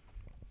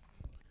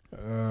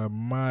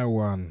 My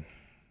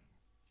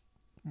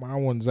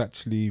one's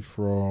actually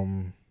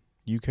from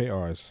UK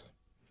artists.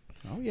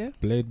 Oh yeah.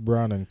 Blade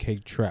Brown and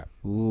Cake Trap.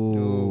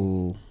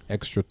 Ooh.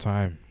 Extra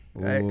Time.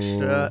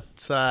 Extra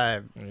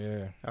time.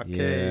 Yeah. Okay,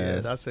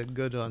 yeah, that's a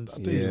good one.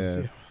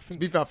 Yeah. To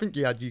be fair, I think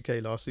he had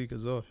UK last week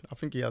as well. I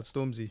think he had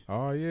Stormzy.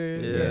 Oh yeah.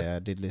 Yeah, I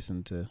did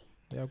listen to.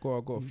 Yeah, I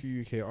got a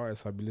few UK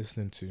artists I've been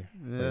listening to.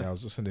 But yeah, I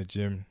was just in the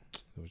gym.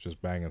 It was just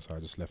banging, so I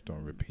just left it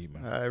on repeat,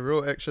 man.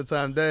 Real extra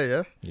time there,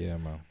 yeah. Yeah,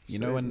 man. You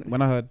know,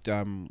 when I heard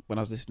when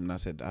I was listening, I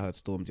heard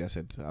Stormzy. I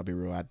said, I'll be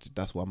real.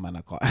 That's one man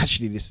I can't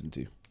actually listen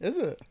to. Is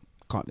it?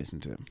 Can't listen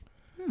to him.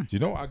 You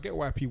know, I get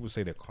why people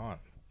say they can't,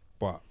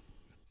 but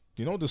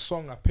you know the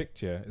song I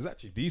picked here is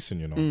actually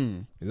decent. You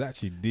know, it's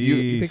actually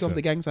decent. You pick off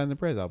the Gang Signs and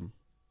Prayers album.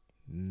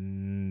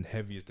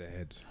 Heavy is the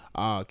head.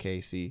 Ah,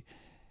 okay. See,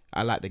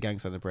 I like the Gang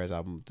Signs and Prayers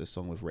album. The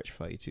song with Rich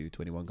 32,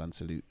 21 Gun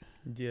Salute.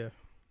 Yeah.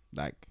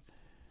 Like,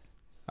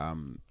 I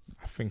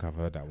think I've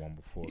heard that one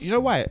before. You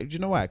know why? Do you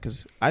know why?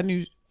 Because I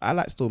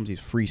like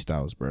Stormzy's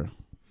freestyles, bro.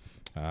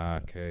 Ah,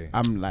 okay.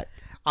 I'm like,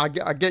 I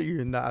get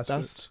you in that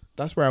aspect.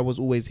 That's where I was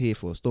always here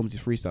for Stormzy's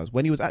freestyles.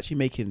 When he was actually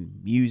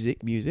making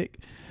music,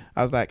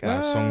 I was like,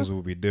 songs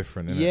will be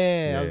different. Innit?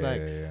 Yeah,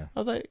 I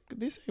was like,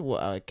 this ain't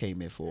what I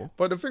came here for.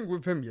 But the thing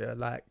with him, yeah,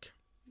 like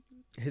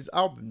his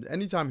album,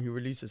 anytime he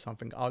releases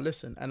something, I'll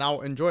listen and I'll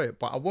enjoy it,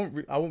 but I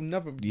will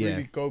never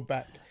really go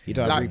back. You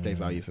don't have replay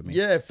value for me.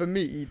 Yeah, for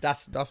me,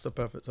 that's the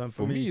perfect time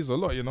for me. It's a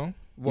lot, you know.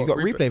 You got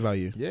replay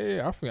value.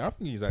 Yeah, I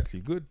think he's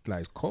actually good. Like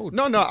it's cold.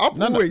 No, I'm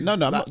I'm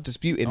not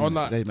disputing. Oh,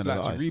 like to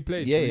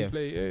replay.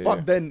 Yeah.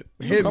 But then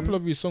a couple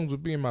of his songs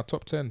would be in my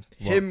top 10.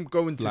 Him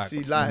going to see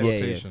live.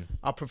 Rotation.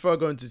 I prefer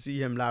going to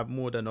see him live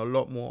more than a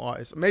lot more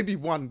artists. Maybe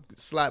one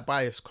slight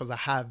bias because I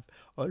have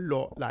a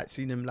lot like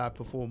seen him live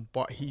perform,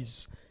 but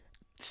he's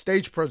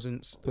stage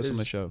presence puts on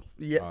the show.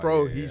 Yeah,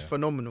 bro, he's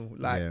phenomenal.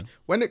 Like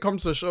when it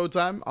comes to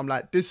showtime, I'm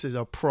like, this is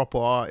a proper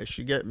artist.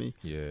 You get me?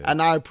 Yeah.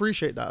 And I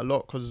appreciate that a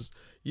lot because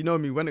you know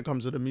me when it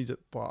comes to the music,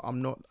 but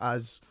I'm not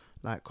as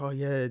like, oh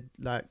yeah,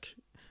 like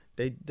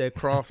their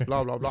craft,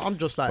 blah blah blah. I'm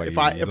just like,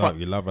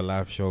 you love a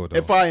live show, though.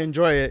 If I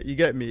enjoy it, you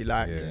get me.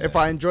 Like if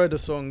I enjoy the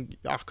song,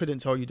 I couldn't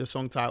tell you the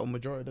song title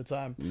majority of the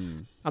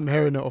time. I'm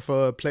hearing it off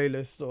a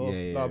playlist or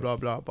blah blah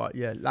blah. But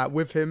yeah, like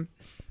with him.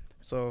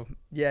 So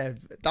yeah,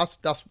 that's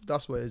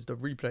where is the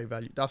replay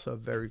value. That's a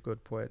very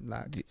good point.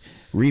 Like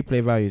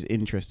replay value is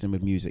interesting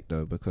with music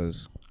though,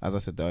 because as I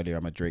said earlier,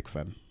 I'm a Drake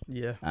fan.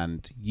 Yeah,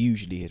 and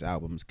usually his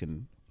albums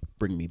can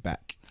bring me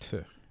back.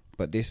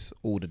 But this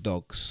All the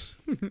Dogs,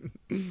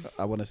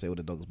 I want to say All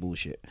the Dogs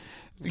bullshit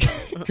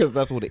because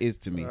that's what it is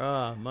to me.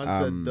 Man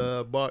said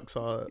the Bucks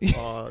are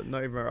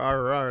not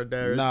even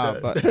there. Nah,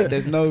 but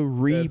there's no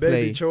replay.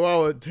 Baby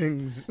Chihuahua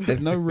things.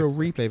 There's no real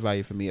replay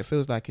value for me. It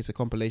feels like it's a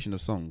compilation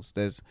of songs.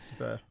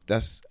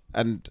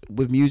 And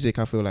with music,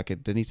 I feel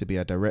like there needs to be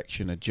a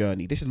direction, a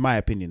journey. This is my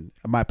opinion,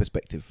 my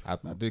perspective. I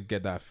did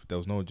get that. There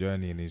was no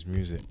journey in his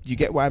music. You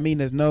get what I mean?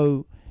 There's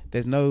no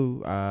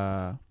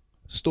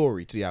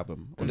story to the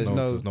album. Or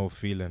there's no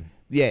feeling.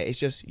 Yeah, it's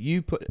just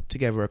you put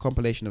together a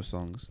compilation of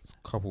songs,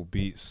 couple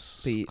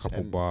beats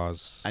couple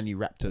bars, and you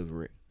rapped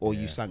over it or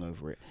you sang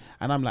over it.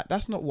 And I'm like,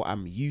 that's not what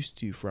I'm used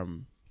to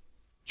from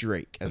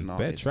Drake as an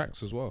artist. Bare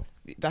tracks as well.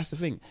 That's the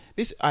thing.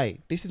 This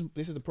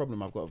is the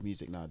problem I've got with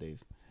music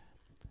nowadays.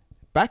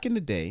 Back in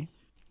the day,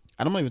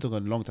 and I'm not even talking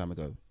a long time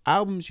ago,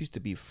 albums used to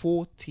be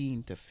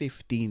 14 to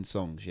 15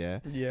 songs, yeah?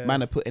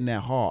 Man are putting their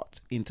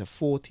heart into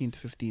 14 to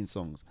 15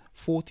 songs,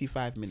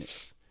 45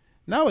 minutes.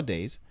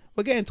 Nowadays,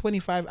 we're getting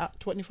 25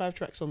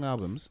 track song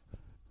albums.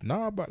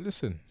 Nah, but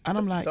listen. And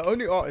I'm like, the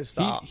only artist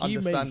that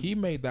he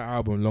made that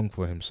album long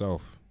for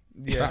himself.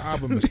 Yeah. That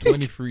album is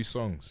 23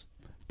 songs.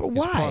 But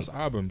why? His past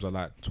albums are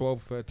like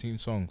 12, 13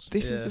 songs.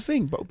 This is the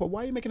thing. But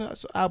why are you making an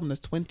album that's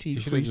 23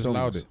 songs?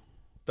 Allowed it.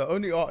 The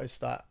only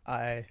artist that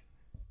I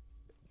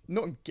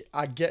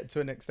get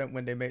to an extent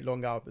when they make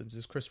long albums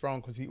is Chris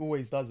Brown because he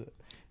always does it.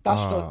 But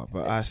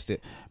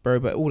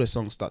all the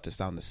songs start to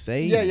sound the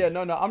same. Yeah,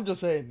 no. I'm just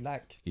saying,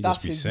 like, he that's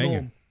just be his singing.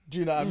 norm. Do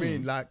you know what I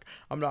mean? Like,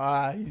 I'm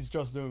like, he's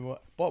just doing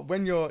what. But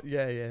when you're,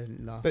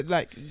 no. But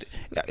like,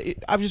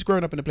 I've just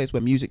grown up in a place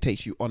where music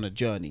takes you on a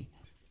journey,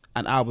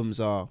 and albums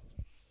are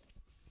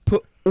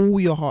put all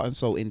your heart and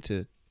soul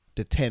into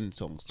the 10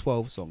 songs,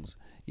 12 songs,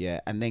 yeah,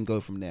 and then go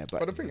from there. But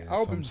But I think Yeah,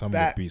 albums some of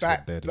the beats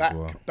were dead as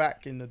well.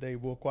 back in the day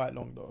were quite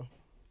long though.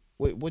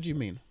 wait, what do you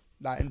mean?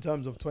 Like in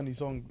terms of 20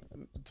 songs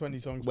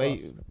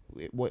Wait,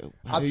 plus. what?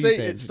 I'd say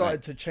it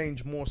started to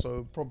change more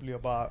so probably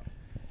about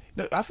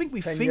No, I think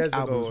we 10 think years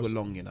ago albums or were so.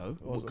 long, you know.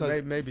 or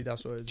Because maybe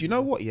that's what it is. do you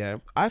know what? Yeah,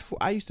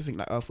 I used to think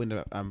like Earth, Wind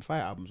and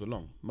Fire albums were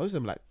long. Most of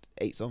them like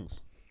 8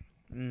 songs.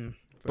 Fair.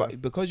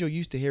 But because you're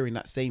used to hearing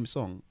that same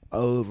song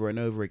over and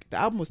over again, the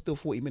album was still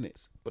 40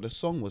 minutes, but the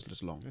song was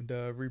just long. And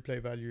the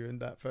replay value in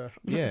that fair.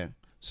 Yeah.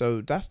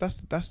 So that's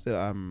the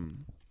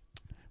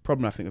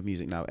problem I think of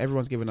music now.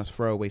 Everyone's giving us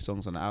throwaway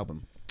songs on the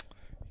album.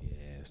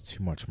 Yeah, it's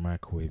too much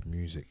microwave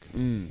music.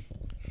 Mm.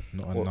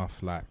 Not Or-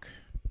 enough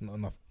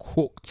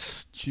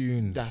cooked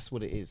tunes. That's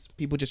what it is.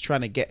 People just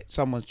trying to get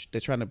someone.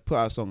 They're trying to put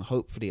out a song.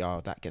 Hopefully,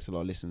 that gets a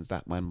lot of listens.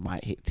 That one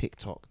might hit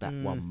TikTok. That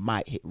one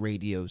might hit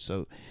radio.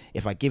 So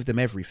if I give them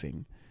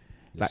everything,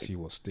 Let's like- see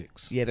what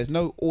sticks. yeah, there's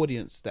no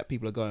audience that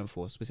people are going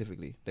for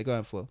specifically. They're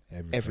going for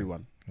Everything.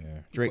 everyone. Yeah.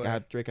 Drake Well-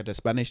 had a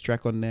Spanish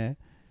track on there.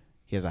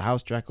 He has a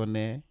house track on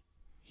there.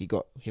 He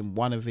got him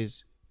one of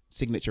his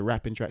signature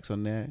rapping tracks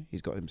on there.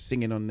 He's got him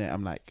singing on there.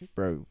 I'm like,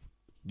 bro,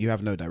 you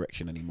have no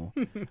direction anymore.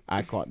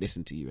 I can't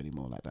listen to you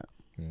anymore like that.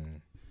 Mm.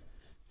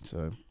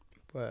 So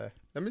But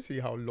let me see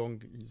how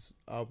long his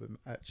album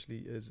actually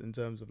is in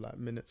terms of like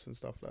minutes and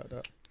stuff like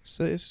that.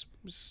 So it's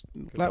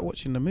like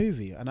watching the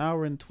movie, an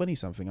hour and 20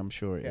 something. I'm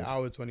sure it is. Yeah,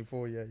 hour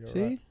 24. Yeah, you're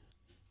See, right.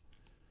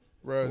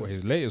 Whereas, What,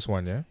 his latest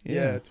one, yeah?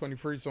 yeah,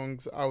 23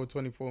 songs, hour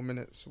 24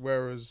 minutes.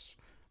 Whereas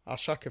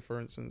Ashaka, for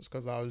instance,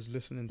 because I was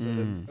listening to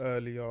him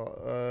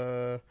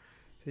earlier,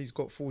 he's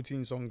got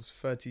 14 songs,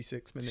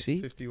 36 minutes,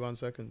 See? 51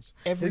 seconds.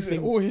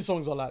 Everything, All his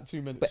songs are like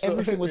 2 minutes. but So,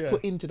 everything was yeah.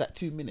 put into that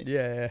 2 minutes.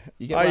 Yeah.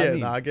 You get what I mean?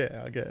 No, I get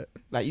it.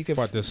 Like you can.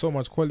 But there's so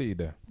much quality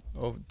there.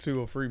 Of 2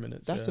 or 3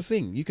 minutes. That's yeah. the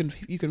thing. You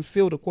can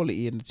feel the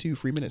quality in the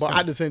 2-3 minutes. But song.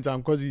 at the same time,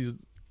 because he's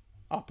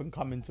up and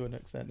coming to an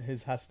extent,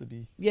 his has to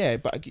be. Yeah,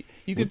 but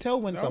you can tell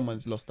when No,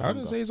 someone's lost the I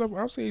hunger. don't say he's up.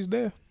 I'll say he's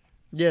there.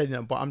 Yeah,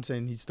 no, but I'm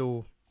saying he's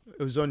still.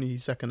 It was only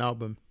his second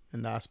album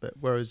in that aspect.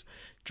 Whereas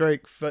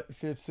Drake,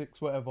 fifth,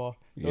 sixth, whatever,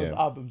 those Yeah.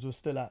 albums were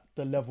still at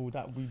the level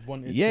that we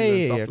wanted Yeah, to and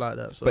yeah, stuff yeah. like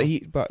that. So.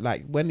 But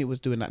like when it was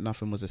doing that,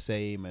 Nothing Was the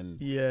Same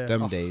and yeah,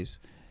 them oh, days.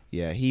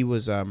 Yeah, he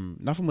was.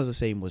 Nothing Was the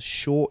Same was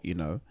short. You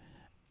know,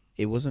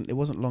 it wasn't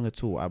long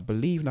at all. I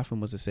believe Nothing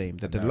Was the Same.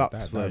 The And that-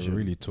 deluxe that version.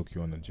 really took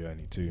you on a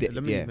journey too. The-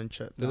 let me yeah. even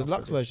check. The now,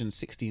 deluxe 'cause version,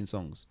 16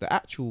 songs. The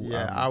actual.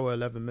 yeah, hour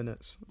 11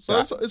 minutes. So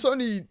that- it's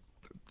only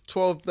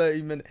 12,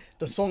 30 minutes.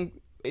 The song,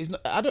 It's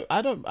not.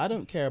 I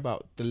don't care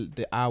about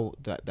the hour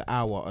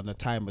and the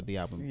time of the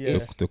album. Yeah.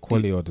 The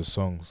quality of the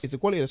songs. It's the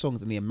quality of the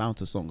songs and the amount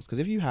of songs. Because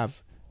if you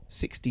have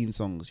 16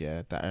 songs,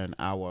 yeah, that are an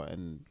hour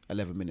and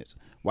 11 minutes,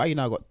 why you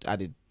now got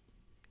added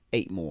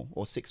 8 more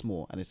or 6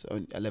 more and it's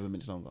only 11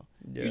 minutes longer?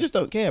 yeah, You just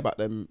don't care about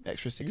them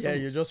extra 6 yeah,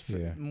 songs. you're just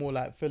Yeah. more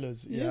like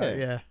fillers. Yeah, Yeah.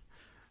 yeah.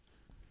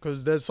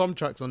 Because there's some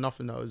tracks on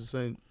Nothing that was the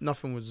same.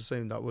 Nothing was the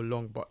same that were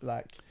long, but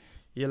like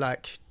you're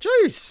like,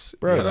 Juice,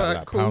 Bro, You're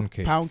like cool. Pound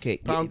Cake. Pound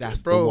Cake, yeah, Pound that's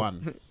Cake, bro. the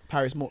one.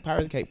 Paris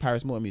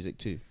Morton music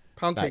too.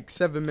 Pound Like, Cake,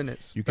 7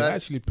 minutes. You can That-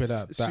 actually play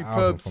that superb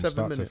album from 7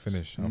 start minutes. to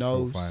finish. and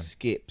No feel fine.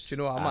 skips. Do you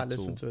know what? I might at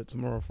listen all. to it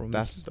tomorrow from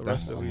That's- the that's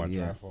rest of On the my week.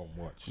 yeah. drive home,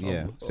 watch.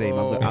 Yeah, Oh. same.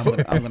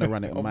 I'm gonna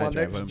run it on On my my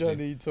drive next home too.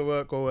 journey to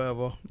work or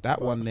whatever.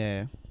 That one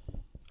there,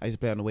 I used to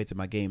play on the way to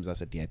my games. I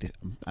said, yeah,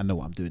 I know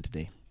what I'm doing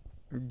today.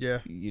 Yeah,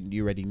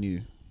 You already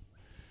knew.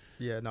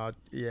 yeah, no,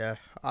 yeah.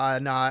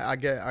 I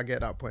get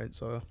that point.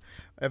 So,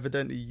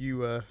 evidently, you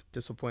were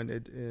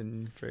disappointed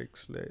in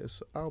Drake's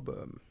latest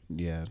album.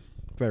 Yeah,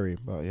 very.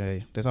 But yeah,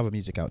 there's other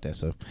music out there,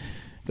 so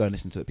go and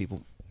listen to it,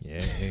 people.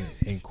 Yeah,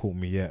 ain't caught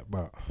me yet,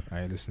 but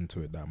I ain't listened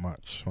to it that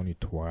much. Only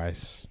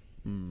twice.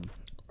 Mm.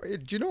 Do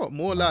you know what?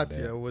 More Not Life,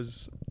 there. yeah,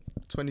 was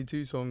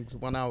 22 songs,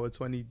 1 hour,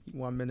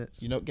 21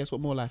 minutes. You know, guess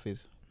what More Life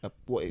is?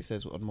 What it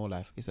says on More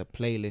Life is a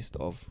playlist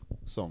of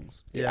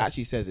songs. It Yeah.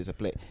 actually says it's a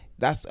play.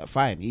 That's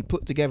fine. He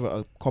put together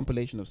a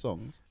compilation of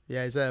songs.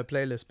 Yeah, is there a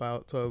playlist by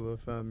October?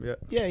 Yeah,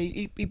 Yeah,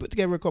 he put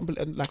together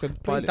a like a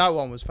but playlist. that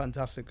one was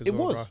fantastic as It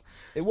well. was. Bro.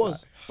 It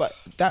was, but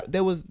that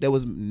there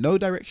was no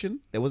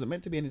direction. There wasn't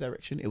meant to be any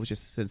direction. It was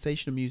just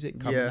sensational music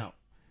coming Yeah. out,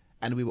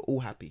 and we were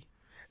all happy.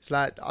 It's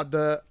like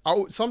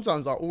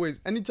sometimes I always,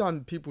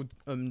 anytime people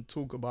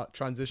talk about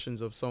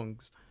transitions of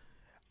songs,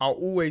 I'll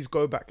always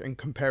go back and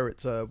compare it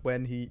to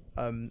when he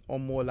on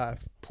More Life,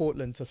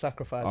 Portland to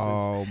Sacrifices.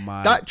 Oh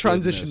my! that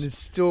transition goodness. is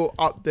still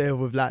up there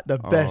with like the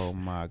best Oh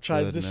my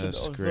transition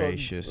goodness of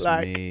gracious songs.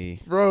 Like,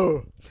 me!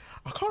 bro,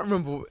 I can't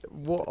remember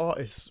what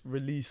artist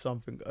released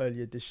something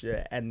earlier this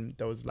year, and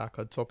there was like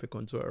a topic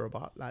on Twitter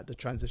about like the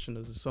transition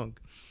of the song,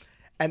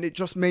 and it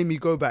just made me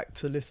go back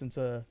to listen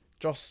to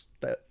just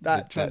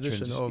that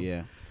transition of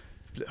yeah.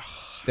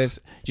 Do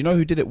you know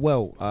who did it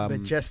well?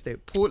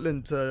 Majestic.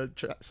 Portland to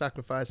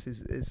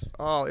Sacrifices is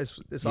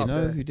it's you up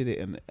know there. who did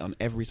it on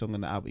every song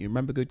on the album? You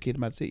remember Good Kid,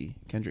 Mad City,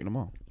 Kendrick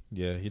Lamar.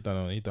 Yeah, he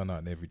done that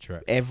in every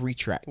track. Every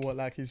track, What,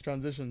 like his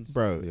transitions?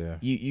 bro. Yeah.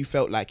 You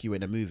felt like you were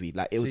in a movie.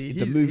 Like it was See,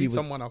 the movie he's was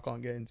someone I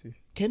can't get into.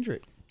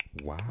 Kendrick.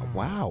 Wow.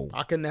 Wow.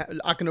 I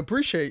can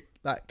appreciate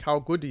like how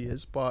good he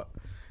is, but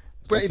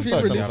That's if the he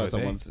first time release- I've heard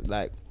someone's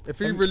like. if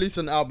he released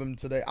an album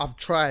today, I've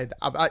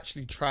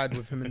actually tried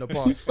with him in the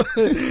past,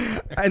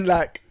 and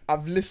like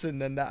I've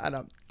listened and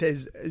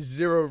there's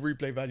zero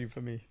replay value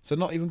for me. So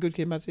not even Good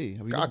Kid, Mad City.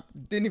 Have you I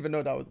didn't even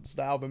know that was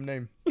the album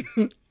name.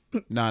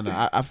 No.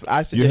 I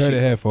You suggest heard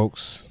it here,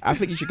 folks. I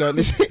think you should go and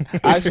listen.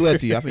 I swear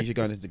to you, I think you should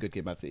go and listen to Good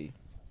Kid, Mad City,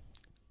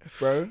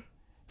 bro.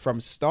 From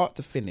start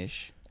to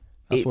finish,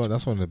 That's it's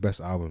that's one of the best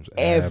albums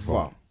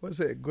ever. Was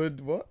it good?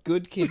 What?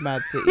 Good Kid,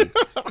 Mad City,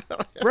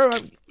 bro.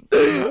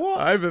 What?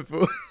 I even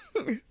feel.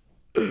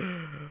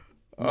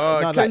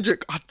 No,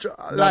 Kendrick,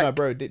 No,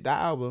 bro. That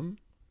album,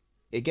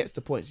 it gets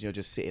to points you're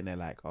just sitting there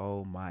like,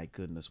 oh my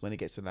goodness. When it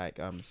gets to like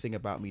Sing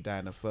About Me,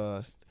 Diana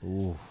First,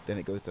 Ooh. then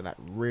it goes to like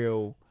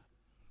Real.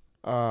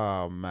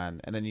 Oh man,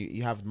 and then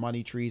you have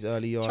Money Trees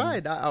early on. try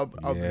that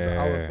album to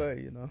hour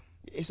 30, you know.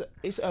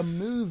 It's a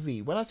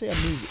movie. When I say a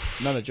movie,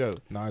 no, Joe.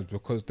 No, it's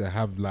because they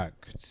have like.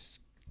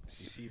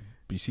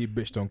 You see,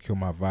 Bitch Don't Kill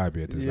My Vibe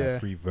here. There's Yeah.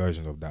 like 3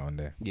 versions of that on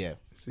there. Yeah.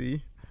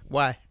 See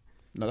why?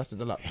 No, that's the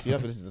deluxe. You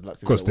have to listen to the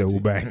deluxe. if Because you they're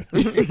don't all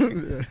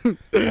want to.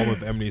 bang. One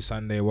with Emily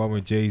Sunday, one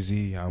with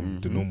Jay-Z,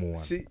 and the normal one.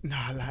 See,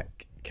 nah,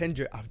 like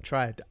Kendrick, I've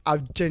tried.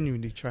 I've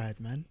genuinely tried,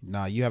 man.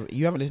 Nah, you haven't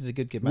listened to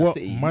Good Kid, Mad What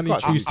City. You Money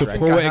can't Trees to track.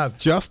 think I Poetic have.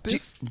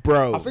 Justice?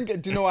 Bro. I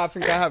think. Do you know what I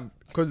think I have?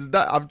 Because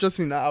I've just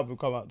seen that album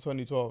come out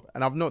 2012,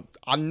 and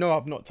I know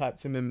I've not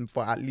typed him in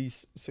for at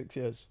least 6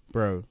 years.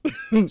 Bro.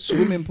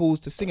 Swimming pools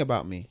to Sing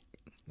About Me.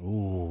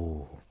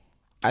 Ooh.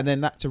 And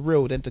then that to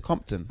Real, then to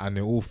Compton. And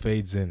it all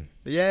fades in.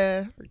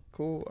 Yeah,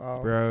 cool.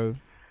 Bro.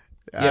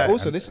 Yeah,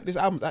 also this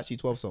album's actually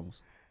 12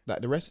 songs.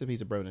 Like the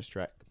recipes a bonus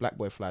track. Black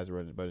Boy Flies are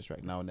a bonus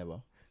track. Now or Never.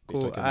 Bitch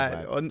Cool. Don't Kill My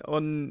Vibe.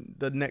 On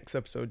the next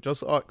episode,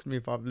 just ask me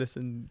if I've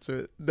listened to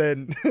it.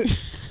 Then,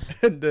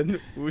 and then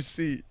we'll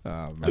see.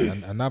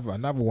 And another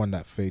one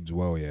that fades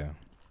well, yeah,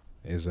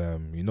 is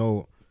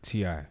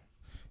T.I.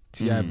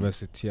 T.I.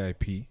 versus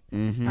T.I.P.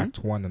 Mhm.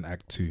 Act 1 and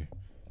Act 2. You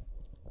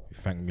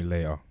Thank Me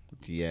Later.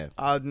 Yeah.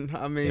 I It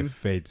mean,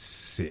 fades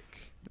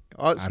sick.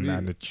 ask And me,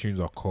 the tunes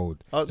are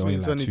cold. ask They're me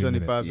only like 2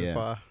 2025 minutes.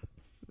 Yeah.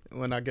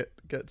 when I get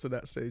to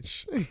that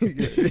stage.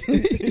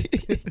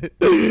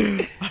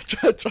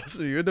 Trust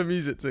me, with the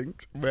music thing,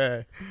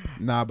 where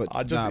Nah, but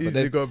I just but easily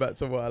there's, go back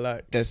to what I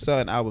like. there's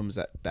certain albums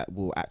that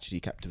will actually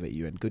captivate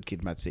you, and Good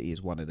Kid, Mad City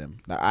is one of them.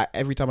 Like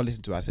every time I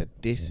listen to it, I said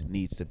this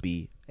needs to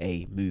be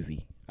a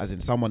movie, as in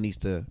someone needs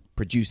to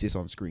produce this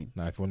on screen.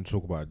 Now, if you want to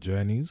talk about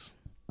journeys,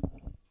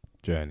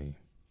 Journey.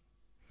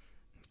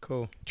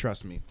 Cool.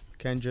 Trust me.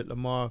 Kendrick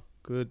Lamar,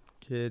 Good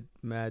Kid,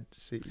 Mad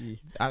City.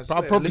 I I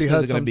swear, probably listeners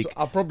heard are gonna some. be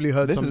I probably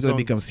heard some. listeners are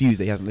gonna be songs. confused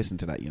that he hasn't listened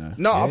to that. You know.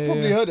 No, I Yeah,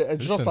 probably yeah. heard it. It's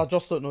just Listen. I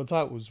just don't know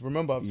titles.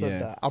 Remember, I've said Yeah.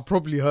 that. I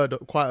probably heard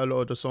quite a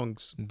lot of the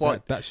songs,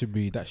 but that should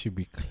be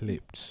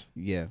clipped.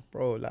 Yeah.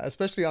 bro, like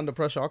especially Under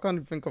Pressure, I can't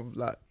even think of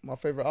like my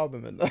favorite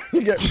album. And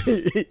you get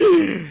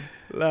me,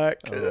 like,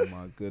 Oh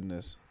my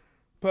goodness.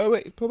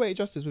 Poetic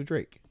Justice with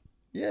Drake.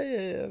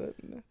 yeah.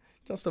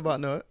 Just about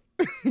know it.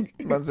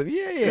 Man said,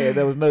 yeah.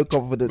 There was no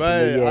confidence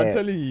But in the I'm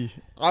telling you,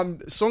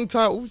 song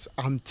titles.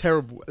 I'm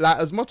terrible. Like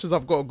as much as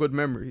I've got a good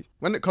memory,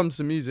 when it comes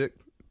to music,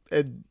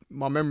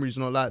 my memory's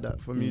not like that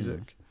for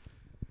music.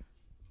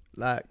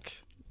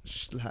 Like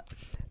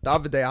the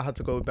other day, I had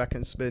to go back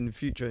and spin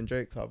Future and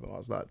Drake's album. I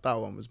was like, that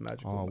one was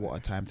magical. Oh, man. what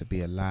a time to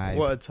be alive.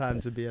 What a time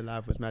to be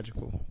alive was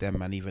magical. Them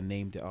man even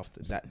named it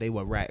after that. They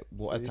were right.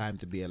 What a See? time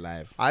to be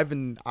alive. I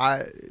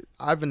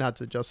even had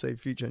to just say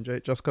Future and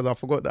Drake just because I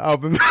forgot the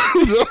album.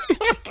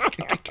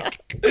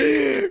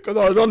 Because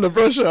I was under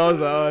pressure. I was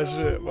like, oh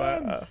shit,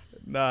 man.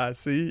 Nah,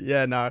 see,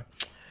 yeah, nah.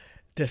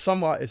 There's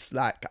some artists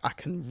like I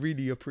can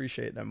really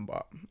appreciate them,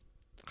 but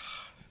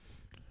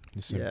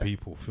Listen, Yeah.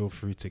 people, feel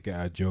free to get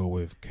at Joe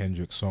with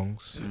Kendrick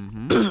songs.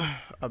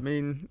 I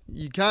mean,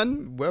 you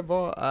can.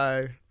 Whether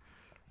I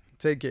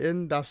take it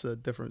in, that's a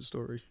different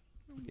story.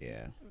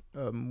 Yeah.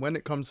 When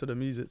it comes to the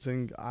music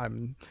thing,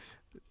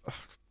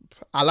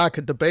 I like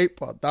a debate,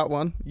 but that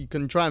one you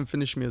can try and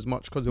finish me as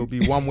much because it'll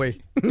be one way.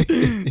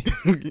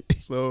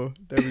 So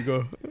there we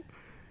go.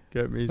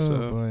 Get me?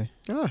 So boy.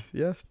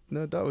 yeah,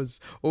 no, that was.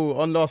 Oh,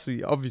 on last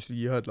week, obviously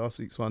you heard last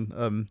week's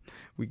one.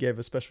 We gave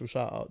a special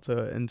shout out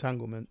to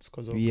Entanglements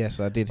because Yes,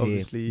 I did hear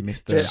obviously.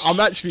 Mr. Yeah, I'm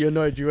actually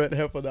annoyed you weren't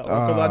here for that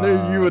one because I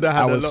know you would have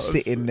had I a was lot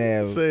sitting of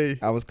there. say.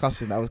 I was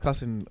cussing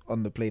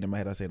on the plane in my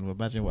head. I said, well,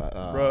 imagine what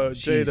Bro,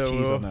 she's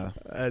Jada, on a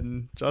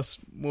and just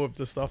more of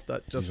the stuff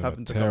that just He's on a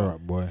happened to tear come up,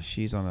 boy.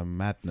 she's on a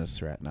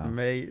madness right now.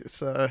 mate.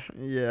 So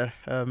yeah,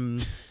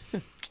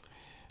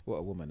 What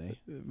a woman, eh?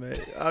 mate,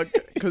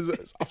 because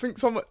I think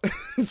someone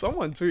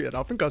tweeted.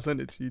 I think I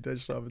sent it to you Tej,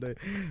 the other day.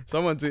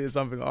 Someone tweeted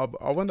something.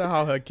 I wonder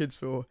how her kids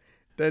feel.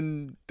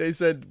 Then they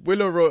said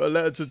Willow wrote a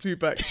letter to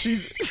Tupac.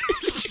 She's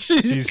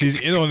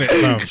She's in on it,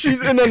 fam.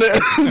 she's in on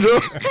it.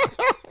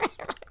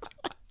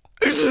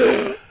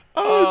 So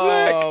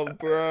I was like,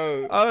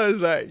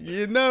 bro.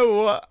 you know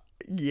what?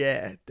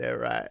 Yeah, they're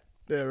right.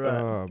 They're right.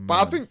 Oh, But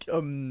I man.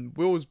 think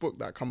Will's book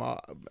that come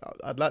out,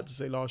 I'd like to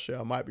say last year.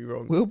 I might be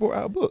wrong. Will brought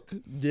out a book.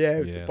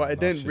 Yeah, But it last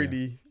didn't year.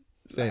 really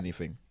Say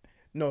anything.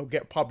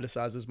 get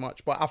publicized as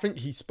much. But I think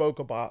he spoke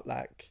about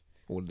like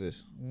All of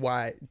this.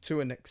 why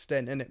to an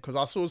extent in it, because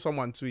I saw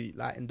someone tweet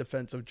like in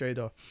defense of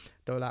Jada,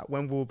 they were like,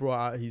 when Will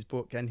brought out his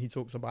book and he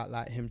talks about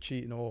like him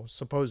cheating or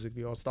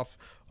supposedly or stuff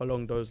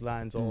along those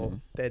lines or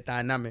their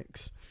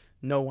dynamics,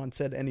 no one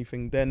said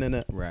anything then in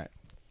it. Right.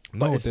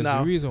 No, it's there's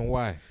now- a reason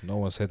why no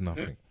one said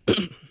nothing.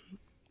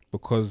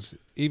 Because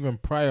even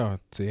prior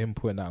to him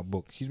putting out a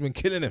book, he's been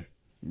killing him.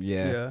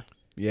 Yeah.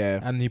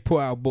 And he put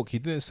out a book. He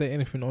didn't say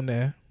anything on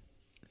there.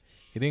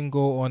 He didn't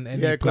go on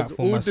any Yeah, because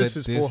platform. all and this said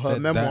is for her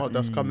said memoir that.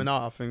 that's coming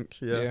out, I think.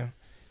 Yeah.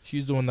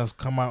 She's the one that's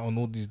come out on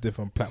all these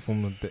different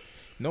platforms.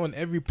 On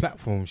every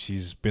platform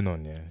she's been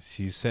on,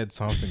 she said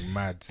something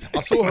mad.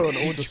 I saw her on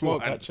All the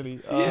Smoke And- actually.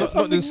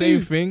 Not the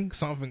same thing,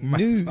 something mad.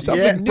 New. Something-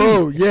 Something Yeah, new.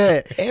 bro,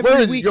 yeah. Every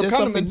Whereas week you're there's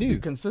kind of something meant to be new.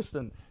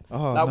 consistent.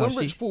 Oh, Like no, when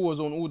Rich Paul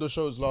was on all the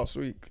shows last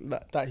week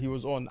that he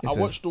was on, I It's a-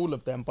 watched all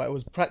of them, but it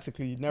was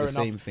practically near The enough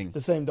same thing. the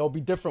same. There'll be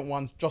different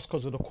ones just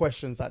because of the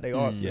questions that they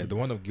asked. Yeah, the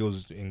one of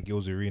Gil's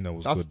Arena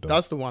was good though.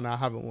 That's the one I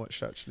haven't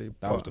watched actually.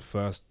 That was the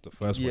first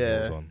one he Yeah.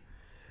 was on.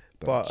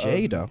 but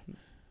Jada,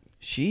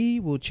 she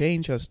will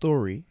change her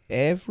story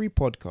every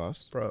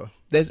podcast. bro.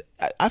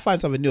 I find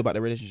something new about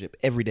the relationship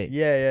every day.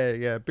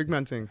 Yeah. Big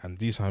man thing. And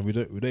this time we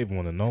don't even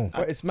want to know.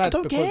 But it's mad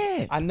don't because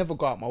care. I never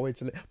go out my way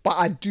to but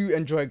I do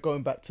enjoy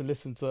going back to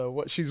listen to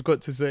what she's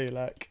got to say.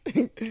 Like,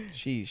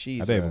 She's.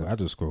 I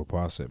just scroll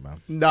past it,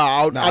 man.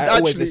 I'd I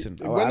always actually listen.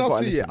 when I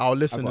gotta see it, I'll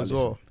listen I as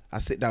gotta well. I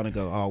sit down and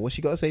go, oh, what's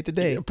she got to say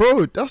today?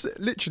 Bro, that's it,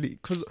 literally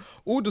because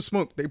All the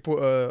Smoke they put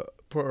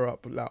her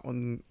up like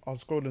on. I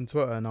was scrolling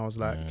Twitter and I was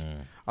like,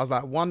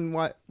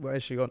 why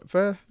is she on it?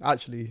 Fair,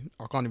 actually,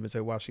 I can't even say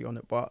why she on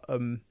it, but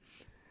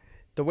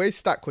the way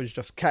Stack was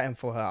just catting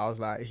for her, I was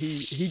like,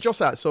 he just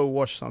like so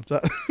washed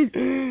sometimes. He's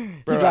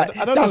like,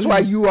 I don't that's know why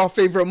who's- you are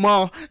favorite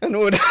Ma and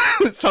all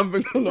that.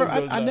 Something along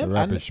Bro, those lines.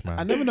 Rubbish, man.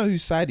 I never know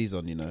whose side he's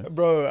on,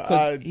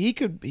 Bro,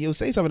 Because he'll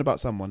say something about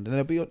someone, then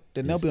they'll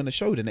be on the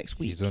show the next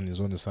week. He's on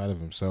the side of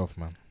himself,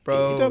 man.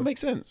 bro, It don't make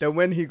sense. then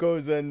when he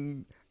goes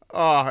and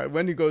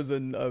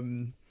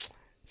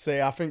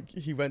say, I think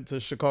he went to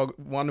Chicago,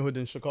 one hood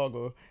in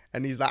Chicago,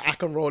 and he's like, I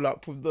can roll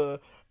up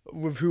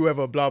with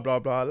whoever, blah blah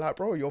blah. Like,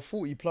 bro, you're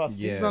 40 plus.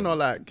 Yeah. These men are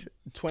like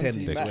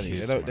 20. 10, like, 20.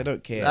 kids, They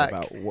don't care Like,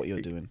 about what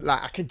you're doing.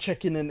 Like, I can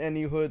check in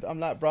any hood. I'm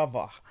like,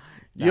 brother,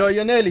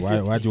 you're nearly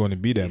 50. Why do you want to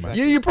be there, man?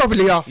 You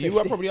probably are 50.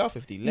 You probably are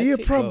 50. Let You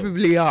it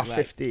probably go. are Like,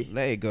 50.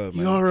 Let it go,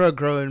 man. You're a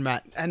grown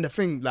man. And the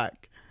thing,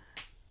 like,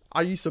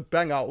 I used to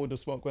bang out All the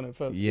Smoke when it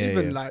first,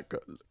 even like a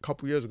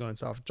couple years ago and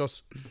stuff.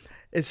 Just,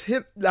 it's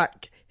him,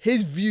 like,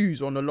 his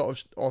views on a lot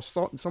of, or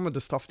some of the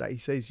stuff that he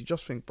says, you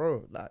just think,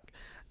 bro, like,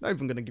 not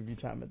even going to give you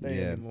time of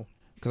day anymore.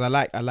 Because I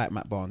like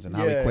Matt Barnes and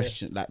how Yeah. he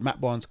questions, like Matt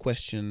Barnes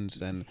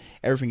questions and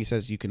everything he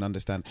says you can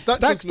understand. Stack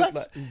Stacks, just look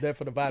like he's there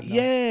for the vibe now.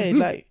 yeah,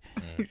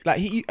 like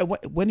he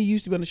when he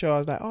used to be on the show, I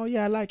was like, oh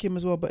yeah, I like him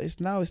as well. But it's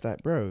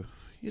like, bro,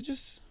 you're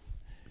just.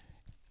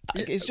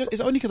 It's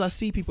only because I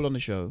see people on the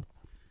show,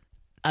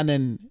 and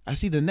then I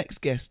see the next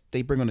guest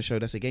they bring on the show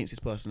that's against this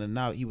person, and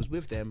now he was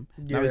with them.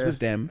 Now he's Yeah. with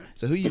them.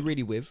 So who you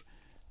really with?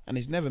 And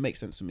it never makes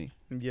sense to me.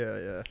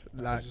 Yeah.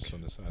 Like, He's just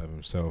on the side of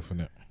himself,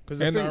 innit? 'cause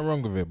the Ain't thing- nothing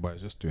wrong with it, but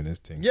he's just doing his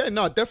thing. yeah,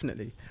 no,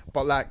 definitely.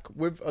 But like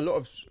with a lot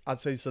of,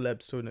 I'd say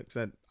celebs to an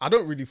extent, I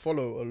don't really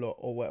follow a lot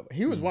or whatever.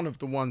 He was one of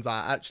the ones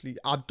I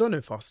don't know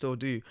if I still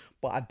do,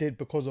 but I did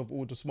because of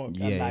All the Smoke and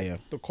Yeah, like yeah.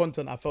 the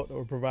content I felt they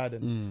were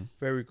providing.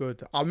 Very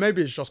good.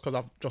 Maybe it's just because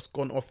I've just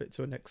gone off it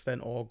to an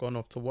extent or gone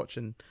off to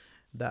watching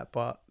that,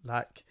 but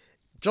like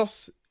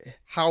just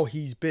how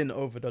he's been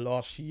over the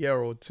last year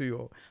or two,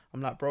 or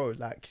I'm like, bro,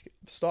 like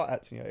start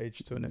acting your age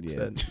to an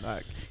extent.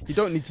 Like you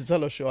don't need to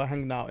tell us you're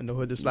hanging out in the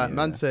hood. It's like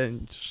man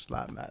saying, just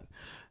like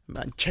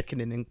man checking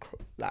in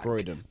like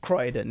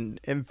Croydon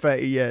in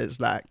 30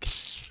 years, like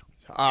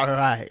all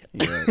right,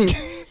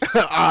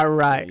 all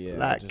right, Yeah,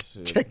 like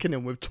just, checking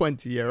in with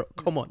 20-year.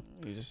 Come on,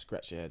 You just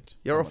scratch your head.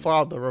 you're a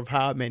father of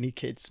how many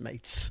kids,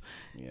 mates?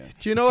 Yeah.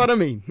 Do you know what I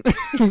mean?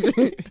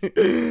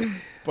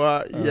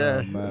 But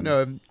yeah, man.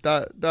 no,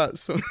 that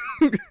song,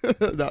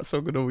 that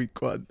song of the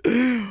week one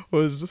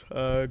was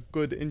a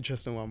good,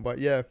 interesting one. But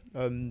yeah,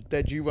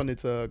 Dad, you wanted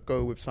to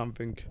go with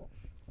something,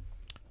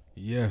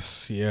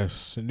 Yes.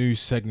 New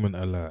segment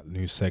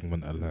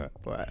alert.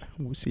 but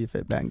we'll see if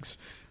it bangs.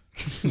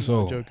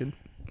 So Joking.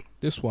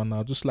 this one,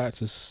 I'd just like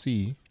to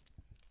see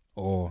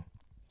or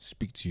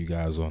speak to you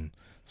guys on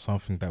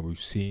something that we've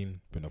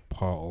seen, been a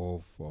part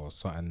of, or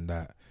something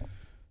that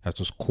has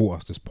just caught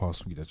us this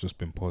past week that's just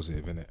been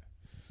positive, innit?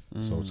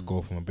 So to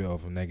go from a bit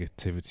of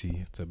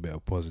negativity to a bit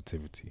of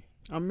positivity.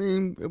 I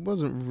mean, it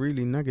wasn't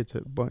really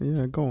negative, but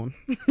yeah, go on.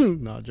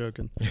 Nah,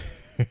 joking.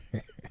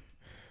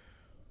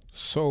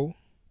 So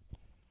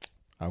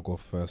I'll go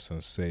first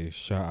and say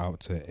shout out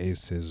to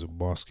Aces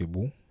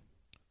Basketball,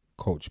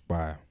 coached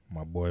by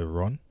my boy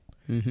Ron.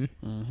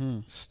 Mm-hmm.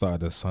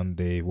 Started a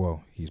Sunday,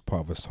 he's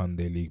part of a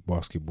Sunday League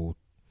basketball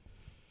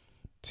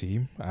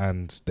team,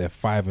 and they're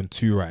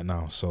 5-2 right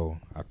now. So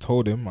I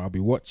told him I'll be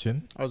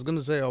watching. I was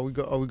gonna say, are we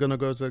gonna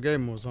go to a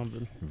game or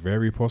something?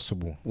 Very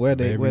possible.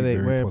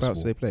 Whereabouts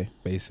possible. they play?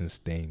 Based in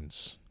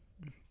Staines.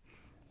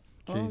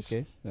 Oh, Jeez.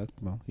 okay.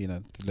 Well, you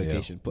know, the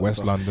location. Yeah,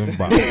 West London,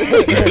 but I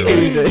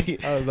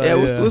was like,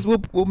 yeah,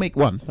 we'll make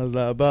one. I was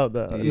like, about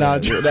that. Yeah.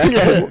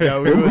 Yeah,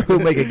 we will. We'll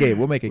make a game.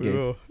 We'll make a We game.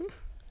 will.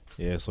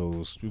 yeah. So we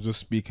were just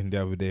speaking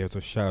the other day, to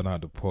shout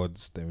out the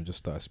pods. Then we just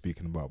started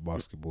speaking about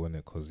basketball in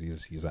it because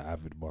he's an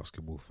avid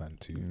basketball fan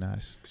too.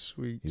 Nice.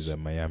 Sweet. He's a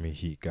Miami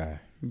Heat guy.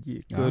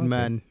 Yeah, Ah, good okay.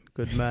 man.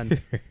 Good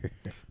man.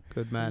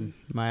 Good man.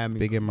 Miami.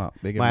 Big him up.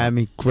 Big him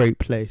Miami, great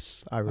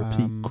place. I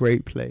repeat,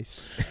 great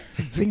place.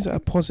 up. Things that are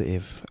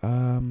positive.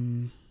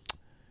 To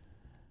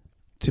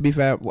be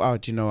fair, do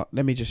you know what?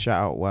 Let me just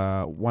shout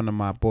out one of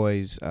my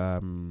boys'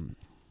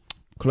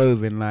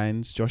 clothing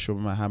lines, Joshua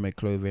Mohammed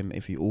Clothing.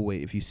 If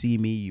you see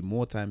me, you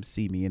more times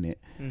see me in it.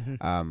 Mm-hmm.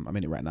 I'm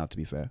in it right now. To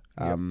be fair,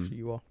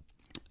 You are.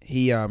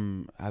 he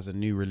has a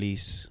new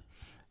release,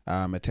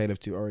 A Tale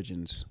of Two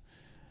Origins,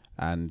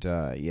 and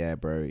yeah,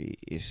 bro,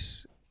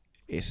 it's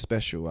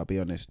special. I'll be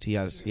honest. He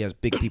has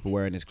big people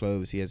wearing his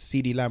clothes. He has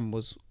CD Lamb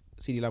was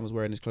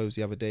wearing his clothes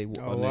the other day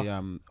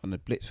on the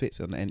Blitz Fits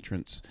on the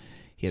entrance.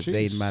 He has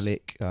Jeez. Zayn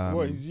Malik.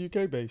 What, he's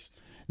UK based?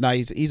 No,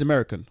 he's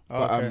American, Oh,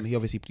 but okay. he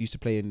obviously used to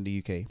play in the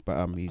UK. But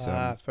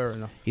Fair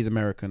enough. he's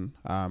American.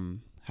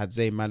 Had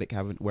Zayn Malik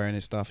wearing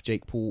his stuff.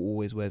 Jake Paul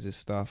always wears his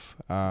stuff.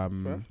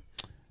 One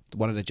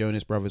of the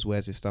Jonas Brothers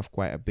wears his stuff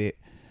quite a bit.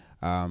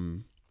 Yeah,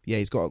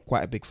 he's got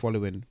quite a big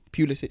following.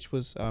 Pulisic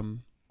was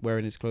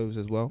wearing his clothes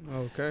as well.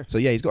 Okay. So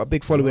yeah, he's got a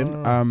big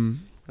following. Wow.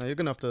 Now you're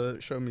gonna have to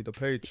show me the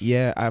page.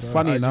 Yeah,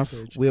 funny IG enough,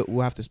 page.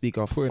 we'll have to speak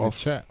off. Put in the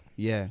chat.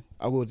 Yeah,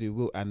 I will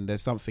do. And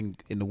there's something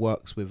in the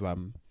works with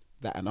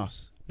that and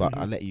us, but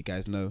I'll let you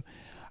guys know.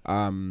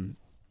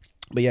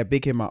 But yeah,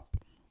 big him up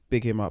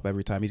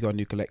every time. He's got a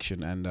new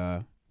collection,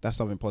 and that's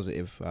something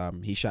positive.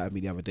 He shouted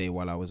me the other day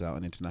while I was out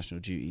on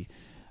international duty,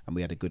 and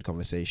we had a good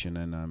conversation.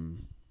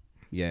 And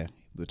yeah,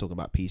 we were talking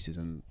about pieces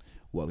and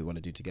what we want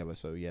to do together.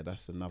 So yeah,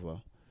 that's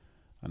another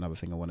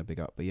thing I want to big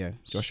up. But yeah,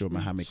 Joshua Sweet.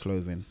 Mohammed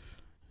Clothing.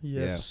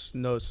 Yes.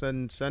 No.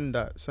 Send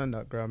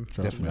that, Graham.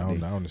 Trust me,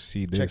 Definitely. I want to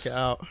see this. Check it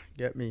out.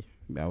 Get me.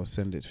 I'll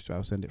send it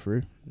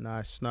through.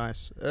 Nice. I'm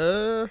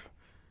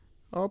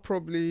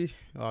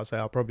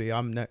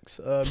next.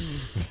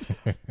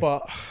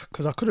 But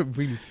because I couldn't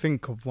really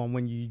think of one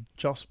when you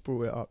just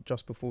brought it up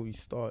just before we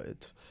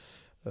started.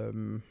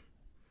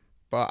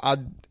 But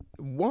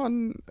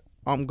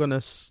I'm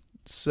gonna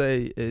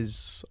say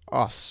is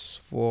us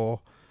for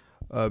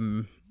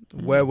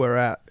where we're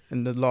at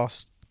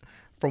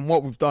from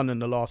what we've done in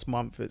the last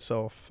month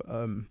itself,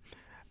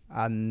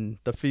 and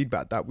the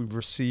feedback that we've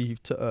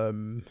received,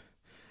 and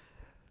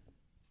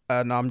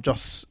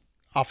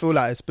I feel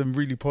like it's been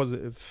really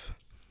positive.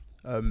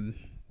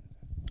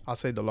 I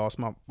say the last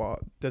month, but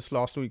this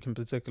last week in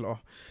particular,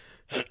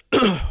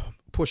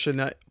 pushing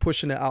it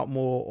out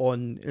more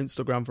on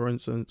Instagram, for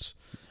instance,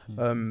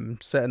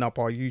 setting up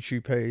our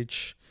YouTube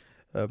page,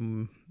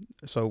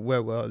 so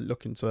where we're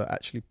looking to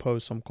actually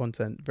post some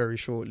content very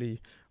shortly,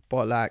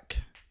 but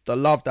like the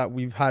love that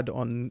we've had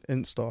on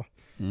Insta,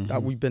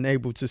 that we've been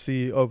able to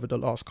see over the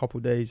last couple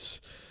of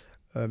days,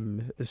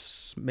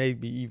 it's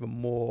made me even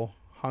more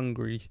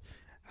hungry,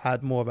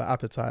 had more of an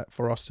appetite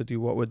for us to do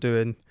what we're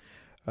doing,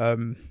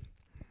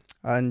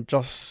 and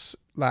just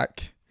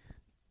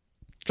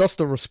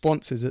the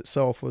responses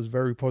itself was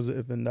very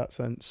positive in that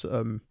sense.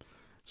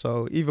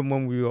 So even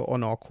when we were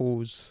on our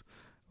calls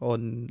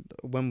on,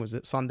 when was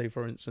it, Sunday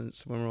for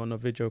instance, when we were on a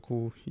video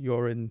call,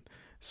 you're in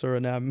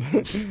Suriname,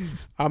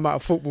 I'm at a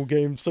football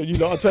game, so you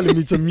lot are telling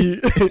me to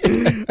mute.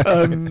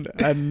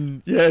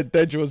 And yeah,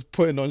 Dej was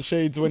putting on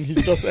shades when he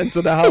just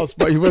entered the house,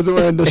 but he wasn't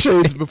wearing the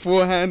shades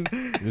beforehand.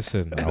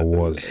 Listen, I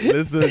was.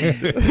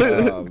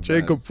 Listen,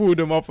 Jacob pulled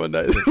him up on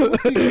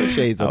that.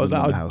 Shades. I was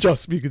like, I was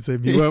just speaking to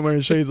him. He weren't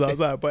wearing shades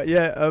outside. But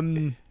yeah,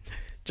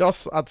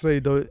 just I'd say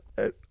the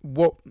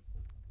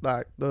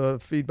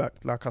feedback,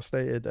 like I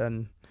stated,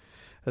 and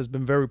has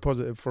been very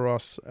positive for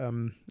us,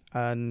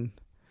 and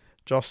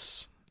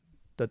just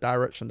the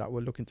direction that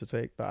we're looking to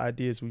take, the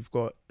ideas we've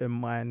got in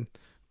mind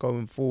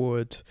going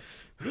forward.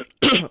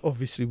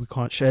 Obviously, we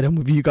can't share them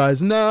with you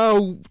guys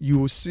now. You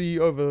will see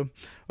over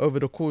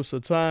the course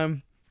of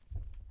time.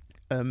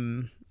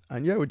 And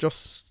yeah,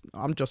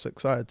 I'm just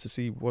excited to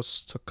see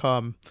what's to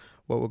come,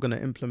 what we're going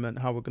to implement,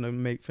 how we're going to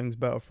make things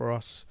better for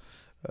us.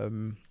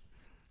 And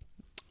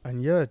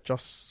yeah,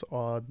 just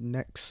our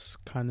next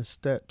kind of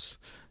steps.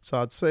 So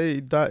I'd say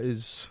that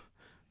is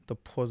the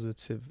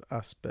positive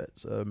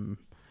aspect,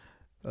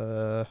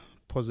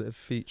 positive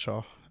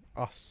feature,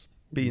 us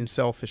being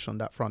selfish on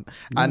that front.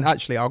 Yeah. And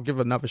actually, I'll give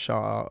another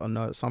shout out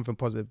on something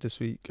positive this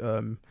week.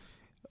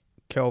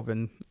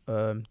 Kelvin,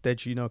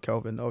 Dej, you know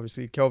Kelvin.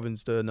 Obviously,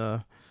 Kelvin's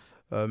doing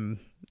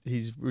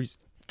he's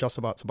just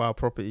about to buy a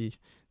property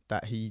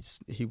that he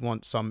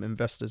wants some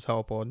investors'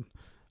 help on,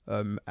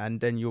 and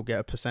then you'll get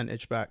a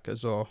percentage back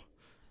as well.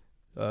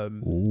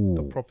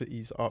 the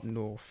properties up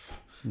north.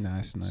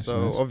 Nice.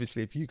 So nice.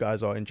 obviously, if you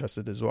guys are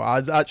interested as well, I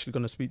was actually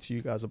going to speak to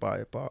you guys about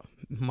it, but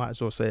might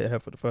as well say it here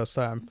for the first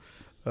time.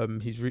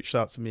 He's reached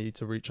out to me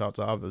to reach out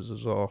to others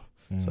as well.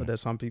 So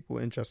there's some people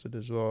interested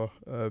as well.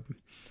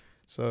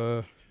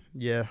 So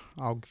yeah,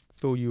 I'll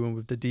fill you in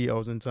with the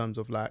details in terms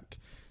of like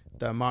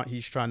the amount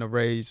he's trying to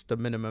raise, the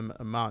minimum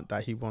amount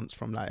that he wants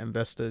from like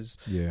investors,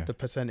 the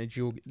percentage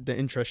the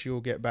interest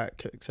you'll get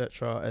back,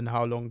 etc., and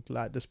how long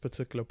like this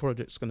particular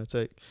project's gonna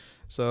take.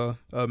 So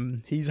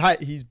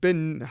he's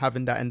been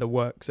having that in the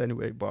works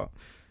anyway, but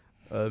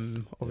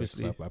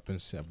obviously I've been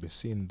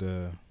seeing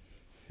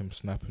him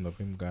snapping of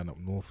him going up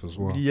north as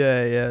well.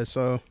 Yeah.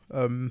 So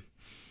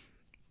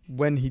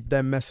when he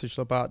then messaged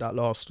about that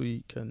last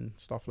week and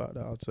stuff like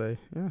that, I'd say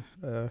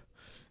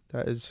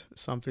that is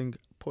something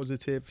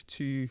positive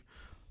to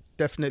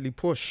definitely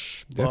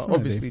push. But Definitely.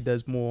 obviously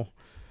there's more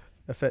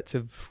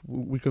effective,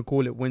 we could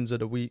call it wins of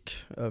the week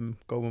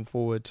going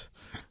forward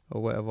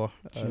or whatever.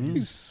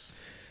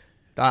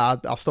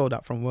 I stole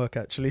that from work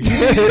actually.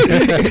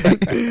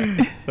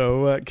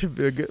 So work,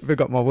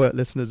 big up my work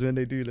listeners when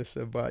they do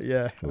listen. But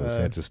yeah, It's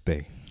here to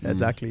stay.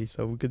 exactly.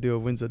 So we could do a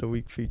wins of the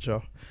week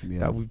feature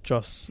that we've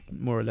just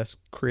more or less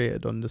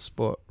created on the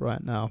spot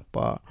right now.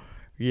 But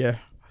yeah,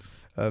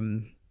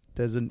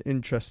 there's an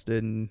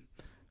interesting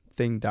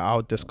thing that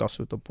I'll discuss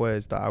with the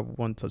boys that I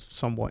want to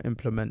somewhat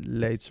implement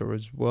later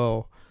as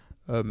well.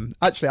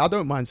 Actually, I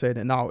don't mind saying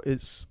it now.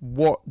 It's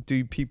what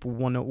do people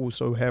want to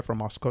also hear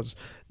from us? Because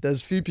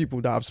there's few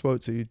people that I've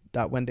spoke to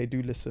that when they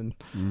do listen,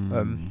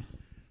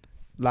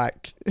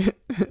 like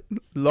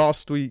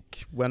last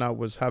week when I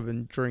was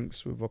having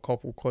drinks with a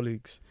couple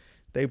colleagues,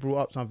 they brought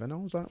up something. I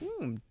was like,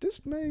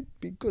 this may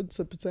be good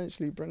to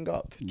potentially bring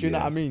up. Do you know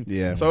what I mean?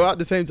 Yeah. So at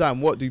the same time,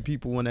 what do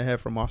people want to hear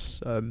from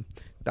us?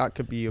 That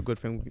could be a good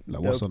thing.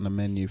 Like what's on the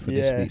menu for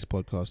this week's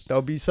podcast?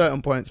 There'll be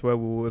certain points where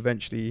we'll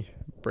eventually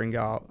bring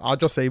out. I'll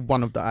just say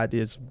one of the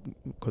ideas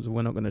because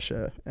we're not going to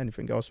share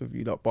anything else with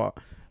you lot. But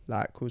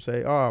like we'll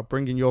say,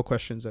 bring in your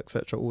questions,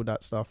 etc., all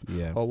that stuff.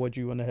 Yeah. Or what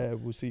do you want to hear?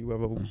 We'll see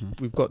whether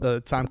we've got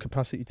the time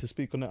capacity to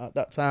speak on it at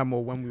that time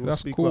or when we will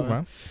That's speak cool, about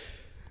man. it.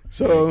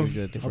 So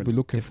I'll be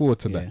looking forward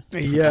to that.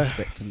 Different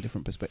aspect and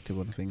different perspective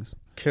on things.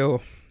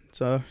 Cool.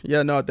 So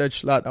yeah, no, they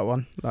just like that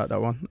one.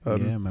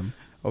 Yeah, man.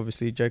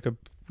 Obviously, Jacob,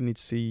 we need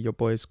to see your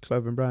boy's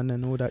clothing brand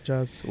and all that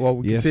jazz. Well,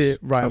 we can Yes. see it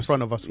right in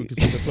front of us. We can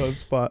see the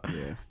clothes, but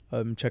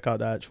Yeah. check out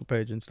the actual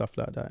page and stuff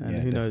like that. And Yeah,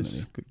 who knows,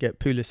 definitely. could get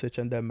Pulisic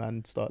and them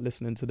and start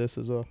listening to this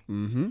as well.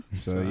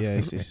 So yeah,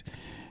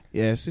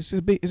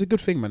 it's a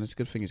good thing, man. It's a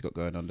good thing he's got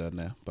going on down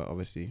there. But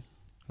obviously,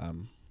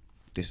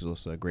 this is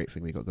also a great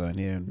thing we got going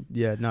here, and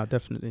Yeah, no,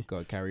 definitely. got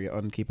to carry it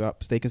on, keep it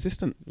up, stay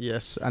consistent.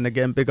 Yes, and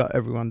again, big up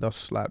everyone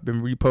that's like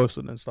been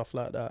reposting and stuff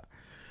like that.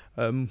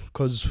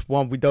 Because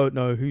one, we don't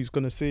know who's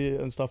gonna see it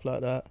and stuff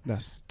like that.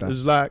 That's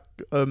There's like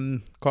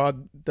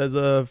there's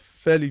a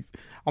fairly,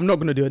 I'm not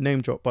gonna do a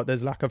name drop, but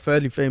there's like a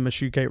fairly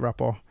famous UK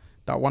rapper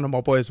that one of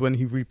my boys, when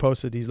he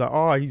reposted, he's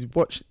like,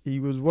 he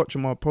was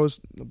watching my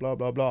post, blah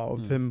blah blah,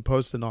 of him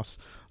posting us.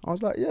 I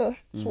was like, yeah,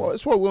 it's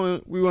what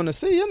we want to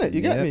see, innit?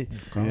 You get me?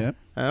 Yeah.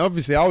 And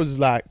obviously, I was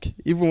like,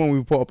 even when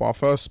we put up our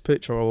first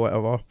picture or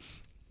whatever,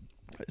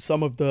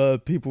 some of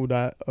the people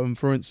that,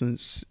 for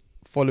instance,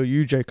 follow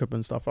you, Jacob,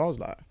 and stuff, I was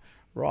like,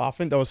 right, I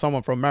think there was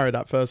someone from Married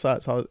at First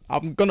Sight. So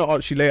I'm gonna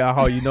ask you later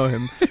how you know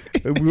him.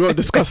 We won't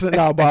discuss it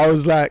now, but I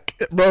was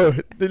like, bro,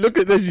 look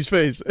at Deji's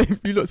face. If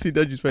you don't see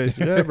Deji's face,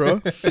 yeah,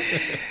 bro.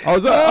 I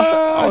was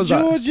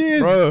like,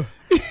 bro.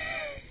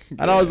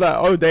 And I was like,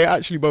 oh, they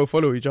actually both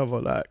follow each other,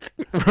 like,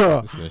 bro.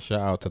 Listen, shout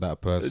out to that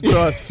person.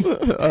 Just,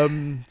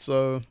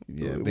 so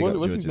Yeah, big up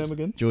what's his George's. name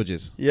again?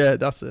 George's. Yeah,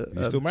 that's it.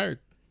 You still married?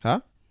 Huh?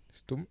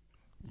 Still?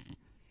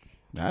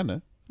 I don't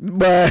know.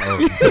 But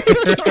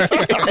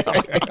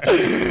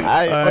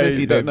I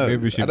honestly don't know.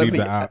 Maybe we should I don't leave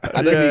think, that out.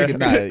 I don't think you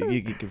can. Nah,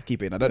 you can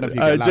keep it in. I don't know if you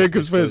can. allow us to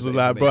Jacob's face disclose was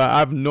that like, bro, information.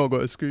 I've not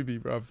got a Scooby,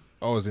 bruv.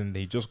 Oh, as in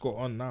they just got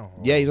on now.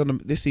 Yeah, he's on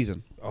this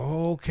season.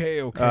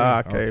 Okay. Okay,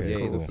 Yeah,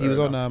 cool. he was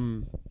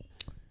on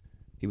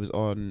he was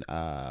on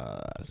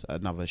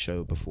another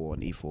show before on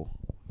E4.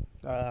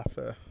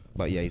 Fair.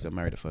 But yeah, he's on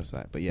Married at First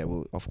Sight. But yeah,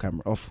 we'll off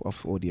camera, off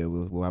audio,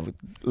 we'll have a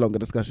longer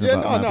discussion Yeah,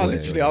 about no, my boy.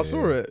 literally, I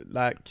saw it.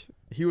 Like,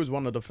 he was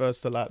one of the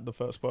first to like the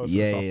first post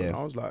Yeah, and stuff. yeah. And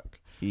I was like,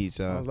 He's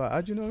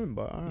how do you know him?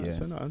 But alright, yeah.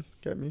 say nothing.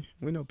 Get me?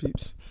 We know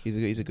peeps. he's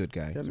a good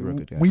guy. He's a Get real me?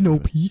 good guy. We know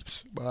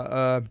peeps.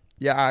 But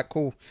yeah, alright,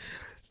 cool.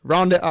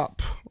 Round it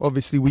up.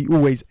 Obviously, we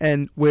always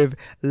end with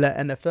Le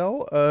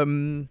NFL.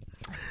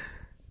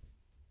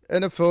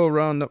 NFL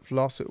roundup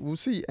last week. We'll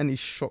see any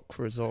shock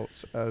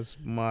results as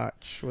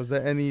much. Was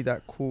there any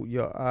that caught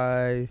your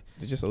eye?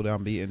 They're just all the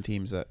unbeaten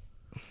teams that.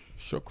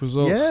 Shock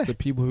results. Yeah. The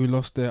people who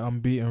lost their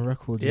unbeaten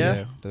record.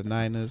 Yeah. The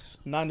Niners,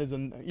 Niners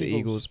and the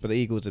Eagles, but the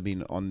Eagles have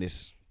been on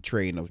this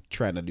train of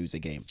trying to lose a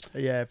game.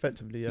 Yeah,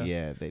 effectively, yeah.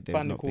 Yeah, they've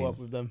Finally not caught been. up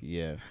with them.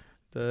 Yeah,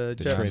 The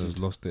The Jets. train- Niners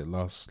lost it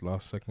last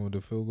second with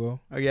the field goal.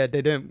 Oh yeah,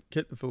 they didn't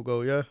kick the field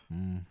goal, yeah.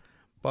 Mm.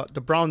 But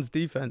the Browns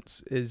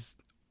defense is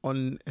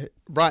on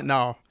right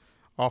now.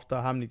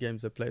 after how many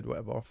games they played,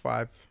 whatever,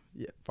 5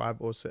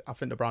 or 6. I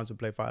think the Browns would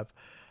play 5.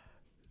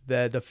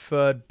 They're the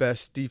third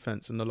best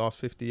defense in the last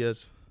 50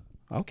 years.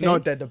 Okay. No,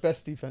 they're the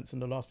best defense in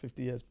the last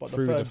 50 years, but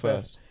Through the the third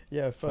first. best.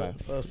 Yeah,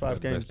 first 5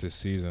 Best games. this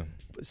season.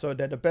 So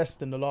they're the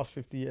best in the last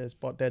 50 years,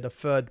 but they're the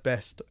third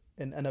best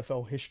in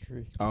NFL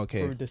history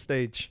Okay. through the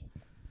stage.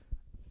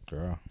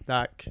 Girl.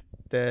 Like,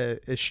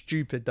 it's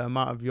stupid the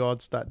amount of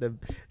yards that they've,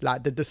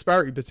 like the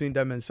disparity between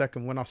them and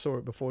second. When I saw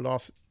it before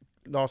last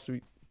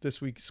week, this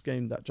week's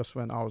game that just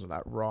went, I was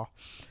like, raw.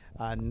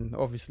 And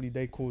obviously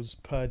they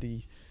caused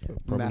Purdy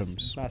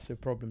Problems.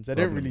 massive problems. They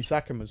didn't really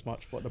sack him as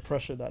much, but the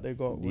pressure that they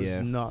got was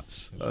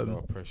nuts. There's a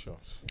lot of pressure.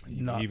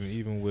 Nuts.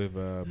 Even with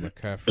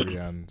McCaffrey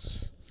and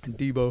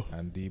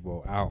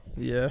Debo out,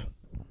 Yeah,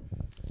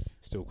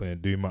 still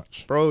couldn't do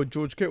much. bro.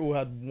 George Kittle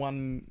had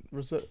one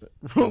reception.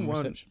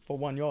 for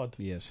 1 yard.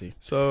 Yeah, see.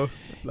 So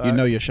like, You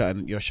know you're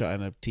shutting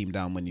a team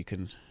down when you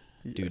can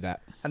do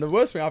that. And the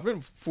worst thing, I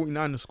think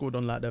 49ers scored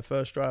on like their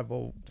first drive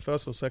or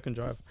first or second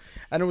drive.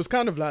 And it was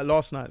kind of like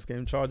last night's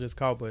game, Chargers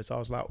Cowboys. I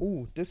was like,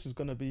 oh, this is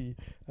going to be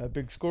a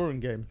big scoring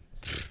game.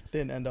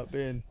 Didn't end up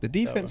being. The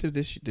defenses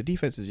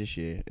this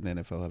year in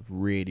the NFL have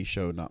really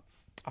shown up.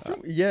 I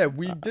think,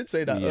 we did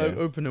say that yeah.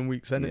 Opening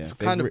weeks, and Yeah. it's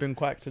They've kind of been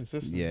quite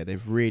consistent. Yeah,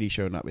 they've really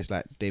shown up. It's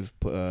like they've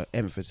put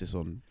emphasis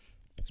on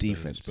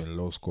defense. It's been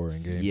low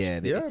scoring games. Yeah,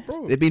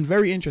 Bro. they've been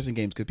very interesting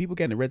games because people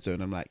get in the red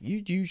zone. I'm like,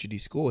 you usually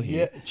score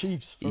here. Yeah,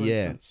 Chiefs, for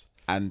Yeah. instance.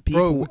 And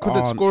people Bro, we couldn't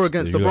aren't- score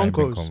against the You ain't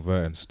been Broncos.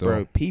 converting still.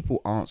 Bro,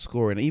 people aren't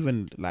scoring.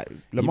 Even like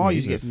Lamar Even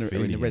usually gets in the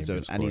Philly red ain't zone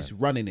been and he's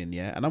scoring. running in,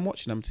 and I'm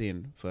watching. I'm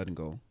seeing 3rd and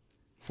goal,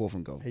 4th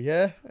and goal.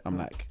 Yeah. I'm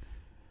like,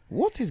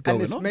 what is And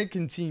going it's on?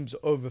 making teams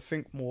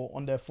overthink more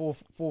on their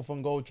fourth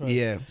and goal tries.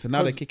 Yeah, so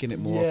now they're 'Cause- kicking it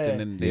more often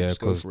than they Yeah, just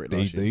go because for it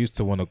they last year. used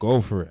to want to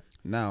go for it.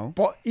 Now,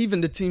 But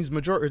even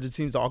majority of the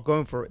teams that are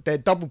going for it, they're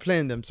double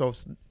playing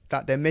themselves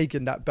that they're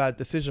making that bad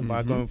decision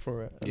by going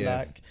for it. And Yeah.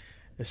 like,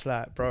 it's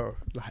like, bro,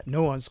 like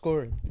no one's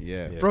scoring.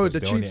 yeah, Yeah, Bro, 'cause the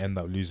they only Chiefs- end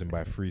up losing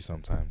by 3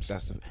 sometimes.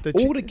 that's The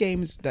all Chi- the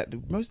games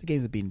most of the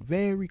games have been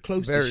very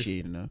close Very. this year.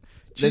 You know,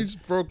 Chiefs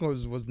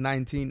Broncos was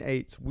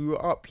 19-8. We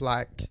were up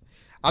like,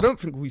 I don't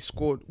think we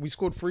scored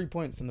 3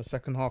 points in the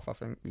second half, I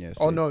think. Yeah,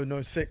 Oh, so-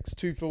 no, 6.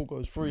 2 field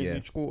goals, 3 Yeah. in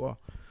each quarter.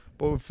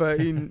 But with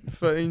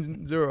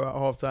 13-0 at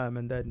halftime,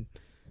 and then,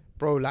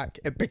 bro, like,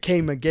 it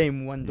became a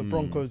game when the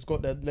Broncos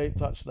got their late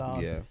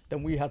touchdown. Yeah.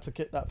 Then we had to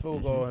kick that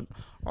field goal. And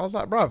I was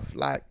like, bruv,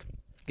 like,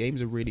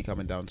 games are really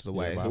coming down to the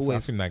wire. Yeah, It's but I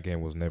always think that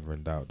game was never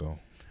in doubt though.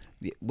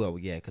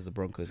 because the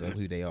Broncos are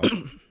who they are.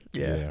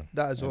 yeah,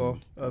 that as well.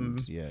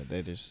 And, yeah,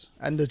 they're just.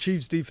 And the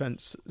Chiefs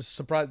defense,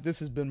 surprised. This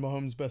has been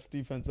Mahomes' best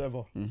defense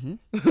ever.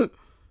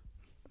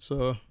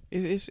 So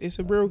It's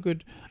a real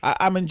good.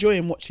 I'm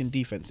enjoying watching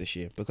defense this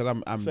year because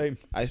I'm Same.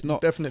 It's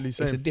not definitely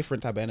same. It's a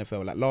different type of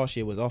NFL. Like last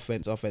year was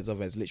offense,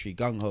 literally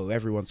gung ho.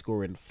 Everyone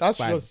scoring That's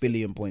 5 just-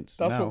 billion points.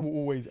 That's now, what will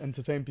always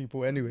entertain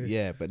people anyway.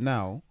 yeah, but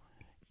now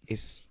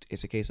it's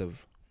a case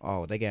of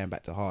they're getting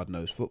back to hard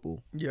nosed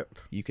football. Yep.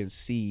 You can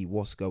see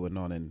what's going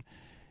on, and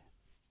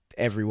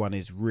everyone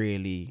is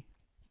really,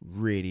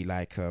 really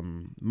like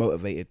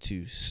motivated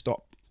to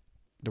stop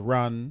the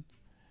run,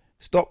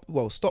 stop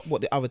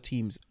what the other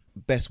team's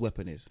best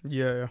weapon is.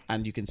 Yeah.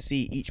 And you can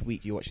see each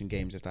week you're watching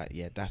games, it's like,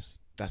 that's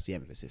the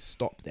emphasis.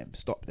 Stop them.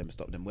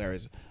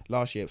 Whereas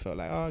last year it felt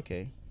like,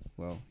 okay,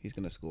 well, he's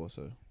gonna score,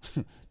 so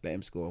let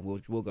him score.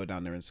 We'll go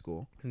down there and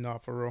score, Nah,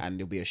 for real. and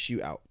there'll be a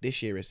shootout.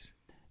 This year is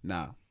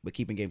we're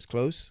keeping games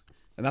close,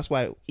 and that's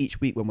why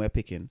each week when we're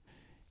picking,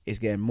 it's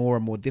getting more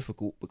and more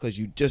difficult because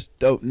you just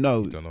don't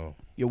know. Don't know.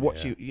 You're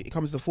watching. It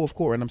comes to the 4th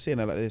quarter, and I'm sitting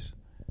there like this.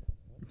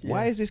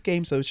 Why Yeah. is this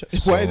game so?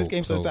 Why is this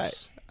game so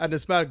tight? And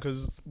it's mad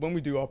because when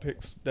we do our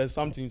picks, there's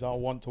some teams I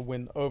want to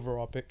win over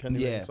our pick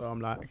anyway. Yeah. So I'm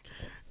like,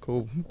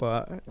 cool.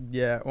 But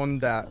yeah, on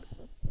that,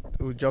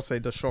 we'll just say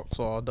the shocks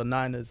are the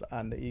Niners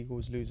and the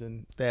Eagles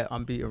losing their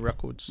unbeaten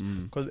records,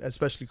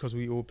 especially because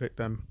we all picked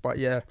them. But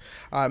yeah,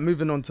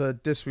 moving on to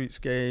this week's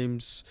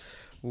games.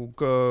 We'll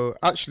go.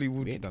 Actually,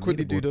 we'll We ain't done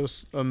quickly do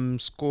leaderboard. the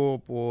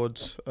scoreboard.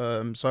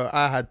 So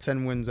I had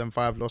 10 wins and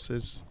 5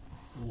 losses.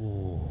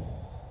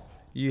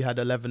 You had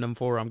 11 and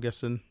 4, I'm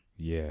guessing.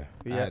 Yeah.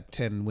 I Yeah. had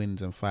 10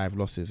 wins and 5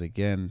 losses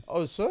again.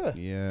 Oh, sir.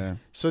 Yeah.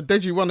 So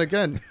Deji won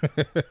again.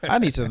 I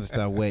need to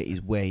understand where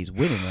he's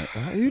winning. Like,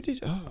 who did?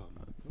 Oh,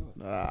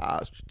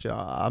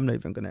 I'm not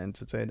even gonna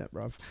entertain it,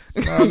 bruv.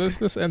 Nah,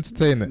 let's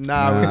entertain it.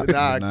 Nah,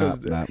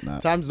 because nah.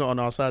 time's not on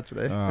our side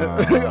today.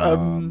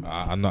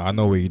 I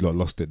know where you lot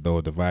lost it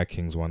though. The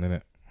Vikings one,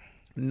 innit?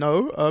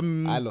 No.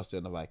 I lost it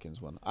in the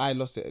Vikings one. I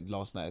lost it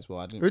last night as well.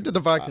 I didn't. Who did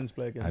the Vikings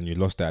play again? And you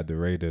lost it at the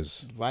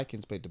Raiders. The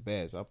Vikings played the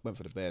Bears. I went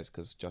for the Bears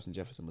because Justin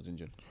Jefferson was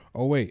injured.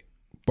 Oh wait,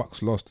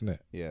 Bucks lost, innit?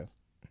 Yeah.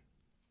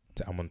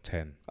 I'm on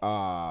 10.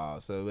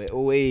 So we're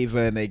all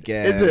even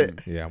again. Is it?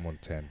 Yeah, I'm on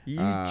 10. You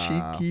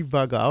cheeky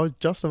bugger! I was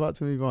just about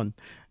to move on.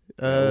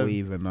 All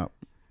even up.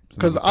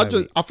 Because I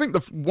think the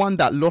one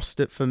that lost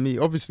it for me,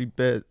 obviously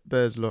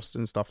Bears lost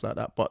and stuff like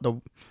that, but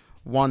the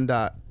one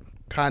that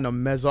kind of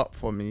mess up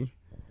for me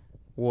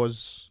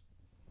was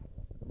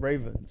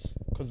Ravens,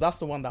 because that's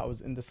the one that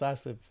was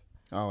indecisive.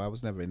 Oh, I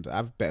was never into.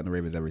 I've bet on the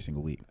Ravens every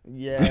single week.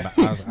 Yeah,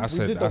 I we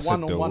said did the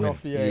one the on one win.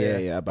 off.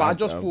 Yeah. But I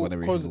just I've thought won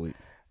every single because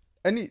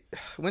week.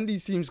 when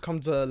these teams come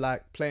to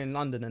like play in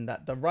London and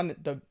that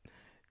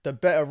the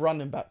better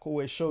running back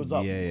always shows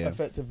up Yeah.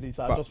 effectively.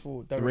 So I But just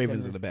thought The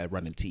Ravens are the better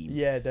running team.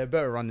 Yeah, they're a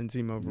better running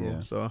team overall.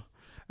 Yeah. So,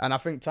 and I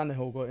think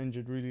Tannehill got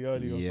injured really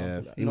early or Yeah,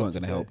 something. he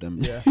wasn't gonna help them.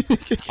 Yeah,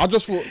 I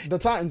just thought the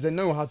Titans, they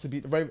know how to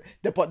beat the Ravens,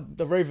 but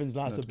the Ravens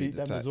know how to beat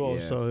them as well.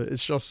 yeah. So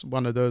it's just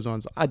one of those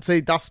ones. I'd say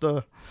that's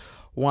the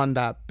one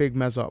that big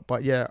mess up.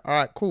 But yeah, all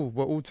right, cool.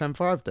 We're all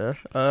 10-5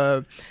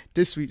 there.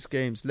 This week's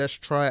games, let's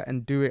try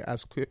and do it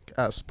as quick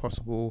as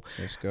possible.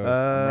 Let's go.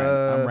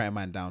 Uh, I'm writing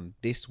mine down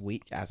this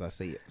week as I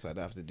see it, so I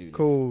don't have to do this.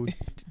 Cool.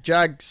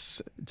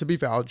 Jags, to be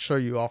fair, I'll show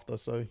you after,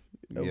 so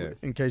Yeah.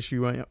 in case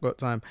you ain't got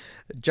time.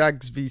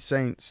 Jags v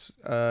Saints.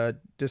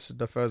 This is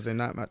the Thursday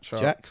night matchup.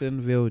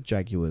 Jacksonville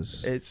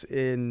Jaguars. It's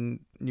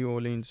in New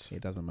Orleans.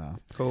 It doesn't matter.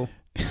 Cool.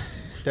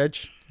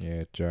 Dej?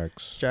 Yeah,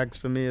 Jags. Jags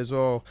for me as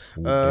well.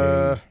 All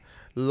day.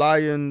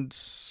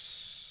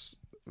 Lions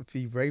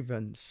v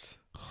Ravens.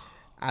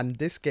 And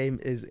this game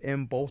is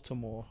in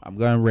Baltimore. I'm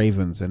going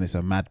Ravens, and it's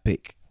a mad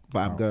pick, but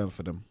I'm Wow. going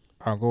for them.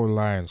 I'll go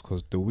Lions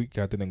because the week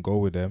I didn't go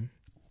with them,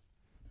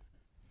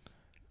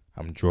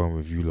 I'm drawing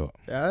with you lot.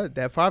 Yeah,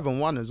 they're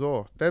 5-1 as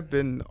well. They've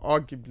been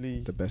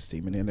arguably The best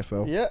team in the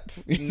NFL. Yep.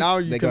 Now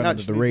you They can got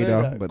under actually the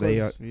radar, say that but they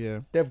are. 'cause Yeah.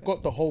 they've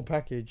got the whole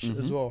package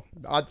as Mhm. well.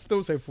 I'd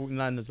still say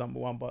 49ers number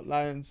one, but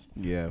Lions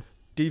Yeah.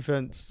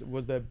 defense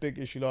was their big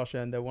issue last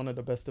year, and they're one of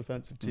the best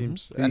defensive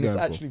teams. Who you And it's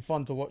going for? actually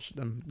fun to watch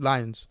them.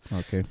 Lions,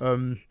 Okay.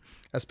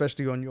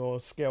 especially on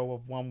your scale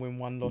of 1 win,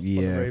 1 loss for the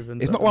Yeah.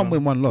 Ravens. It's I not don't one know.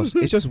 win, one loss.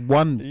 It's just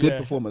one good Yeah.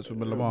 performance from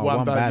Lamar,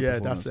 one bad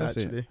performance. That's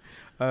That's actually.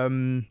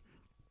 it.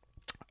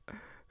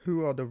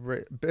 Who are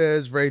the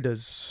Bears?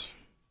 Raiders.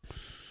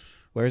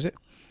 Where is it?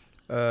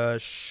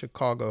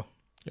 Chicago.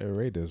 Yeah,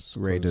 Raiders.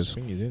 'cause Raiders. I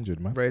think he's injured,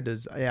 man.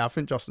 Raiders. Yeah, I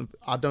think Justin.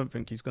 I don't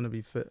think he's going to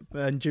be fit,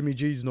 and Jimmy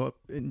G's not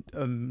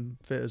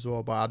fit as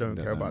well. But I don't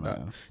care about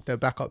that. Their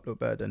backup looked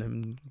better than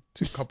him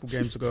a couple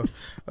games ago.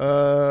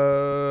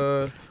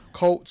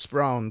 Colts,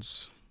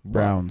 Browns.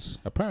 Browns.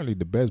 Apparently,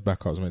 the Bears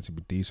backup is meant to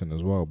be decent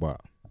as well, but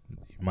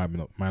he might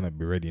not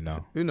be ready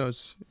now. Who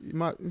knows?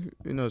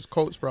 Who knows?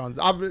 Colts, Browns.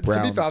 To be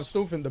fair, I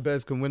still think the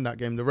Bears can win that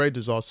game. The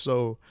Raiders are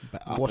so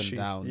But up washy. and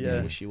down,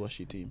 Yeah.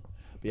 wishy-washy team.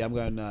 But yeah, I'm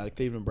going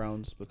Cleveland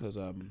Browns because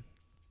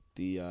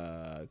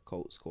the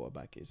Colts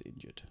quarterback is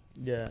injured.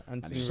 yeah.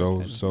 And And teams-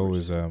 So is looks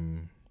like he's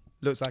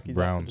out for the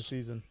Browns.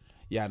 season.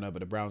 Yeah, no, but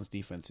the Browns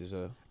defense is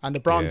a And the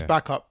Browns Yeah.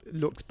 backup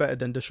looks better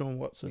than Deshaun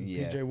Watson,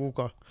 Yeah. PJ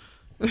Walker.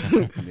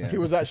 yeah. He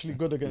was actually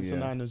good against the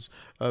Yeah. Niners.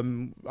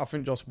 I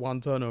think just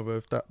one turnover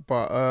if that.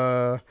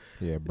 But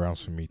yeah,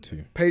 Browns for me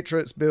too.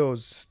 Patriots,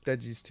 Bills,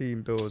 Deji's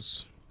team,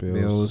 Bills.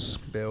 Bills.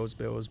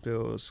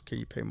 Bills. Can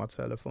you pay my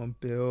telephone?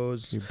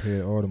 Bills. Keep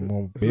here all the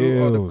more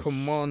Who are the Bills.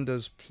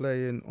 Commanders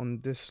playing on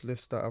this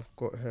list that I've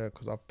got here?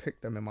 Because I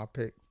picked them in my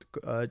pick.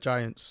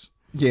 Giants.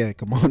 Yeah,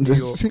 come on. New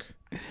York.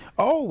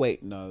 Oh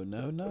wait, no.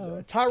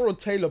 Tyrod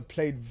Taylor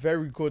played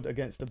very good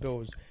against the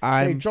Bills. They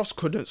I'm just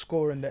couldn't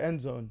score in the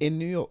end zone. in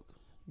New York.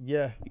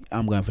 Yeah.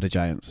 I'm going for the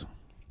Giants.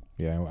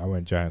 Yeah, I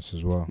went Giants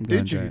as well. I'm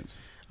going Did you? Giants.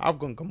 I've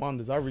gone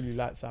Commanders. I really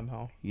like Sam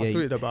Howell. Yeah, I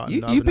tweeted about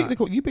You him.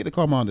 you pick the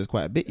Commanders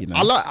quite a bit, you know.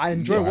 I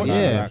enjoy Yeah, watching I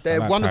them. like- They're I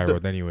like one of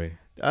Tyrod the. anyway.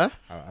 Huh?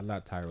 I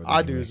like Tyrod.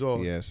 I do anyway. as well.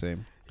 Yeah,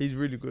 same. He's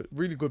really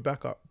good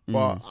backup.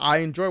 But I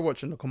enjoy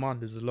watching the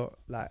Commanders a lot.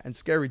 And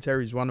Scary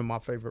Terry's one of my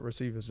favorite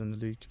receivers in the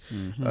league.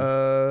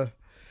 Mhm.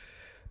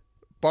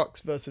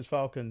 Bucks versus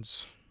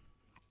Falcons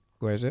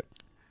Where is it?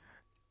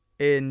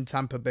 in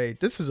Tampa Bay.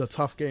 This is a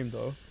tough game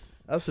though.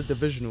 That's a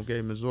divisional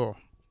game as well.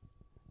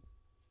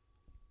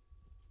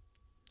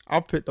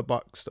 I've picked the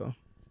Bucks though.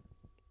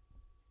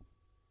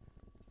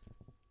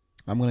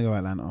 I'm gonna go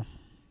Atlanta.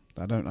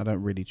 I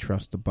don't really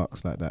trust the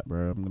Bucks like that,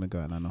 bro. I'm gonna go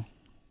Atlanta.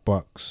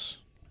 Bucks.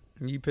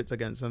 You picked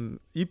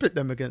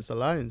them against the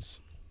Lions.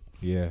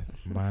 Yeah,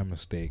 my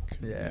mistake.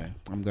 Yeah.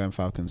 I'm going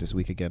Falcons this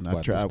week again.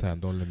 But this time,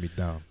 don't let me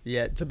down.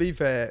 Yeah, to be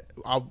fair,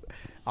 I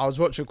was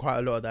watching quite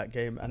a lot of that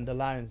game, and the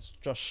Lions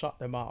just shut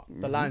them out.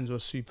 The Lions were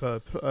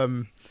superb.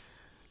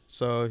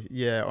 So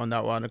yeah, on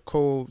that one,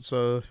 cool.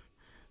 So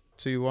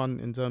 2-1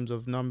 in terms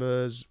of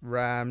numbers.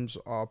 Rams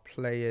are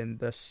playing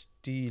the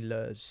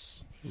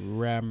Steelers.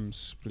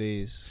 Rams,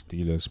 please.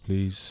 Steelers,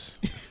 please.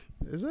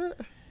 Is it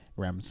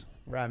Rams.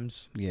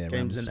 Rams? Yeah,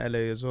 Games Rams. in LA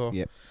as well.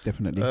 Yep,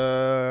 definitely.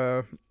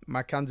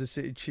 My Kansas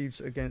City Chiefs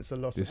against the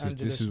Los Angeles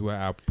This is where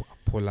I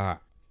pull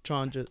out.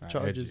 Chargers. I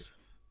Chargers.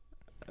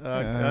 Look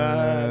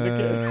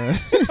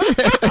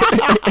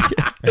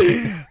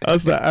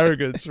That's the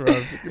arrogance,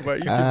 Rob. But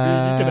you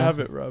can have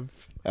it, Rob.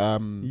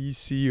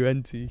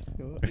 ECUNT.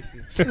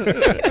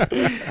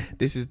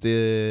 This is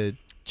the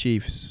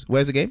Chiefs.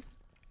 Where's the game?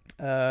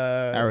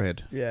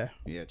 Arrowhead. Yeah.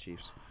 Yeah,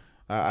 Chiefs.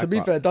 To be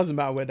fair, it doesn't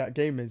matter where that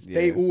game is.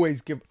 They Yeah.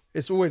 always give.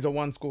 It's always a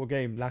 1-score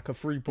game, like a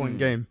 3-point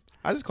game.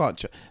 I just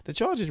can't. The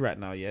Chargers right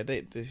now, yeah,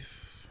 they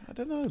I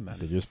don't know, man.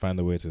 They just find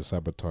a way to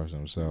sabotage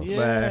themselves.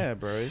 Yeah,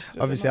 bro.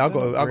 Obviously, I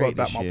got to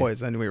back my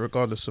boys anyway,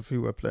 regardless of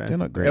who we're playing. They're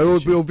not great.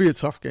 It'll be a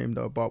tough game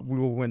though, but we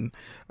will win.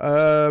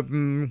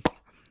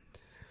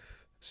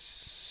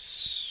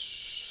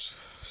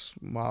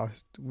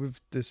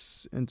 With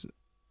this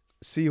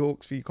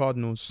Seahawks v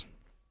Cardinals.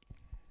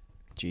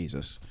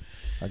 Jesus.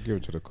 I give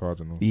it to the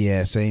Cardinals.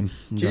 Yeah, same.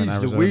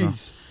 Jeez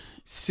Louise.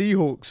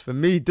 Seahawks for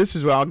me. This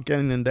is where I'm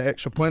getting in the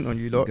extra point on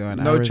you lot. No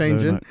Arizona,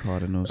 changing.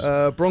 Cardinals.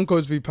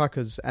 Broncos v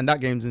Packers, and that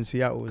game's in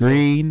Seattle.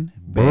 Green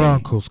Bay.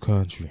 Broncos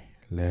country.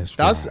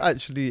 That's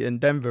actually in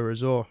Denver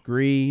as well.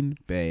 Green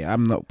Bay.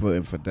 I'm not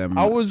voting for them.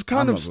 I was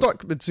kind of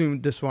stuck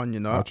between this one,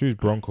 you know. I'll choose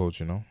Broncos,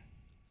 you know.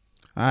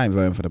 I ain't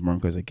voting for the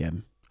Broncos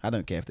again. I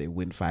don't care if they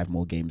win 5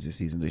 more games this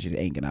season, which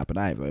ain't gonna happen.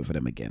 I ain't voting for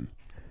them again.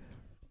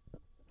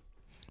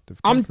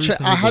 I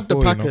had the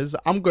Packers.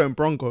 I'm going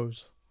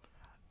Broncos.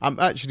 I'm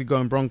actually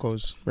going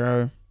Broncos,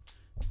 bro.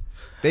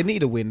 They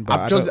need a win,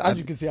 but as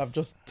you can see, I've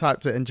just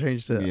typed it and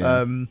changed it.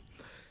 Yeah.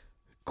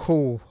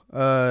 Cool.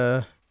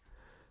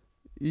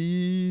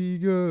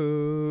 Eagles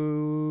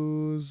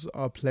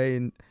are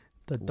playing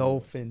the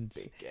Dolphins.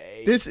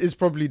 This is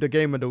probably the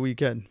game of the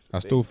weekend. I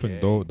still think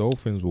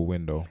Dolphins will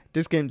win though.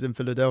 This game's in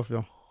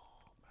Philadelphia.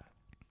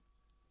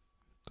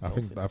 I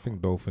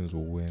think Dolphins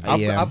will win.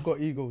 I've got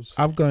Eagles.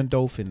 I'm going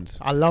Dolphins.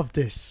 I love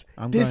this.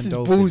 This is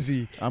Dolphins.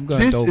 ballsy. I'm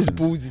going Dolphins. This is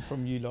ballsy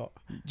from you lot.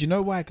 Do you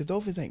know why? Because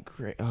Dolphins ain't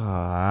great.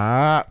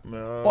 But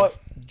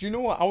do you know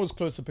what? I was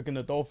close to picking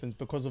the Dolphins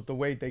because of the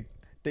way the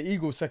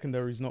Eagles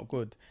secondary is not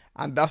good,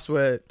 and that's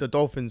where the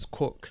Dolphins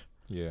cook.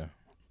 Yeah.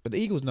 But the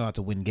Eagles know how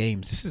to win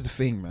games. This is the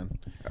thing, man.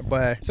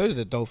 But so do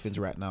the Dolphins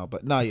right now.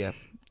 But no, yeah,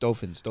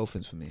 Dolphins for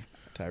me.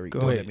 Tyreek,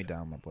 don't let me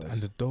down, my boys.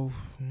 And the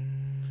Dolphins.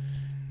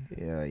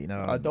 Yeah, you know,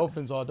 our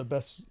Dolphins are the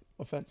best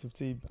offensive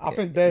team. I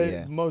think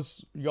they're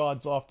most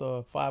yards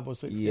after 5 or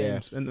 6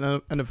 games in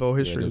NFL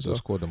history. They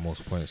scored the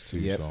most points too.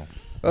 Yep.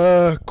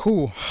 So.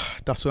 Cool.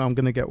 That's where I'm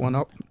gonna get one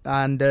up.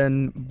 And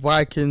then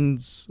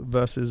Vikings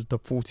versus the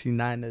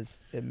 49ers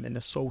in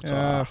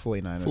Minnesota.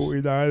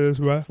 49ers,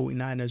 man.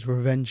 49ers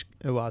revenge.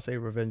 Well, I say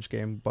revenge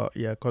game, but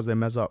yeah, because they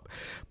mess up.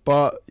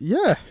 But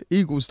yeah,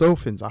 Eagles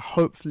Dolphins.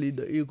 Hopefully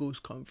the Eagles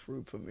come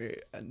through for me,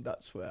 and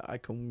that's where I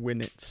can win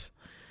it.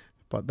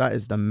 But that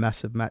is the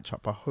massive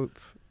matchup. I hope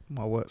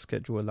my work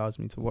schedule allows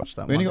me to watch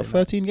that. We only got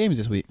 13 games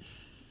this week.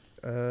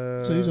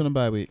 So who's on a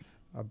bye week?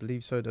 I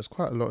believe so. There's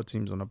quite a lot of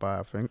teams on a bye,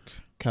 I think.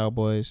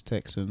 Cowboys,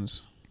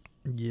 Texans.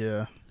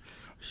 Yeah.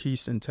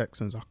 Chiefs and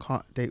Texans.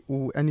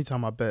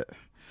 Anytime I bet,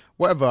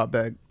 whatever I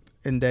bet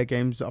in their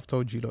games, I've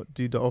told you lot,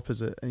 do the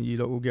opposite, and you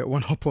lot will get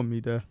one up on me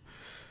there.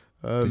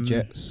 The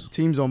Jets.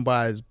 Teams on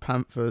buys: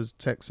 Panthers,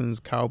 Texans,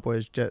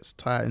 Cowboys, Jets,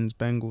 Titans,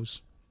 Bengals.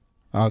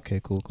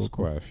 Okay, cool.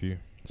 Quite a few.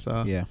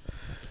 So yeah.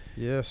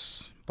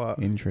 Yes, but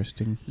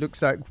interesting.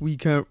 Looks like we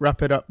can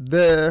wrap it up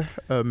there.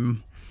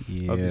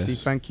 Yes. Obviously,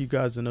 thank you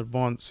guys in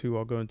advance who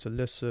are going to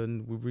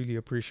listen. We really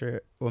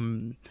appreciate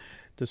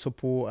the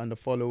support and the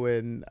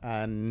following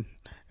and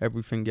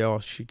everything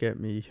else you get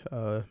me.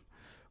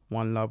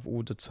 One love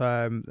all the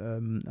time,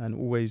 and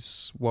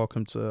always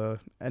welcome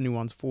to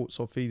anyone's thoughts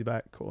or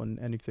feedback on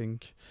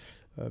anything.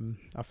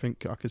 I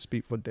think I could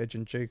speak for Dej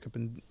and Jacob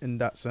in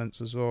that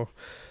sense as well.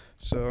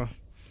 So,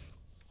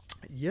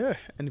 yeah,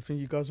 anything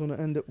you guys want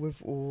to end it with,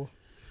 or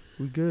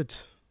we good?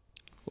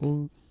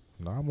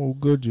 No, I'm all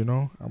good, you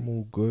know. I'm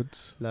all good.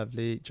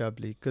 Lovely,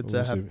 jubbly. Good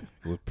to have.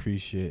 We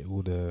appreciate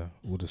all the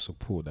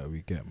support that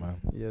we get,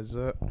 man. Yes,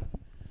 sir.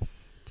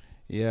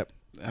 Yep.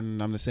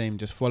 And I'm the same.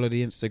 Just follow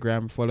the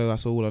Instagram. Follow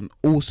us all on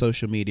all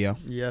social media.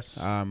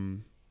 Yes.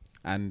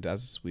 And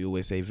as we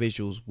always say,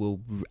 visuals will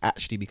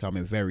actually be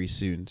coming very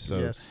soon.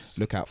 So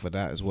look out for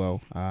that as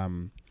well.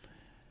 And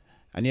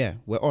yeah,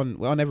 we're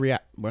on every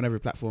app. We're on every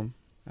platform.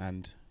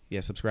 And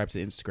yeah, subscribe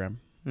to Instagram.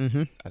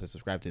 Mm-hmm. As I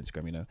subscribe to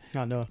Instagram, you know.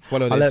 I know.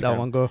 Follow the I'll Instagram. let that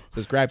one go.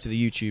 Subscribe to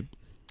the YouTube.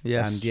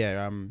 Yes. And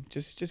yeah,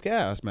 just get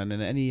at us, man.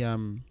 And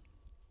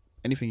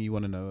anything you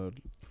want to know,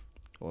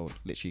 or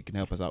literally can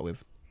help us out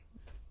with,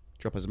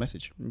 drop us a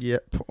message.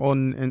 Yep,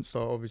 on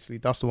Insta, obviously.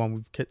 That's the one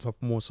we've kicked off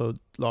more so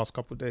last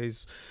couple of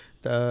days.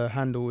 The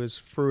handle is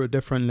Through a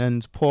Different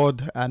Lens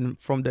Pod, and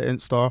from the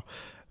Insta,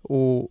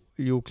 or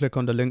you'll click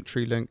on the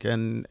Linktree link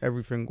and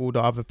everything. All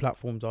the other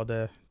platforms are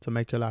there to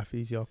make your life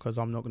easier, because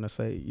I'm not going to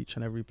say each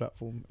and every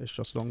platform. It's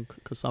just long,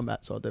 because some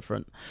apps are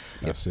different.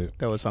 That's it.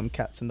 There were some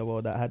cats in the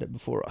world that had it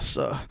before us,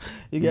 so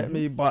you get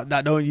me, but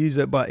that don't use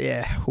it. But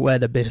yeah, we're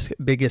the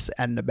biggest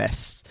and the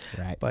best.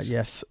 Right. But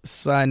yes,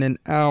 signing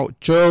out,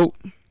 Joe.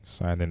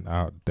 Signing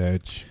out,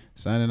 Dej.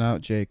 Signing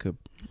out, Jacob.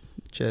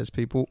 Cheers,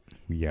 people.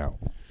 We out.